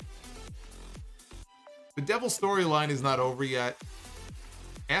 The Devil storyline is not over yet.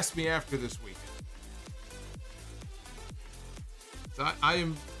 Ask me after this weekend. So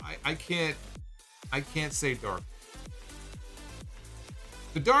I can't say Dark.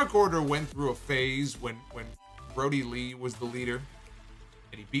 The Dark Order went through a phase when Brody Lee was the leader,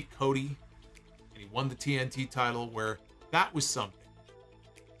 and he beat Cody, and he won the TNT title, where that was something.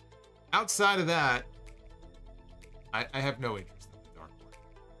 Outside of that, I have no interest in the Dark Order.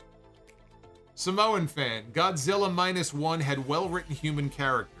 Samoan fan, Godzilla -1 had well-written human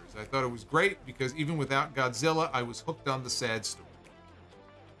characters. I thought it was great because even without Godzilla, I was hooked on the sad story.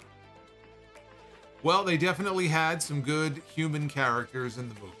 Well, they definitely had some good human characters in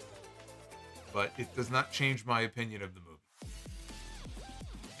the movie, but it does not change my opinion of the movie.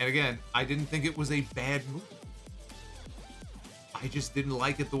 And again, I didn't think it was a bad movie. I just didn't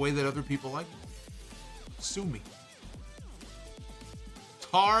like it the way that other people like it. Sue me.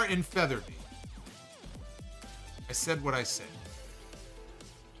 Tar and feather me. I said what I said.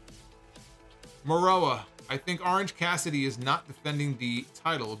 Moroa, I think Orange Cassidy is not defending the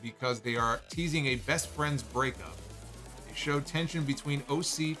title because they are teasing a best friends breakup. They show tension between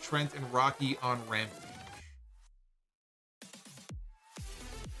OC, Trent, and Rocky on Rampage.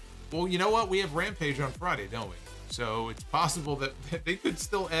 Well, you know what? We have Rampage on Friday, don't we? So it's possible that they could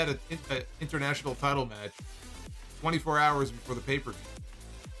still add an international title match 24 hours before the pay-per-view.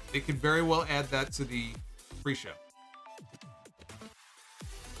 They could very well add that to the pre-show.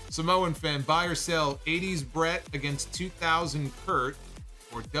 Samoan fan, buy or sell 80s Brett against 2000 Kurt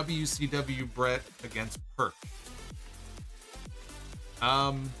or WCW Brett against Perk.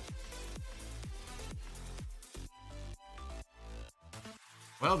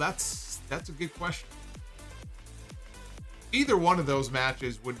 Well, that's a good question. Either one of those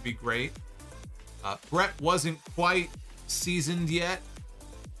matches would be great. Brett wasn't quite seasoned yet,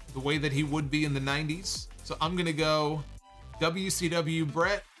 the way that he would be in the 90s. So I'm going to go WCW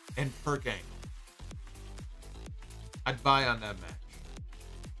Brett and Perk Angle. I'd buy on that match.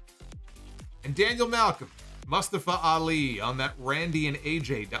 And Daniel Malcolm, Mustafa Ali on that Randy and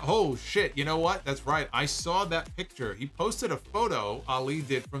AJ. Oh shit, you know what? That's right. I saw that picture. He posted a photo Ali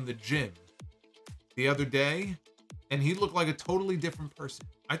did from the gym the other day, and he looked like a totally different person.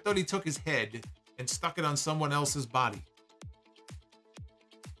 I thought he took his head and stuck it on someone else's body.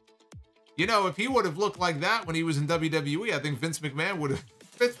 You know, if he would have looked like that when he was in WWE, I think Vince McMahon would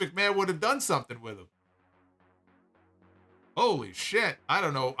have done something with him. Holy shit. I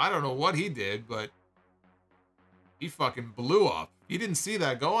don't know what he did, but he fucking blew up. He didn't see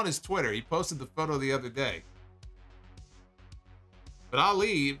that. Go on his Twitter. He posted the photo the other day. But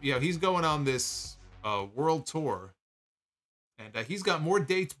Ali, you know, he's going on this world tour, and he's got more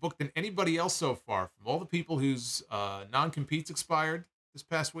dates booked than anybody else so far from all the people whose non-competes expired this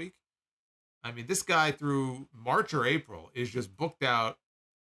past week. I mean, this guy through March or April is just booked out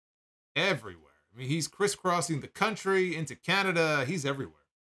everywhere. I mean, he's crisscrossing the country into Canada. He's everywhere.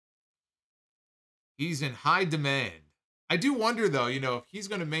 He's in high demand. I do wonder, though, you know, if he's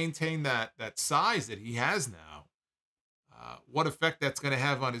going to maintain that size that he has now, what effect that's going to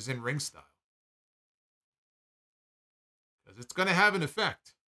have on his in-ring style. Because it's going to have an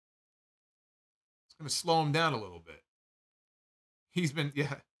effect. It's going to slow him down a little bit. He's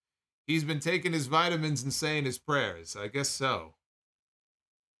been taking his vitamins and saying his prayers. I guess so.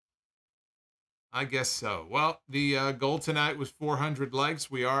 Well, the goal tonight was 400 likes.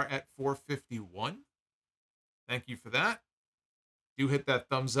 We are at 451. Thank you for that. Do hit that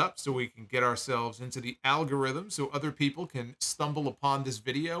thumbs up so we can get ourselves into the algorithm so other people can stumble upon this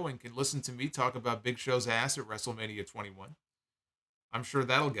video and can listen to me talk about Big Show's ass at WrestleMania 21. I'm sure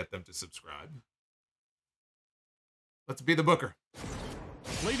that'll get them to subscribe. Let's be the booker.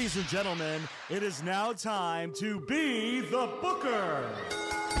 Ladies and gentlemen, it is now time to be the booker.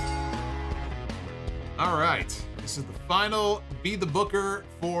 All right, this is the final Be the Booker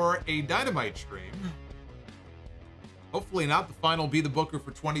for a Dynamite stream. Hopefully not the final Be the Booker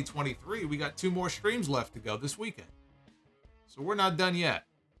for 2023. We got 2 more streams left to go this weekend. So we're not done yet.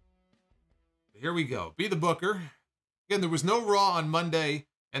 But here we go. Be the Booker. Again, there was no Raw on Monday,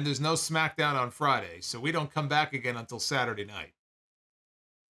 and there's no SmackDown on Friday, so we don't come back again until Saturday night.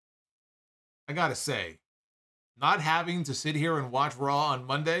 I gotta say, not having to sit here and watch Raw on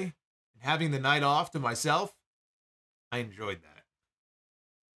Monday and having the night off to myself, I enjoyed that.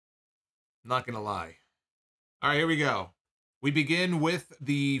 I'm not gonna lie. All right, here we go. We begin with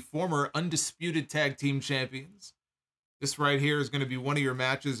the former Undisputed Tag Team Champions. This right here is going to be one of your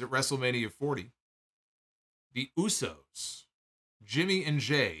matches at WrestleMania 40. The Usos, Jimmy and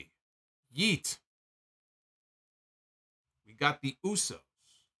Jay, Yeet. We got the Usos.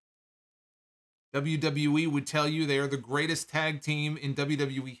 WWE would tell you they are the greatest tag team in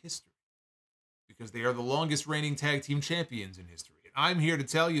WWE history because they are the longest reigning tag team champions in history. I'm here to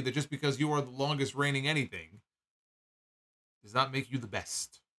tell you that just because you are the longest reigning anything does not make you the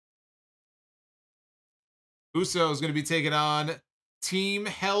best. Uso is going to be taking on Team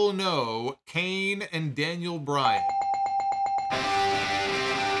Hell No, Kane and Daniel Bryan.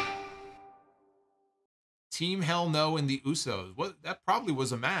 Team Hell No and the Usos. What? That probably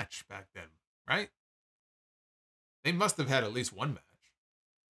was a match back then, right? They must have had at least one match.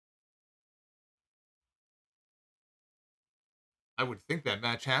 I would think that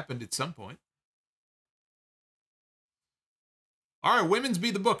match happened at some point. All right, women's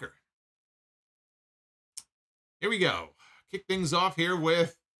Be the Booker. Here we go. Kick things off here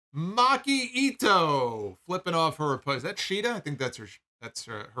with Maki Ito flipping off her opponent. Is that Shida? I think that's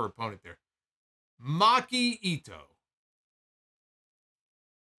her opponent there. Maki Ito.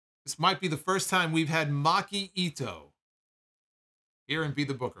 This might be the first time we've had Maki Ito here in Be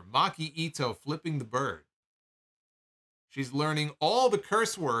the Booker. Maki Ito flipping the bird. She's learning all the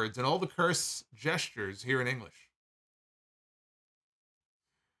curse words and all the curse gestures here in English.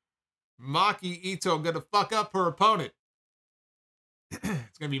 Maki Ito gonna fuck up her opponent.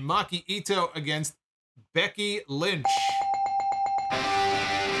 It's gonna be Maki Ito against Becky Lynch.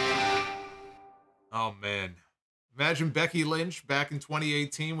 Oh man. Imagine Becky Lynch back in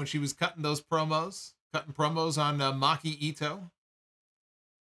 2018 when she was cutting promos on Maki Ito.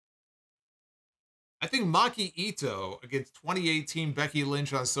 I think Maki Ito against 2018 Becky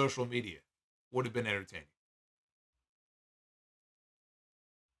Lynch on social media would have been entertaining.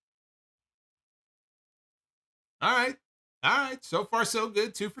 All right. So far, so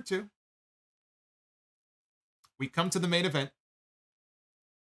good. 2 for 2. We come to the main event.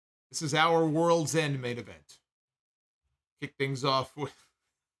 This is our World's End main event. Kick things off with,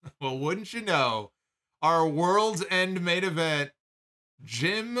 well, wouldn't you know, our World's End main event,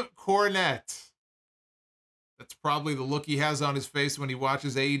 Jim Cornette. That's probably the look he has on his face when he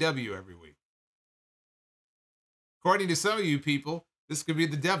watches AEW every week. According to some of you people, this could be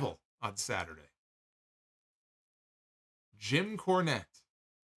the devil on Saturday. Jim Cornette.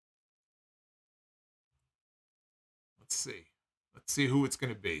 Let's see who it's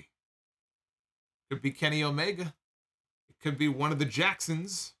going to be. Could be Kenny Omega. It could be one of the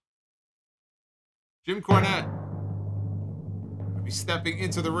Jacksons. Jim Cornette will be stepping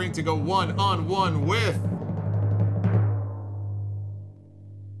into the ring to go one-on-one with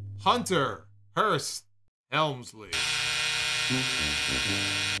Hunter Hearst Helmsley.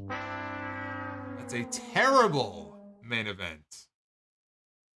 That's a terrible main event.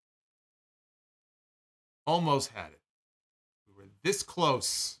 Almost had it. We were this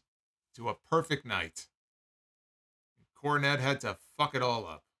close to a perfect night. Cornette had to fuck it all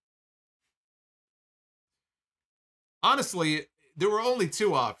up. Honestly, there were only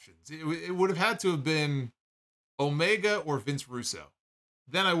 2 options. It would have had to have been Omega or Vince Russo.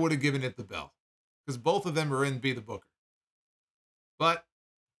 Then I would have given it the bell, because both of them are in Be the Booker. But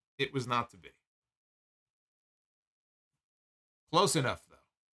it was not to be. Close enough, though.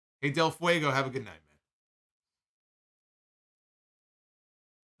 Hey, Del Fuego, have a good night,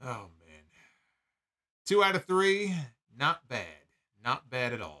 man. Oh, man. 2 out of 3, not bad. Not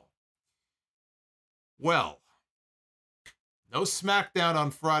bad at all. Well, no SmackDown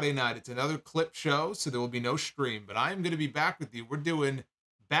on Friday night. It's another clip show, so there will be no stream. But I am going to be back with you. We're doing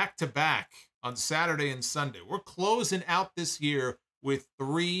back-to-back on Saturday and Sunday. We're closing out this year with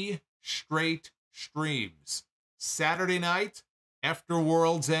 3 straight streams. Saturday night, after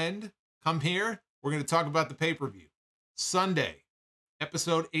World's End, come here. We're going to talk about the pay-per-view. Sunday,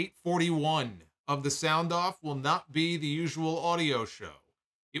 episode 841 of The Sound Off will not be the usual audio show.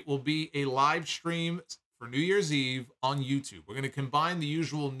 It will be a live stream for New Year's Eve on YouTube. We're going to combine the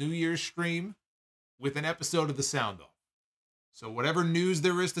usual New Year's stream with an episode of The Sound Off. So whatever news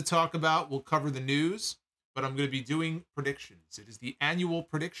there is to talk about, we'll cover the news, but I'm going to be doing predictions. It is the annual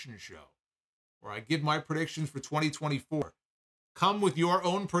prediction show where I give my predictions for 2024. Come with your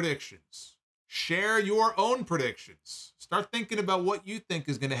own predictions. Share your own predictions. Start thinking about what you think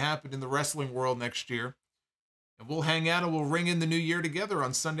is going to happen in the wrestling world next year. And we'll hang out and we'll ring in the new year together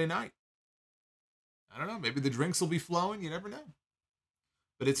on Sunday night. I don't know. Maybe the drinks will be flowing. You never know.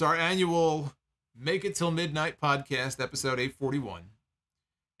 But it's our annual Make It Till Midnight podcast, episode 841.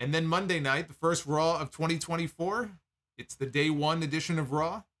 And then Monday night, the first Raw of 2024. It's the day 1 edition of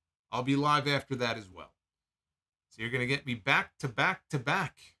Raw. I'll be live after that as well. So you're going to get me back to back to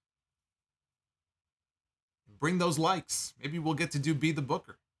back. And bring those likes. Maybe we'll get to do Be the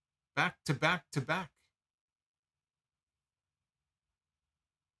Booker. Back to back to back.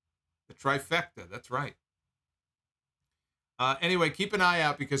 The trifecta, that's right. Anyway, keep an eye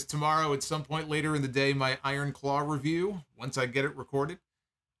out because tomorrow at some point later in the day, my Iron Claw review, once I get it recorded,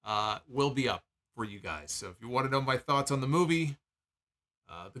 will be up for you guys. So if you want to know my thoughts on the movie,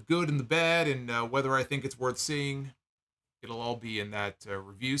 the good and the bad, and whether I think it's worth seeing, it'll all be in that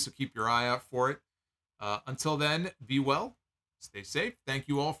review. So keep your eye out for it. Until then, be well. Stay safe. Thank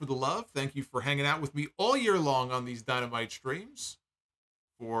you all for the love. Thank you for hanging out with me all year long on these Dynamite streams.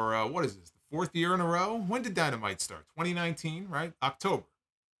 For, what is this, the 4th year in a row? When did Dynamite start? 2019, right? October.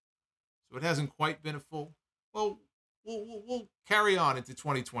 So it hasn't quite been a full... Well, we'll carry on into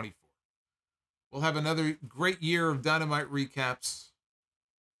 2024. We'll have another great year of Dynamite recaps.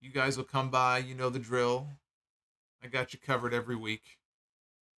 You guys will come by. You know the drill. I got you covered every week.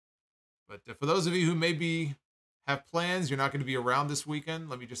 But for those of you who maybe have plans, you're not going to be around this weekend,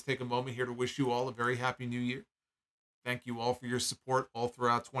 let me just take a moment here to wish you all a very happy new year. Thank you all for your support all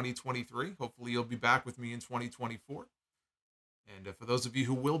throughout 2023. Hopefully you'll be back with me in 2024. And for those of you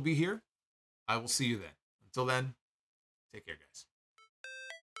who will be here, I will see you then. Until then, take care, guys.